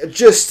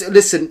 Just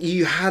listen,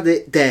 you had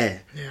it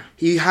there. Yeah.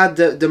 You had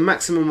the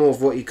maximum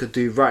of what you could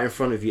do right in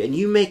front of you, and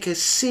you make a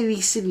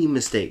silly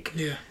mistake.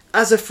 Yeah.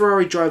 As a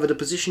Ferrari driver, the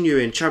position you're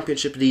in,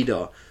 championship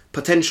leader,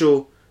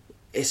 potential,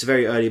 it's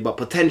very early, but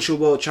potential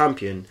world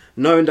champion,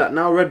 knowing that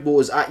now Red Bull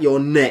is at your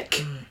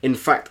neck, in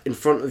fact, in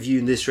front of you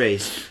in this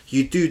race,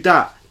 you do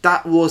that.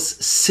 That was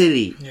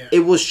silly. Yeah. It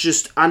was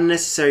just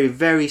unnecessary,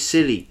 very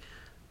silly.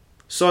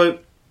 So,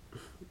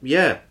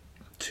 yeah.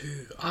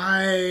 2.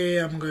 I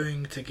am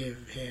going to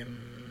give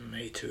him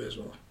a 2 as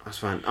well. That's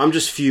fine. I'm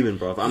just fuming,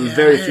 bro. I'm Yeah,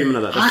 very fuming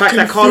at that. I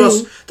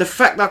The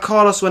fact that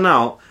Carlos went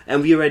out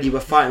and we already were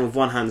fighting with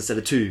one hand instead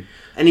of 2,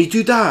 and you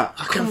do that.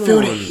 I can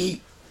feel the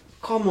heat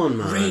Come on,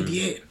 man.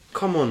 radiate.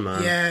 Come on,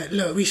 man. Yeah,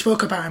 look, we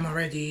spoke about him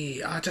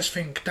already. I just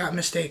think that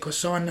mistake was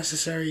so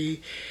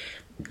unnecessary.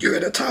 You're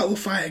in a title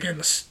fight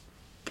against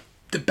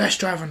the best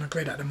driver on the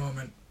grid at the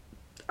moment,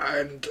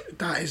 and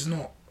that is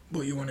not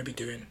what you want to be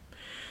doing.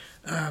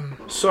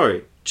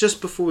 Sorry,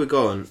 just before we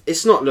go on,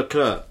 it's not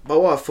Leclerc,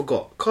 but what I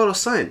forgot,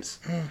 Carlos Sainz.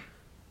 You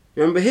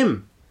remember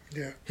him?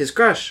 Yeah. His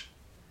crash.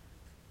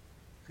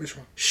 Which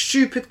one?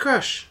 Stupid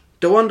crash.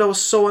 The one that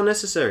was so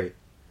unnecessary.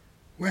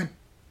 When?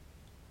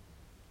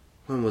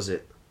 When was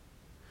it?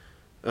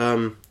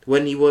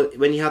 When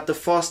he had the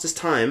fastest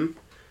time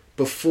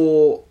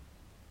before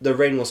the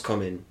rain was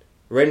coming.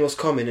 Rain was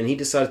coming and he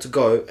decided to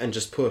go and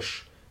just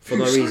push for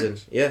no reason.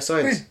 Yeah,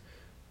 Sainz. When?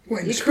 What,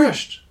 in He the sprint?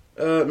 crashed.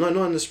 No,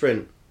 not in the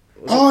sprint.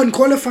 In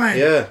qualifying.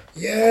 Yeah.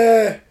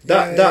 Yeah.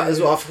 That as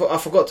well. I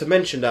forgot to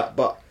mention that,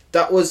 but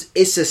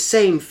it's the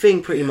same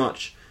thing pretty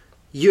much.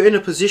 You're in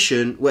a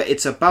position where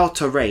it's about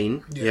to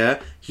rain. Yeah.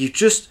 You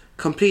just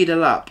completed a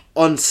lap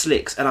on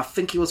slicks, and I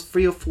think he was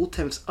 3 or 4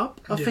 tenths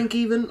up. I think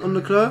even on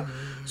Leclerc.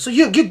 So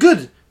you're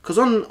good because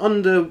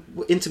on the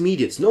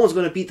intermediates, no one's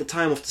going to beat the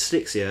time off the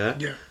slicks. Yeah.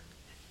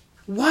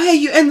 Why are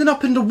you ending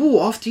up in the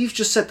wall after you've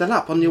just set the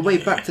lap on your way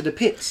back to the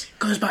pits?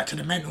 Goes back to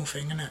the mental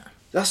thing, innit?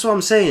 That's what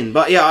I'm saying.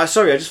 But yeah,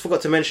 sorry, I just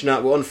forgot to mention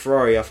that. We're on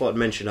Ferrari. I thought I'd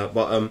mention that.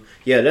 But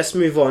yeah, let's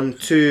move on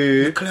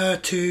to...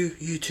 Leclerc 2,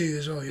 you 2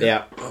 as well, yeah?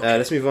 Yeah. Okay.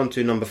 Let's move on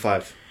to number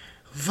 5.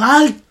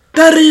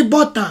 Valtteri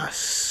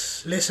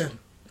Bottas. Listen,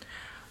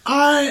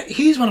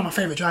 he's one of my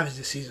favourite drivers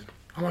this season.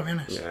 I won't be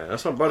honest. Yeah,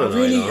 that's my brother.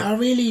 I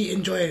really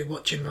enjoy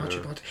watching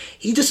Valtteri Bottas.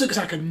 He just looks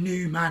like a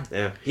new man.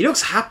 Yeah, he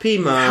looks happy,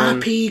 man.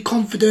 Happy,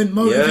 confident,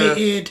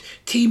 motivated,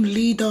 team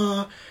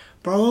leader,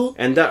 bro.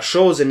 And that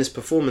shows in his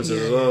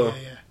performances as well.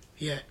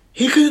 Yeah.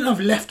 He couldn't have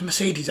left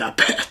Mercedes at a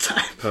better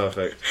time.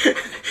 Perfect.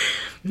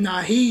 Nah,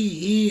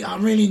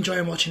 I'm really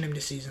enjoying watching him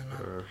this season,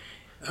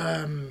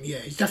 man. Yeah,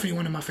 he's definitely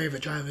one of my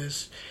favourite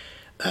drivers.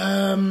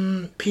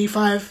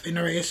 P5 in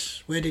the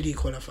race. Where did he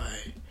qualify?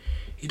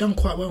 He done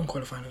quite well in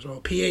qualifying as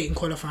well. P8 in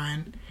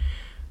qualifying.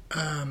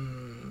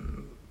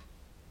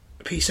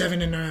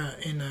 P7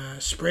 in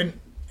a sprint,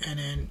 and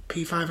then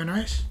P5 in a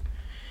race.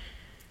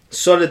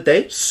 Solid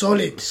day.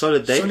 Solid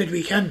day. Solid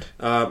weekend.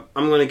 I'm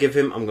going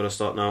to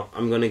start now.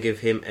 I'm going to give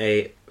him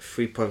a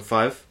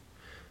 3.5.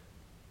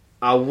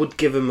 I would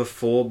give him a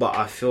 4, but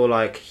I feel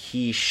like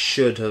he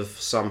should have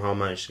somehow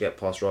managed to get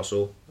past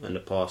Russell in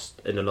the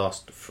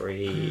last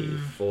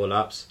 3-4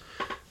 laps.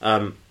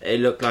 It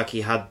looked like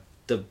he had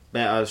the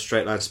better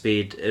straight line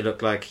speed. It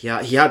looked like he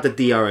had the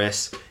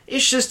DRS.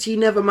 It's just he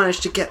never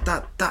managed to get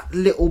that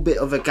little bit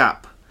of a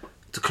gap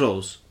to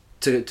close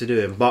to do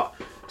him. But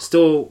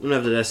still,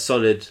 nevertheless,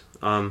 solid.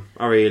 I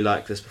really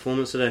like this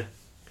performance today.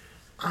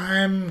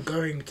 I'm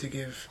going to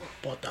give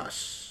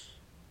Bottas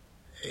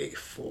a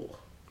 4.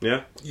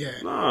 Yeah? Yeah.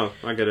 Oh,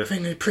 I get it. I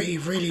think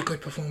really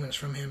good performance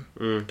from him.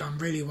 Done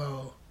really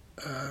well.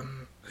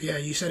 Yeah,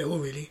 you said it all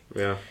really.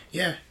 Yeah.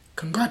 Yeah.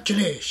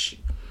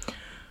 Congratulations.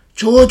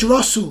 George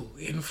Russell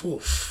in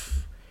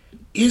 4th.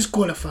 His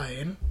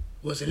qualifying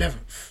was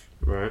 11th.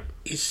 Right.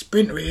 His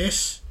sprint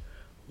race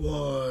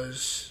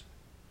was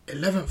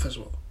 11th as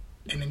well.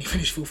 And then he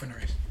finished 4th in the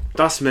race.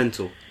 That's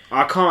mental.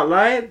 I can't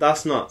lie,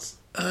 that's nuts.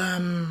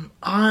 I'm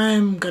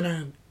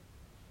gonna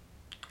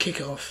kick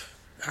it off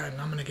and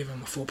I'm gonna give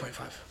him a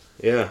 4.5.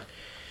 Yeah.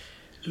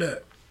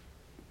 Look,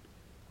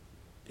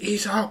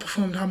 he's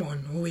outperformed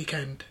Hamilton all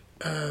weekend.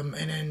 And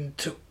then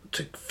to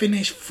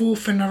finish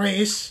 4th in the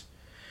race,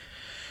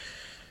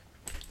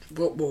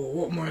 what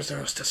more is there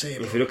else to say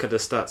about? If you look at the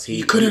stats,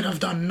 he couldn't have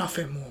done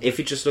nothing more. If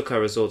you just look at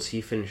results,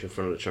 he finished in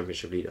front of the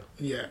championship leader.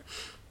 Yeah.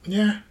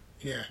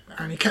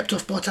 And he kept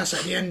off Bottas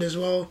at the end as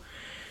well.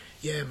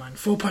 Yeah, man,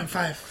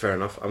 4.5. Fair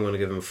enough. I'm going to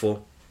give him a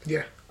 4.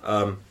 Yeah.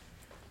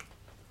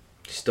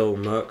 Still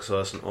Merc, so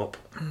that's an op.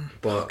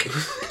 But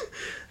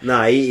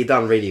nah, he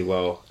done really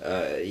well.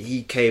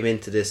 He came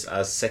into this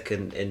as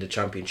 2nd in the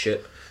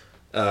championship,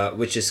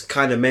 which is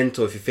kind of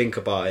mental if you think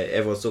about it.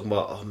 Everyone's talking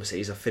about,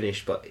 Mercedes are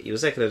finished, but he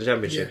was 2nd in the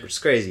championship, which is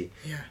crazy.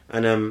 Yeah.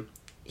 And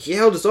he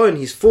held his own.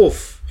 He's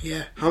 4th.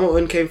 Yeah.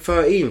 Hamilton came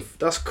 13th.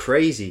 That's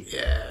crazy.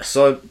 Yeah.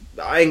 So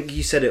I think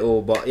you said it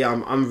all, but yeah,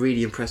 I'm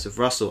really impressed with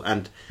Russell.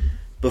 And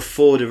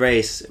before the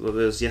race, it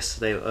was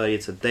yesterday or earlier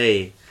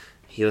today,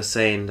 he was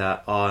saying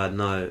that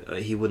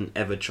he wouldn't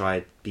ever try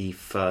to be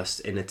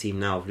first in a team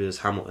now of Lewis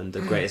Hamilton,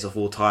 the greatest of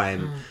all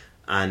time,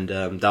 and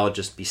that would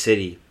just be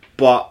silly.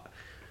 But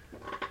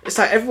it's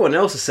like everyone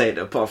else is saying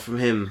it apart from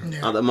him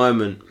at the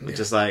moment. It's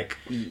just like,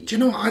 do you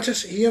know what?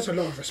 He has a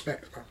lot of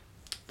respect, man.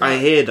 I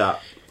hear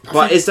that.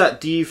 But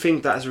do you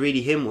think that's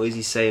really him, or is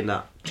he saying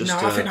that just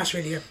No, I think that's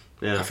really him.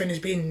 Yeah. I think he's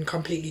being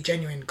completely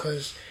genuine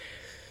because,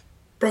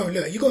 bro,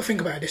 look, you got to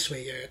think about it this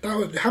way,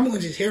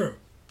 Hamilton's his hero.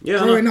 Yeah.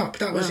 Growing up,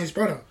 that was his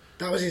brother.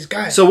 That was his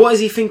guy. So what is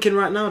he thinking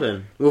right now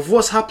then? With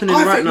what's happening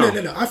right now?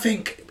 Look, I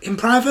think in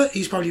private,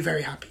 he's probably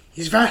very happy.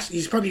 He's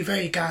probably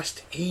very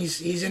gassed.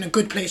 He's in a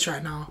good place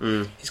right now.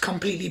 He's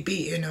completely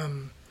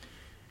beaten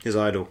his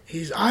idol.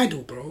 His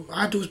idol, bro.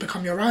 Idols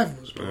become your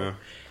rivals, bro. Yeah.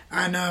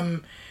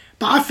 And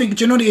but I think,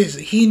 do you know what it is?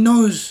 He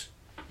knows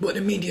what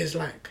the media is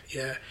like.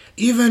 Yeah.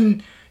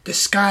 Even the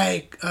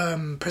Sky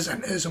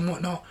presenters and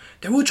whatnot,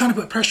 they're all trying to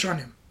put pressure on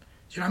him.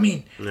 Do you know what I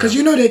mean? Because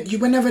you know that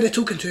whenever they're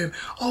talking to him,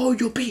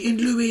 you're beating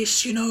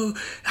Lewis,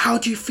 how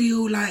do you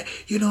feel, do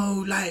you know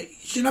what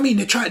I mean?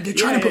 They're trying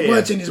to put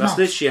words in his mouth.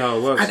 That's literally how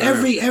it works. And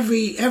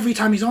every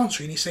time he's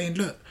answering, he's saying,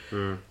 look,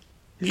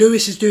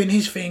 Lewis is doing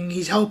his thing,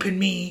 he's helping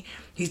me,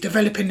 he's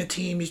developing the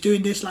team, he's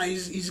doing this,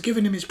 he's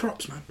giving him his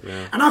props, man.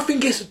 Yeah. And I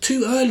think it's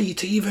too early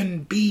to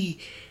even be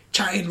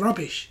chatting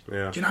rubbish.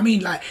 Yeah. Do you know what I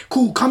mean?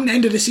 Cool, come the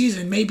end of the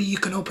season, maybe you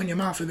can open your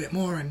mouth a bit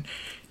more and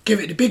give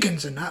it the big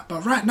uns and that,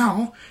 but right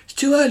now it's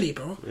too early,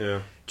 bro.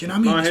 Yeah. Do you know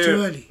what I mean? It's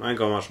too early. I ain't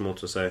got much more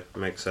to say.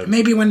 Makes sense.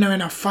 Maybe when they're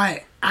in a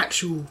fight,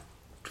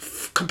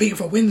 competing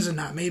for wins and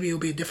that, maybe it'll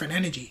be a different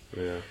energy.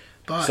 Yeah.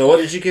 But so what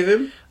did you give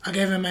him? I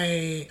gave him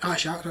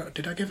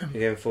did I give him? You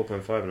gave him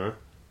 4.5, no?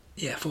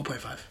 Yeah,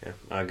 4.5. Yeah,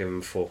 I give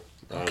him 4.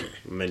 Okay.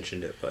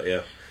 Mentioned it, but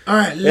yeah.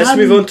 Alright, let's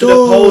move on to the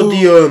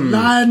podium.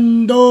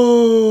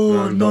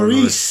 Lando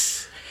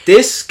Norris.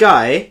 This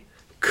guy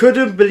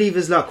couldn't believe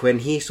his luck when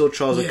he saw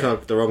Charles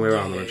Leclerc the wrong way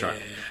around on the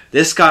track.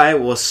 This guy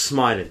was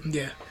smiling.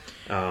 Yeah.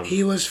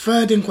 He was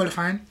third in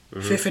qualifying,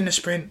 fifth in the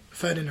sprint,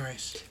 third in the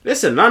race.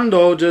 Listen,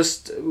 Lando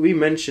we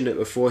mentioned it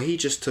before, he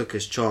just took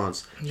his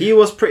chance. Yeah. He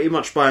was pretty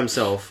much by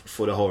himself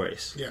for the whole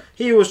race. Yeah.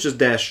 He was just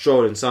there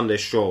strolling, Sunday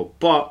stroll.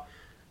 But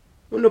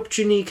when the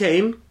opportunity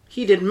came,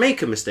 he didn't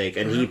make a mistake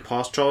and he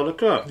passed Charles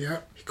Leclerc. Yeah.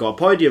 He got a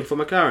podium for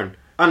McLaren.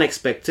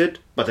 Unexpected,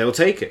 but they'll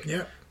take it.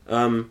 Yeah.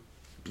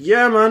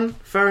 Yeah, man,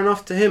 fair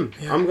enough to him.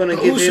 Yeah. I'm going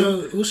to give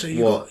him... Also,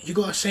 you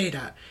got to say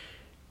that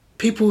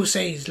people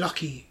say he's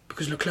lucky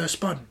because Leclerc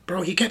spun.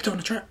 Bro, he kept it on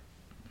the track.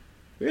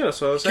 Yeah,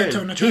 that's what I was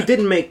saying. He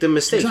didn't make the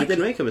mistake. Exactly. He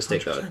didn't make a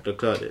mistake 100%. that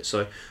Leclerc did.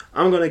 So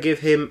I'm going to give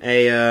him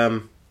a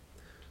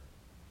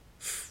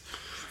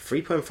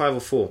 3.5 or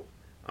 4.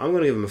 I'm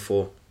going to give him a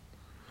 4.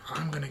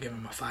 I'm going to give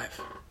him a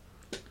 5.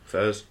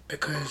 Fairs.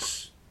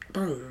 Because,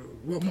 bro,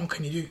 what more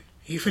can you do?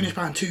 He finished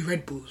behind 2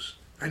 Red Bulls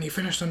and he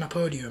finished on the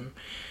podium.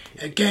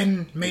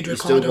 Again, made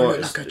Ricciardo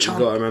look like a chump.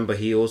 You got to remember,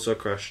 he also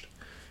crashed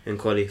in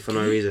quali for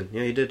no reason.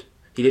 Yeah, he did.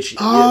 He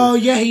literally.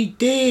 He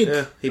did.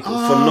 Yeah,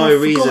 for no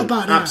reason.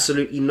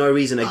 Absolutely no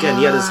reason. Again,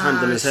 he had his hand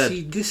on his head.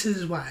 See, this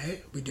is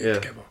why we do it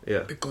together. Yeah.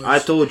 Because I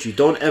told you,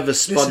 don't ever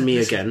spun me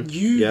again.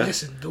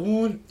 Listen,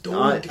 don't.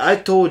 I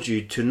told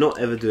you to not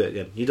ever do it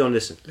again. You don't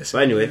listen. But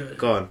anyway,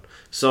 go on.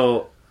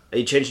 So, are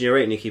you changing your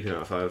rating? You're keeping it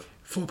at 5.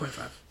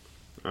 4.5.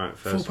 All right,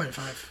 first.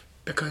 4.5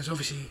 because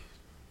obviously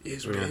it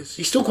is what it is.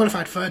 He still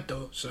qualified third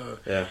though, so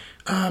yeah.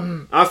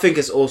 I think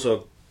it's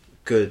also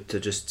good to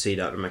just see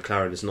that the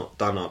McLaren is not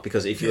done up,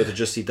 because if you were to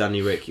just see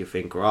Danny Rick, you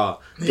think,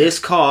 this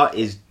car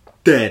is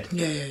dead.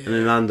 Yeah. And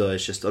then Lando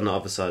is just on the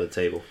other side of the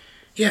table.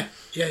 Yeah.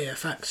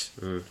 Facts.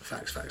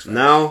 Facts.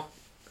 Now,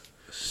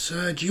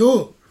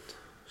 Sergio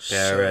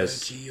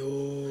Perez.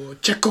 Sergio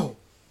Checo.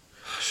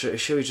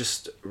 Should we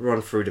just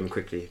run through them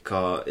quickly?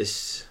 Car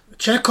is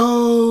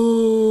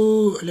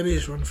Checo. Let me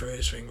just run through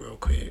this thing real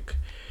quick.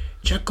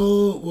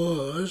 Checo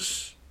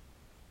was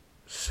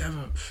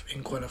 7th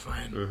in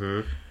qualifying.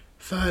 Mm-hmm.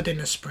 3rd in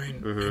the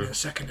sprint, and then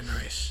 2nd in the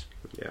race.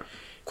 Yeah.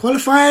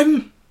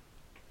 Qualifying,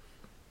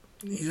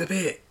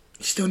 he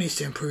still needs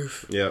to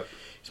improve. Yeah.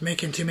 He's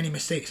making too many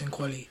mistakes in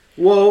quali.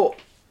 Well,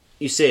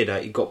 you say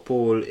that. You got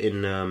Paul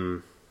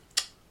in,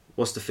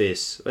 what's the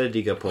face? Where did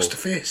he get Paul? What's the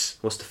face?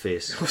 What's the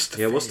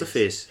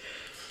face?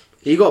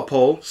 He got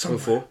pole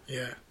before.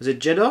 Yeah. Was it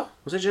Jeddah?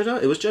 It was Jeddah.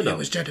 Yeah, it was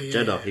Jeddah, yeah.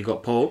 Jeddah. He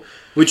got pole,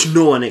 which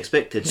no one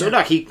expected. So,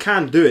 he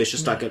can do it. It's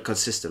just, get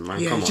consistent, man.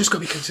 Yeah, Come on. He's just got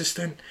to be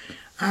consistent.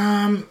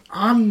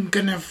 I'm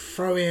gonna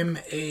throw him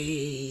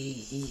a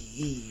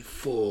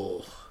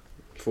 4.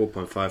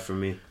 4.5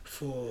 from me.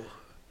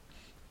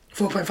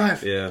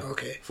 4.5? Yeah.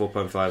 Okay.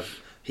 4.5.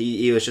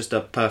 He was just a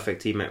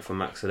perfect teammate for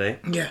Max today.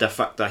 Yeah. The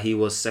fact that he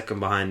was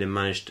second behind him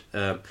meant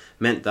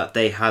that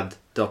they had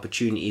the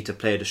opportunity to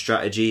play the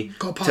strategy.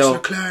 Got past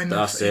Leclerc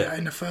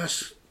in the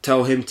first.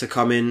 Tell him to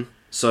come in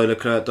so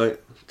Leclerc don't...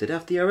 Did they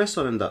have DRS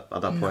on him at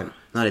that point?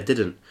 No, they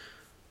didn't.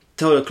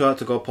 Tell Leclerc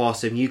to go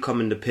past him. You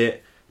come in the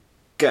pit.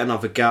 Get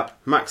another gap.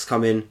 Max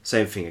come in.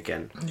 Same thing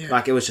again.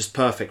 Yeah. It was just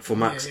perfect for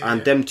Max.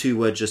 Them two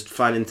were just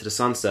flying into the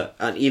sunset.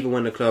 And even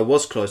when Leclerc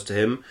was close to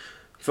him,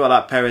 I felt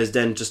like Perez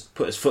then just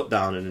put his foot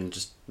down and then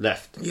just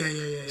left.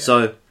 Yeah.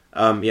 So,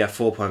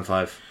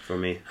 4.5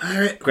 from me.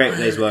 Great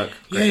day's work.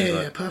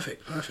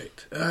 Perfect.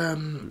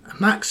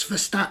 Max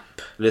Verstappen.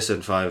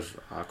 Listen, 5.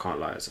 I can't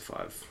lie, it's a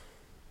 5.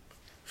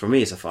 For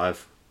me, it's a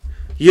 5.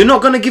 You're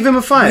not going to give him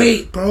a 5?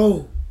 Wait,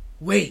 bro.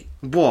 Wait.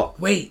 What?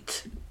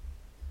 Wait.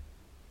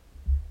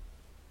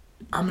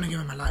 I'm going to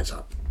give him a lights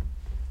up.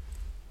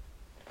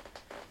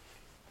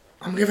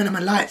 I'm giving him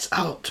a lights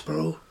out,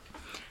 bro.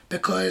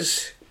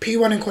 Because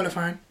P1 in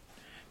qualifying,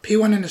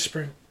 P1 in the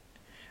sprint,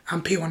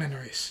 and P1 in the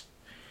race.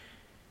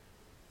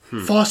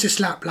 Fastest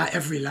lap,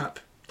 every lap.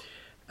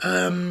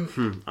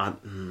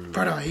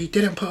 Brother, he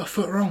didn't put a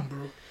foot wrong,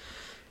 bro.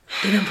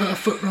 Do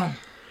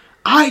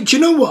you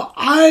know what?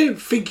 I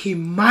think he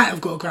might have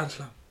got a Grand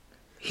Slam.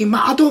 He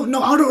might. I don't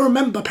know. I don't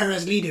remember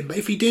Perez leading, but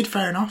if he did,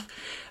 fair enough.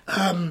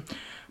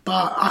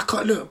 But I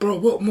can't look, bro.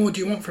 What more do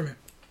you want from him?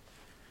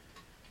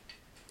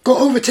 Got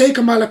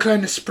overtaken by Leclerc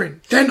in the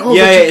sprint. Then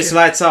overtaken. It's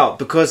lights out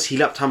because he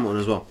lapped Hamilton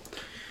as well.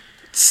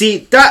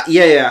 See that?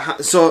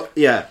 So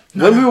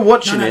when we were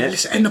watching it,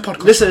 listen, end the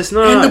podcast. Listen, it's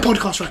not end the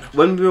podcast right now.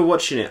 When we were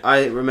watching it,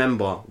 I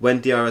remember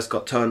when DRS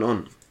got turned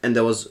on, and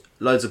there was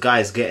loads of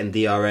guys getting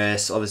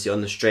DRS, obviously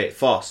on the straight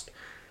fast.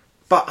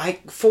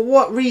 But for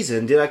what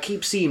reason did I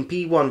keep seeing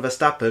P1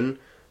 Verstappen?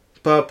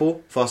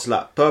 Purple, fastest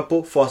lap.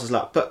 Purple, fastest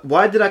lap. But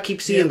why did I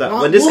keep seeing that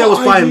when this guy was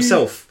by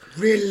himself?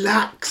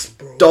 Relax,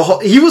 bro.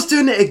 He was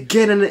doing it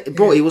again and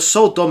bro, he was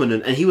so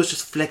dominant and he was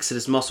just flexing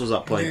his muscles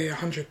up point. Yeah,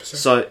 100%.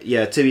 So,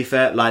 to be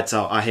fair, lights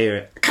out. I hear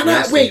it.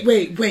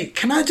 Wait.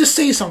 Can I just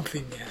say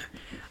something,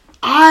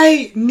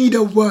 I need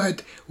a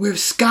word with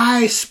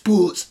Sky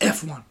Sports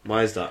F1.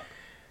 Why is that?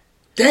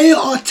 They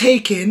are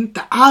taking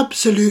the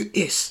absolute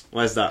piss.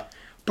 Why is that?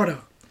 Brother,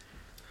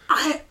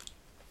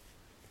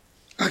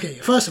 okay,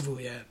 first of all,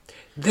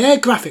 Their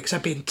graphics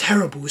have been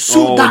terrible.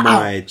 Sort that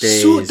out.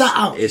 Days. Sort that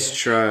out. It's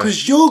true.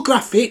 Because your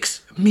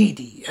graphics,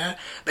 meaty. Yeah.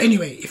 But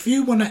anyway, if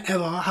you want to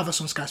ever have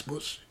us on Sky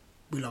Sports,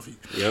 we love you.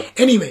 Yep.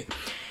 Anyway,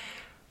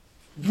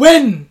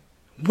 when,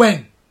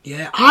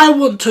 yeah, I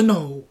want to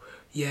know,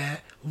 yeah,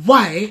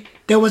 why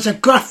there was a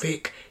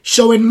graphic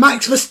showing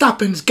Max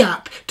Verstappen's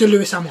gap to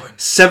Lewis Hamilton.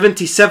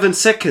 77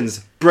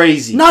 seconds,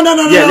 brazy. No,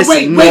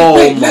 listen,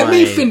 wait. Let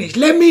me finish.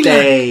 Let me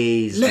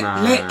days,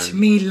 land. Let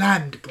me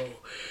land, bro.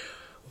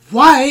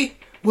 Why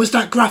was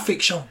that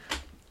graphic shown?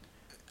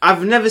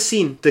 I've never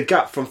seen the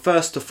gap from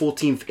 1st to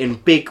 14th in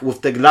big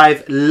with the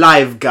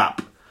live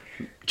gap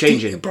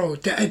changing. Bro,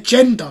 the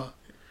agenda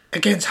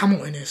against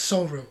Hamilton is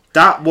so real.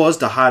 That was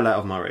the highlight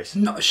of my race.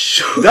 Not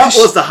sure. That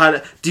was the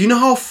highlight. Do you know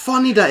how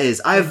funny that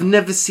is? I have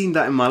never seen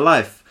that in my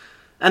life.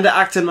 And they're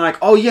acting like,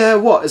 oh yeah,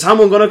 what? Is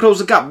Hamilton going to close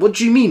the gap? What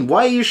do you mean?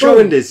 Why are you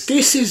showing this?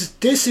 This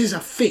is a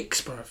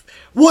fix, bro.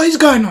 What is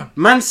going on?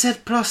 Man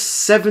said plus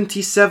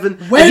 77.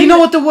 And you know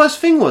what the worst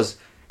thing was?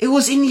 It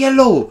was in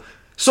yellow.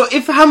 So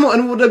if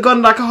Hamilton would have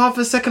gone like a half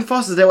a second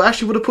faster, they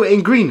actually would have put it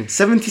in green.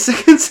 70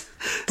 seconds?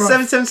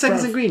 77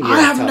 seconds in green. Yeah, I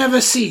have never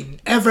seen,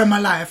 ever in my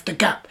life, the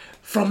gap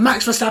from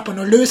Max Verstappen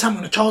or Lewis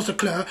Hamilton or Charles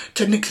Leclerc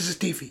to Nicolas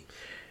Latifi.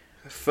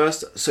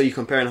 First, so you're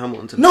comparing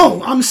Hamilton to...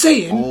 No, I'm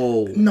saying...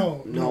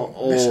 No.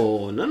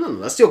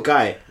 That's your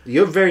guy.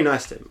 You're very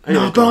nice to him.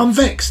 Anyway, no, but I'm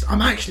vexed.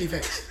 I'm actually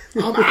vexed.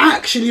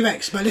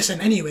 But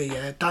listen, anyway,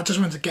 yeah, I just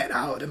wanted to get that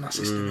out of my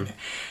system. Innit?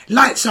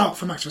 Lights out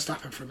for Max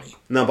Verstappen for me.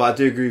 No, but I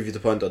do agree with you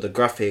the point, though. The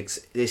graphics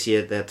this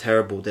year, they're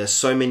terrible. There's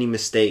so many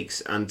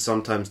mistakes, and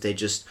sometimes they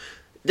just...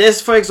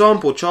 There's, for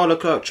example, Charles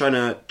Leclerc trying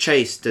to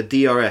chase the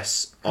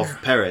DRS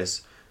of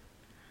Perez.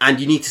 And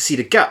you need to see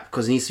the gap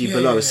because it needs to be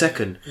below a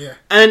second. Yeah.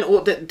 And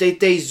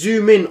they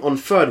zoom in on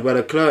third where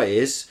Leclerc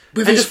is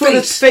with and his just put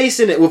his face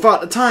in it without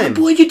the time.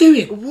 But what are you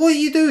doing? What are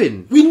you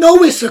doing? We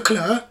know it's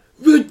Leclerc.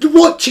 We're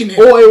watching it.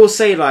 Or it will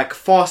say like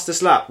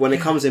fastest lap when it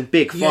comes in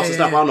big. Fastest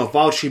lap, I don't know,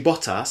 Valtteri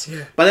Bottas.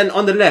 Yeah. But then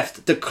on the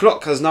left, the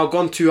clock has now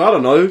gone to, I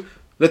don't know,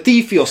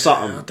 Latifi or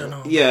something. I don't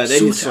know. Yeah, they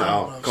need to sort it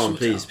out. out. Come on,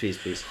 please.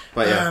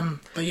 But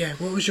yeah,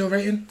 what was your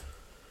rating?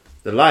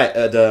 The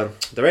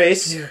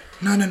race? Yeah.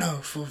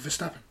 No, for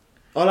Verstappen.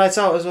 Oh, lights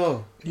out as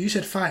well. You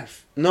said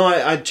 5. No,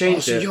 I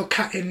changed it. So you're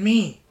catting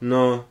me.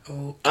 No.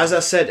 Okay. As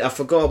I said, I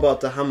forgot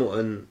about the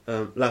Hamilton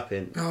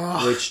lapping,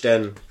 which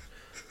then,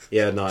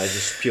 it's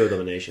just pure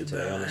domination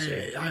today,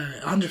 honestly.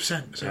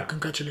 100%. So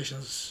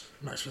congratulations,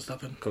 Max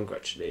Verstappen.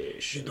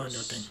 Congratulations. You've done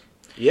your thing.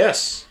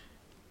 Yes.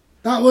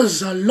 That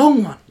was a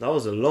long one.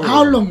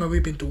 How long have we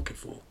been talking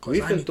for?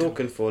 We've been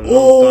talking for a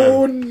long time.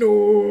 Oh,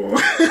 no.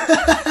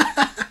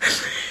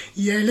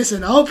 Yeah,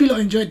 listen, I hope you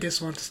lot enjoyed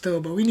this one still,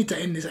 but we need to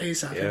end this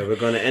ASAP. Yeah, we're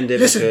going to end it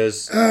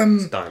because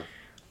it's done.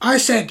 I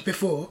said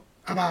before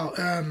about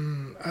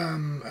the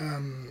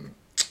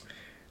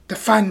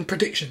fan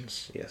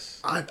predictions. Yes.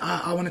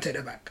 I want to take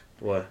that back.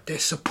 Why? They're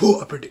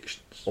supporter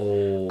predictions.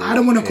 Oh. I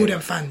don't want to call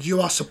them fans.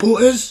 You are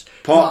supporters.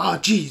 You are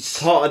G's.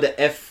 Part of the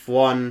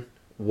F1,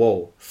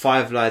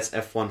 Five Lights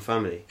F1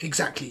 family.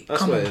 Exactly.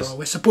 That's Come what on, it is. bro.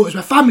 We're supporters.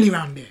 We're family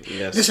around here.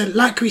 Yes. Listen,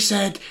 like we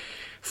said,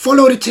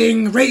 follow the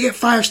thing, rate it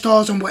 5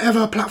 stars on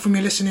whatever platform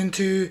you're listening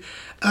to.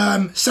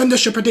 Send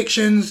us your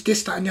predictions,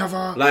 this, that, and the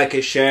other. Like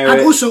it, share and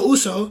it.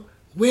 Also,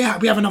 we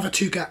have another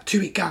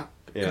 2-week gap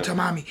until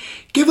Miami.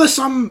 Give us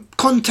some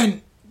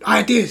content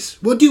ideas.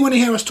 What do you want to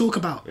hear us talk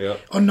about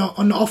on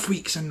the off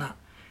weeks and that?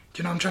 Do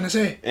you know what I'm trying to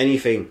say?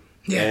 Anything.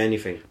 Yeah.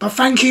 Anything. But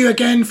thank you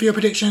again for your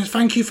predictions.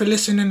 Thank you for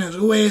listening as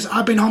always.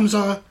 I've been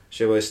Humza.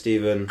 Shaway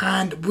Stephen.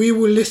 And we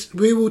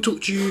will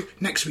talk to you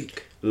next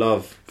week.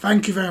 Love.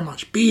 Thank you very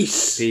much.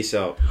 Peace. Peace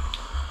out.